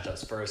consolation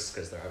matchups first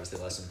because they're obviously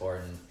less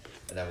important,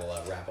 and then we'll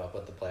wrap up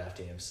with the playoff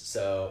teams.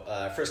 So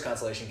first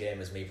consolation game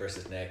is me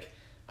versus Nick.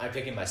 I'm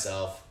picking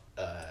myself,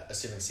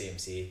 assuming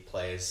CMC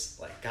plays.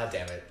 Like, God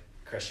damn it,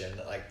 Christian!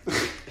 Like,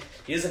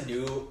 he has a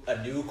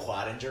new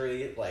quad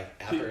injury. Like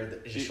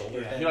after his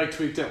shoulder thing. He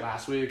tweaked it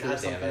last week. God or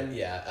something. Damn it,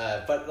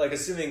 yeah. But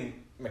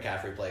assuming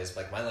McCaffrey plays,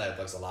 my lineup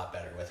looks a lot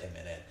better with him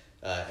in it.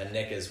 And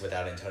Nick is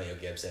without Antonio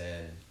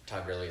Gibson.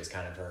 Todd Gurley is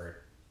kind of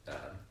hurt.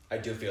 I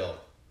do feel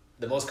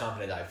the most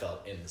confident I've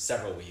felt in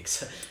several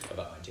weeks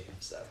about my team.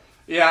 So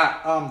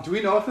yeah. Do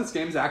we know if this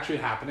game's actually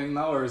happening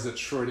though, or is it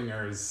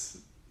Schrodinger's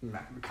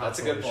consolation? That's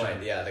a good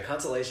point. Yeah, the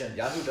consolation.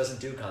 Yahoo doesn't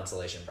do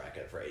consolation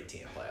bracket for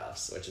 8-team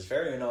playoffs, which is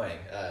very annoying.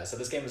 So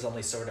this game is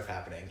only sort of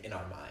happening in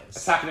our minds.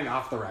 It's happening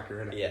off the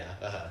record. Yeah.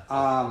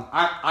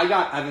 I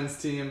got Evan's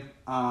team.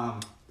 I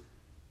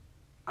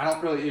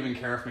don't really even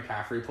care if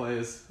McCaffrey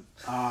plays.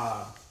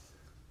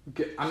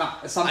 I'm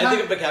not. Sometimes, I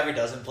think if McCaffrey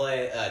doesn't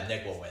play,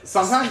 Nick will win.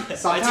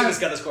 Sometimes my team is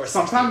gonna score.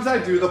 Sometimes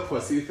I do the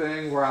pussy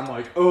thing where I'm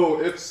like,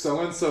 oh, if so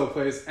and so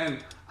plays,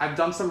 and I've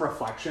done some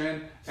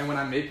reflection, and when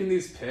I'm making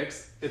these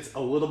picks, it's a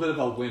little bit of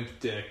a limp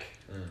dick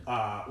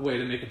way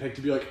to make a pick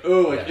to be like,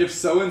 oh, if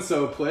so and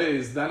so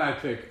plays, then I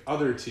pick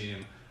other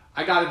team.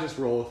 I gotta just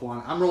roll with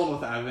one. I'm rolling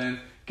with Evan.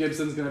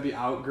 Gibson's gonna be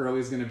out.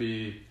 Gurley's gonna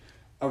be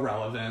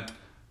irrelevant.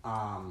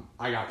 I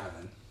got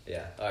Evan.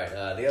 Yeah. All right.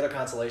 The other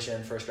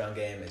consolation first round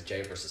game is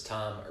Jay versus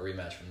Tom, a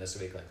rematch from this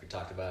week, like we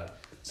talked about.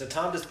 So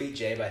Tom just beat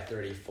Jay by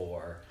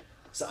 34.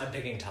 So I'm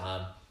picking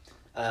Tom.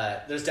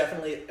 There's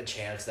definitely a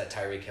chance that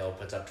Tyreek Hill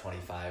puts up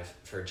 25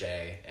 for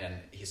Jay and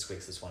he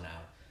squeaks this one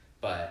out.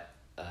 But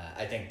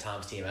I think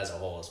Tom's team as a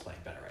whole is playing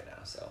better right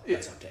now. So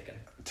that's what I'm taking.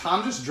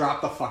 Tom just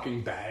dropped the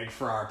fucking bag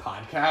for our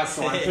podcast.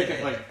 So I'm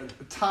picking,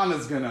 Tom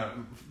is going to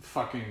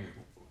fucking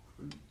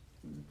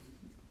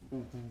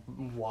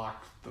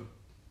walk the...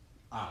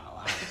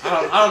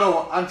 I don't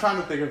know. I'm trying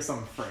to think of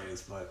some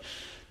phrase, but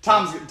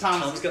Tom's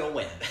gonna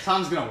win.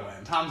 Tom's gonna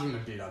win. Tom's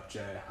gonna beat up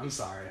Jay. I'm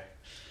sorry.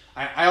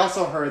 I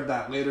also heard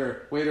that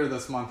later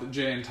this month,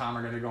 Jay and Tom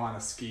are gonna go on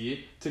a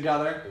ski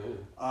together.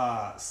 Ooh.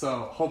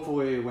 So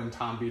hopefully when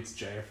Tom beats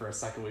Jay for a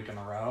second week in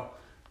a row,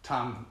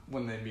 Tom,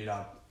 when they meet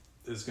up,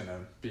 is gonna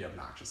be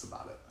obnoxious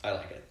about it. I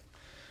like it.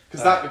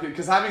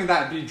 Because having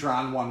that be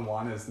drawn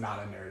 1-1 is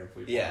not a narrative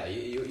we want. Yeah,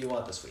 you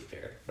want the sweep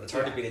here, but it's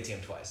hard to beat a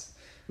team twice.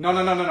 No.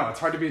 It's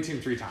hard to beat a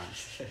team 3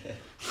 times.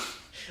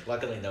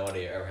 Luckily,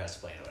 nobody ever has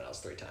to play anyone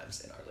else 3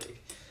 times in our league.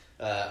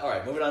 All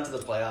right, moving on to the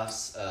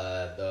playoffs.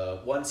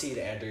 The 1 seed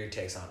Andrew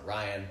takes on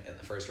Ryan in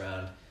the first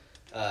round.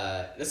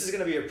 This is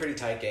going to be a pretty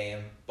tight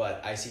game,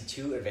 but I see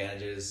 2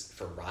 advantages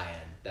for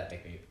Ryan that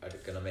are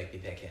going to make me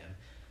pick him.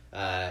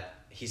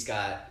 He's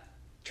got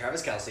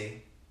Travis Kelce.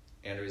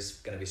 Andrew's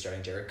going to be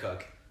starting Jared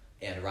Cook,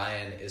 and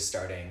Ryan is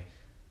starting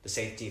the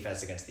Saints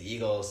defense against the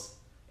Eagles.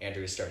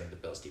 Andrew is starting the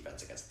Bills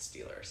defense against the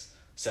Steelers.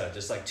 So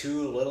just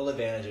 2 little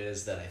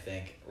advantages that I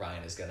think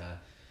Ryan is gonna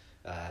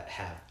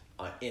have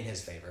in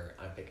his favor.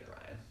 I'm picking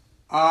Ryan.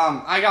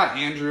 I got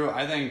Andrew.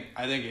 I think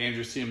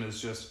Andrew's team is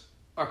just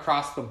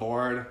across the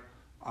board.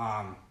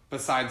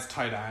 Besides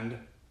tight end,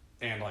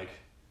 and like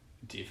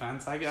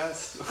defense, I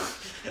guess.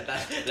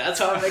 That's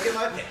how I'm making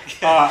my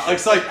pick.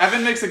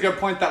 Evan makes a good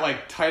point that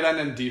like tight end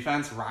and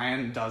defense,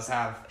 Ryan does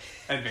have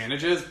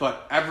advantages,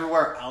 but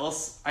everywhere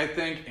else, I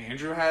think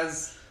Andrew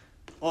has.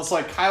 Well, it's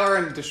like Kyler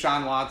and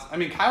Deshaun Watson. I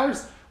mean,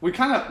 Kyler's we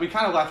kind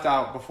of left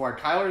out before.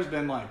 Kyler's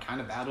been like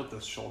kind of bad with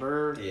the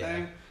shoulder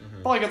thing,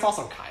 but like it's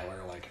also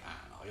Kyler. Like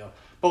I don't know,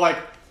 but like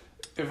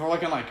if we're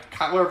looking like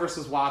Kyler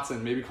versus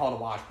Watson, maybe call it a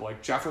wash. But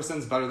like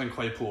Jefferson's better than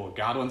Claypool,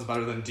 Godwin's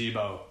better than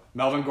Debo.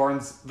 Melvin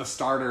Gordon's the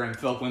starter and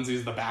Philip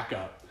Lindsay's the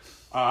backup.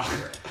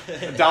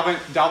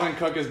 Dalvin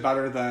Cook is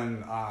better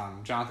than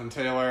Jonathan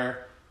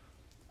Taylor.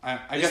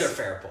 These are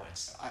fair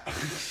points.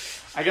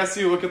 I guess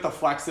you look at the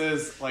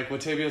flexes, like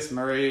Latavius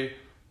Murray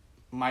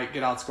might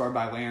get outscored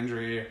by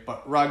Landry,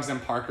 but Ruggs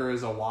and Parker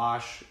is a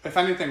wash. If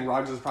anything,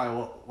 Ruggs is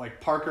probably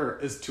like Parker.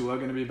 Is Tua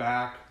going to be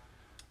back?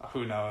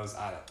 Who knows?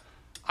 I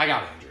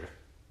got Andrew.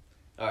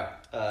 All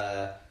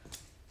right.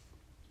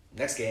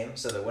 Next game,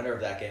 so the winner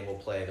of that game will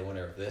play the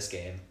winner of this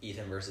game,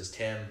 Ethan versus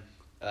Tim.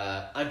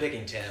 I'm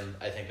picking Tim.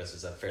 I think this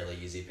is a fairly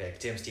easy pick.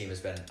 Tim's team has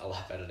been a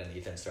lot better than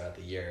Ethan's throughout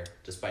the year,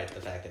 despite the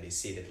fact that he's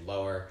seated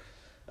lower.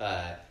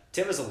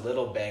 Tim is a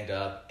little banged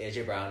up.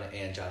 A.J. Brown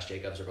and Josh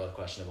Jacobs are both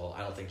questionable.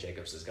 I don't think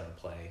Jacobs is going to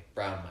play.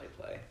 Brown might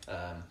play.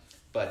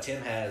 But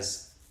Tim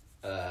has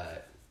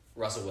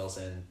Russell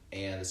Wilson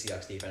and the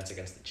Seahawks defense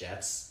against the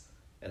Jets,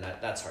 and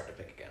that's hard to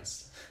pick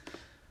against.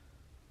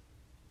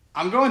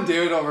 I'm going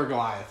David over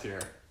Goliath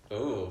here.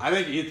 Ooh. I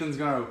think Ethan's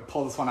going to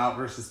pull this one out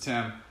versus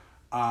Tim.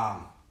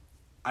 I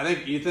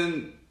think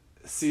Ethan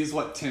sees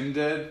what Tim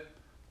did,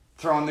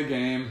 throwing the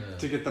game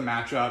to get the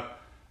matchup,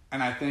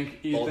 and I think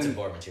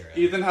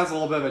Ethan has a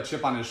little bit of a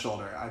chip on his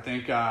shoulder. I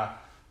think I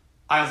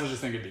also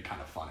just think it'd be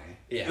kind of funny.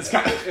 Yeah,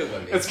 it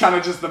would be. It's kind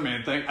of just the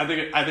main thing. I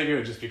think it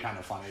would just be kind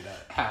of funny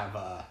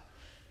to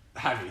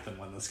have Ethan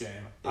win this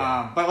game.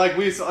 Yeah. But like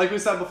we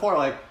said before,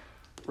 like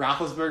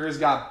Roethlisberger's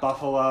got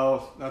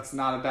Buffalo. That's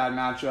not a bad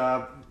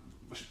matchup.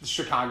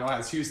 Chicago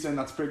has Houston.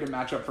 That's a pretty good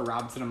matchup for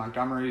Robinson and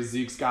Montgomery.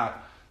 Zeke's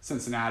got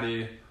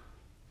Cincinnati.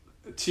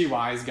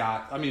 T.Y.'s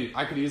got... I mean,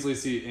 I could easily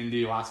see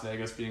Indy, Las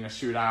Vegas being a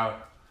shootout.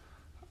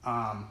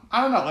 I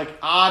don't know. Like,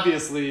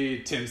 obviously,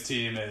 Tim's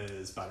team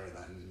is better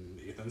than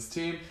Ethan's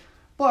team.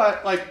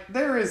 But, like,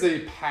 there is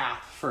a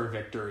path for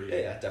victory.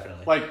 Yeah,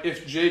 definitely. Like,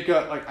 if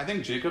Jacob... Like, I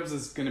think Jacobs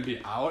is going to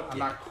be out. I'm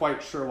not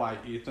quite sure why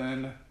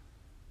Ethan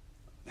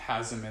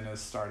has him in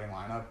his starting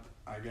lineup.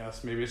 I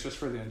guess maybe it's just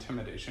for the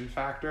intimidation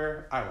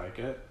factor. I like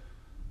it,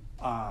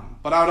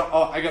 but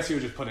I guess he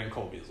would just put in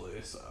Cole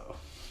Beasley. So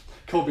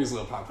Cole Beasley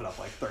will probably put up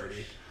like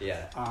 30.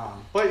 Yeah.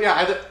 But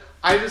yeah,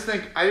 I just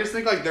think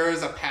like there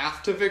is a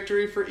path to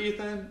victory for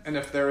Ethan, and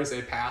if there is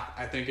a path,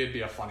 I think it'd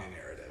be a funny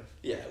narrative.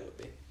 Yeah, it would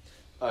be.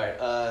 All right.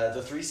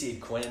 The 3 seed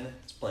Quinn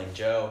is playing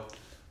Joe.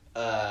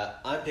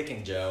 I'm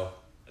picking Joe.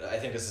 I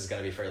think this is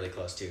going to be fairly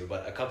close too.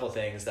 But a couple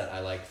things that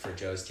I like for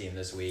Joe's team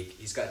this week.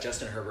 He's got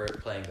Justin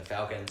Herbert playing the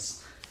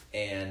Falcons.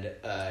 And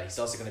he's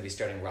also going to be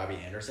starting Robbie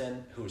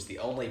Anderson, who's the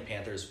only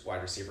Panthers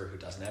wide receiver who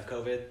doesn't have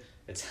COVID.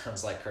 It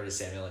sounds like Curtis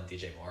Samuel and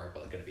DJ Moore are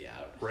both going to be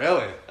out.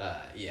 Really?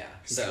 Yeah.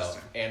 So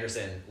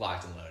Anderson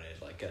locked and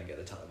loaded, like going to get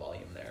a ton of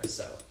volume there.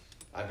 So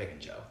I'm picking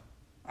Joe.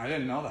 I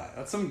didn't know that.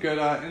 That's some good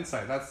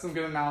insight. That's some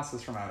good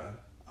analysis from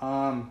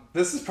Evan.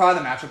 This is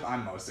probably the matchup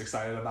I'm most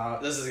excited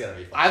about. This is going to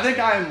be fun. I think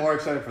I am more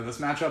excited for this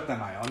matchup than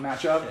my own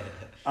matchup.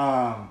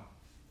 God,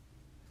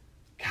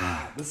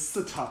 this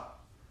is a tough...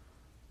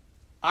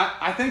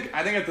 I think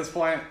at this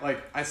point,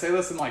 like I say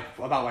this in like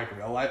about like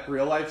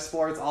real life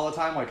sports all the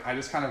time. Like I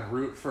just kind of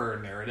root for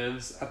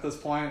narratives at this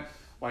point.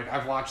 Like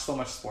I've watched so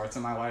much sports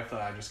in my life that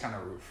I just kind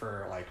of root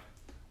for like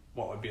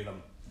what would be the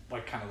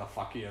like kind of the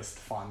fuckiest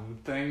fun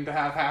thing to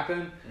have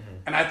happen. Mm-hmm.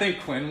 And I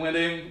think Quinn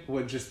winning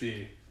would just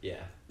be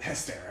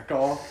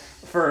hysterical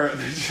for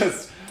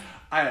just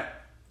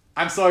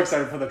I'm so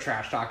excited for the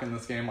trash talk in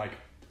this game. Like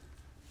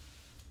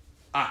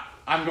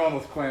I'm going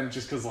with Quinn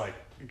just because like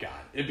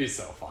God, it'd be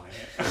so funny.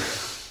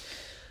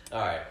 All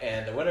right,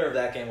 and the winner of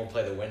that game will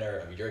play the winner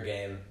of your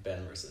game,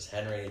 Ben versus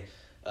Henry.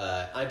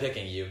 I'm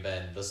picking you,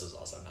 Ben. This is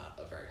also not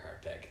a very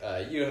hard pick.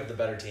 You have the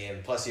better team,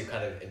 plus you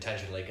kind of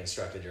intentionally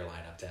constructed your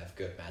lineup to have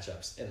good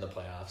matchups in the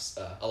playoffs,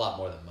 a lot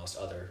more than most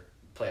other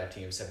playoff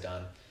teams have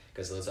done,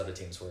 because those other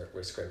teams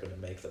were scraping to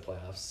make the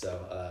playoffs.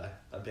 So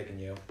I'm picking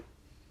you.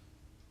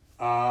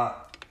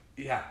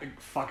 Yeah,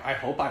 fuck, I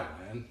hope I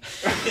win.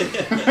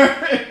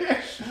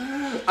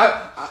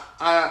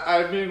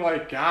 I mean,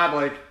 like, God,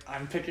 like,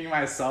 I'm picking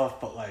myself,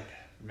 but, like,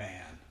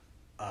 man.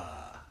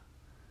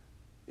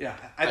 Yeah,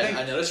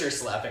 I noticed you're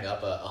slapping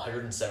up a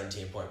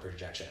 117-point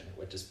projection,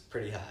 which is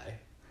pretty high.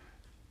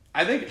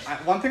 I think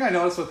one thing I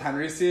noticed with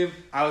Henry's team,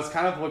 I was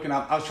kind of looking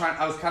up, I was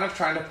kind of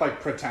trying to,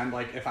 like, pretend,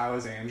 like, if I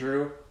was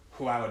Andrew,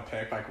 who I would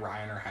pick, like,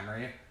 Ryan or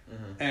Henry.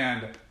 Mm-hmm.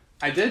 And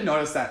I did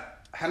notice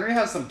that Henry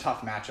has some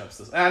tough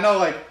matchups. And I know,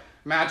 like,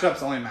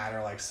 matchups only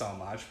matter, like, so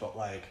much, but,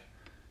 like,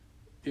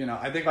 you know,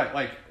 I think,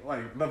 like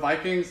the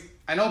Vikings,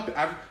 I know,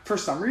 for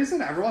some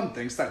reason, everyone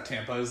thinks that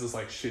Tampa is this,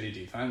 like, shitty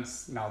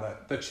defense now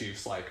that the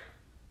Chiefs, like,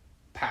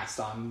 passed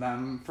on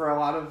them for a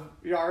lot of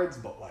yards,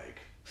 but, like,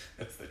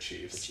 It's the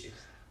Chiefs. The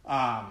Chiefs.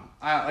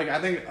 I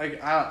think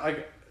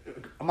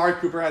Amari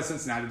Cooper has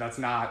Cincinnati. That's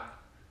not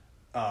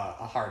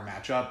a hard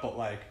matchup, but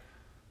like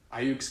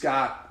Ayuk's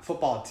got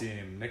football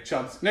team. Nick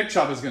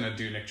Chubb is gonna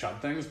do Nick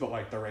Chubb things, but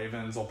like the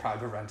Ravens will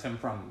probably prevent him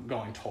from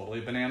going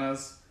totally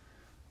bananas.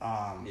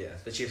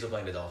 The Chiefs are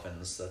playing the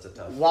Dolphins. That's a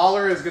tough.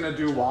 Waller is gonna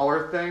do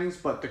Waller things,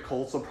 but the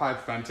Colts will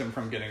probably prevent him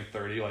from getting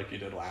 30 like he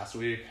did last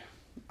week.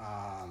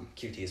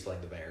 QT's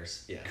playing the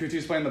Bears. Yeah.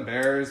 QT's playing the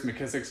Bears.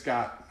 McKissick's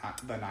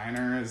got the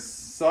Niners.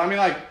 So I mean,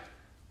 like,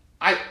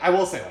 I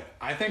will say, like,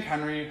 I think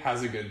Henry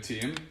has a good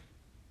team.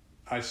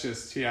 It's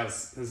just he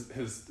has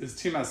his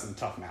team has some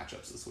tough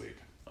matchups this week.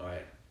 All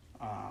right.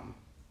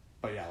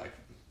 But yeah, like,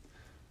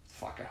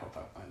 fuck. I hope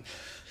I win.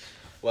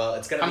 Well,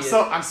 it's gonna be.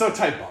 I'm so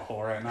tight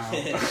butthole right now.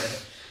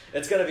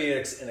 It's gonna be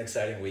an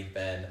exciting week,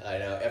 Ben. I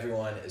know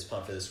everyone is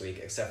pumped for this week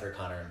except for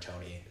Connor and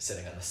Tony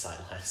sitting on the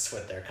sidelines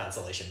with their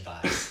consolation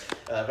buys.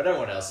 But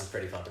everyone else is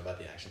pretty pumped about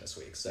the action this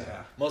week. So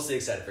yeah. Mostly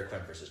excited for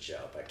Quinn versus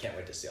Joe, but I can't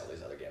wait to see all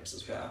these other games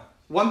as well. Yeah.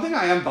 One thing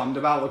I am bummed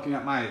about looking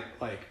at my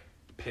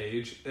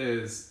page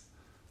is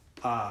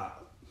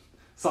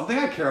something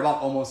I care about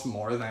almost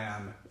more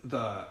than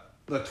the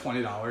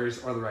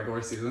 $20 or the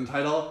regular season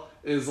title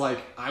is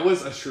I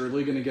was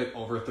assuredly going to get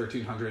over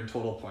 1,300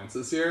 total points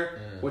this year,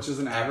 which is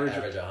an average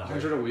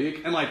 100 a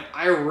week. And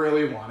I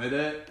really wanted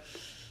it.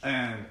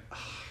 And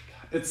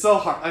God, it's so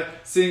hard.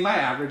 Seeing my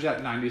average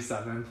at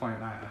 97.9. Oh,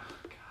 God.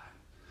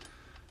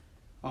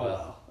 Oh,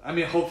 well. I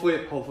mean, hopefully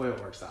it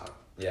works out.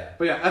 Yeah.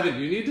 But yeah, Evan,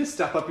 you need to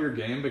step up your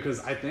game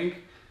because I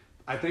think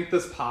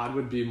this pod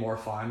would be more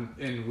fun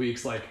in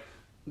weeks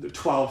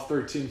 12,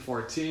 13,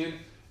 14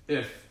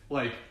 if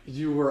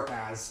you were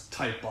as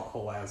tight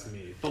butthole as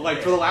me. But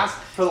for the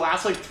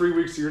last 3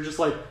 weeks you're just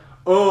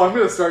oh, I'm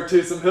gonna start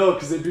Taysom Hill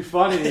because it'd be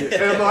funny.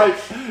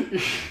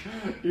 And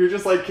you're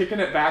just kicking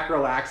it back,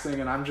 relaxing,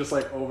 and I'm just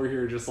over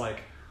here just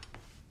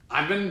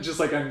I've been just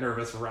a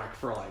nervous wreck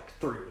for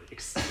 3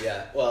 weeks.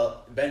 Yeah,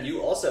 well, Ben,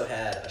 you also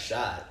had a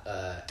shot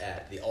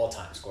at the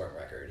all-time scoring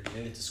record. You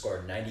needed to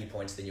score 90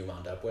 points than you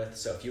wound up with.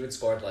 So if you had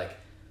scored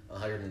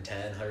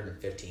 110,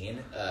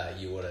 115,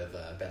 you would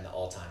have been the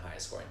all-time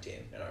highest scoring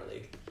team in our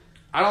league.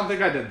 I don't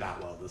think I did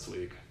that well this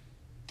week.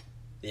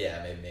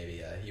 Yeah,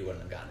 maybe you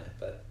wouldn't have gotten it,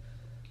 but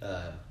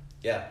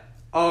yeah.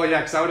 Oh yeah,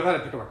 because I would have had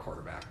to pick up a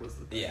quarterback. Was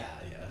the thing. Yeah,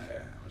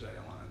 fair. Which I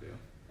didn't want to do.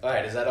 All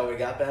right, is that all we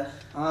got, Ben?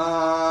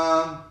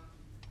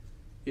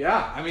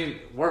 Yeah. I mean,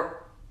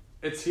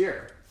 it's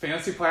here.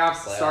 Fantasy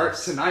playoffs start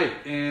tonight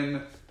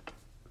in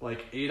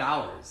 8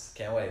 hours.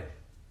 Can't wait.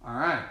 All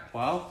right.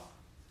 Well,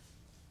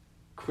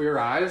 Queer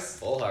Eyes,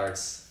 Full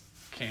Hearts,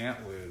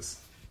 can't lose.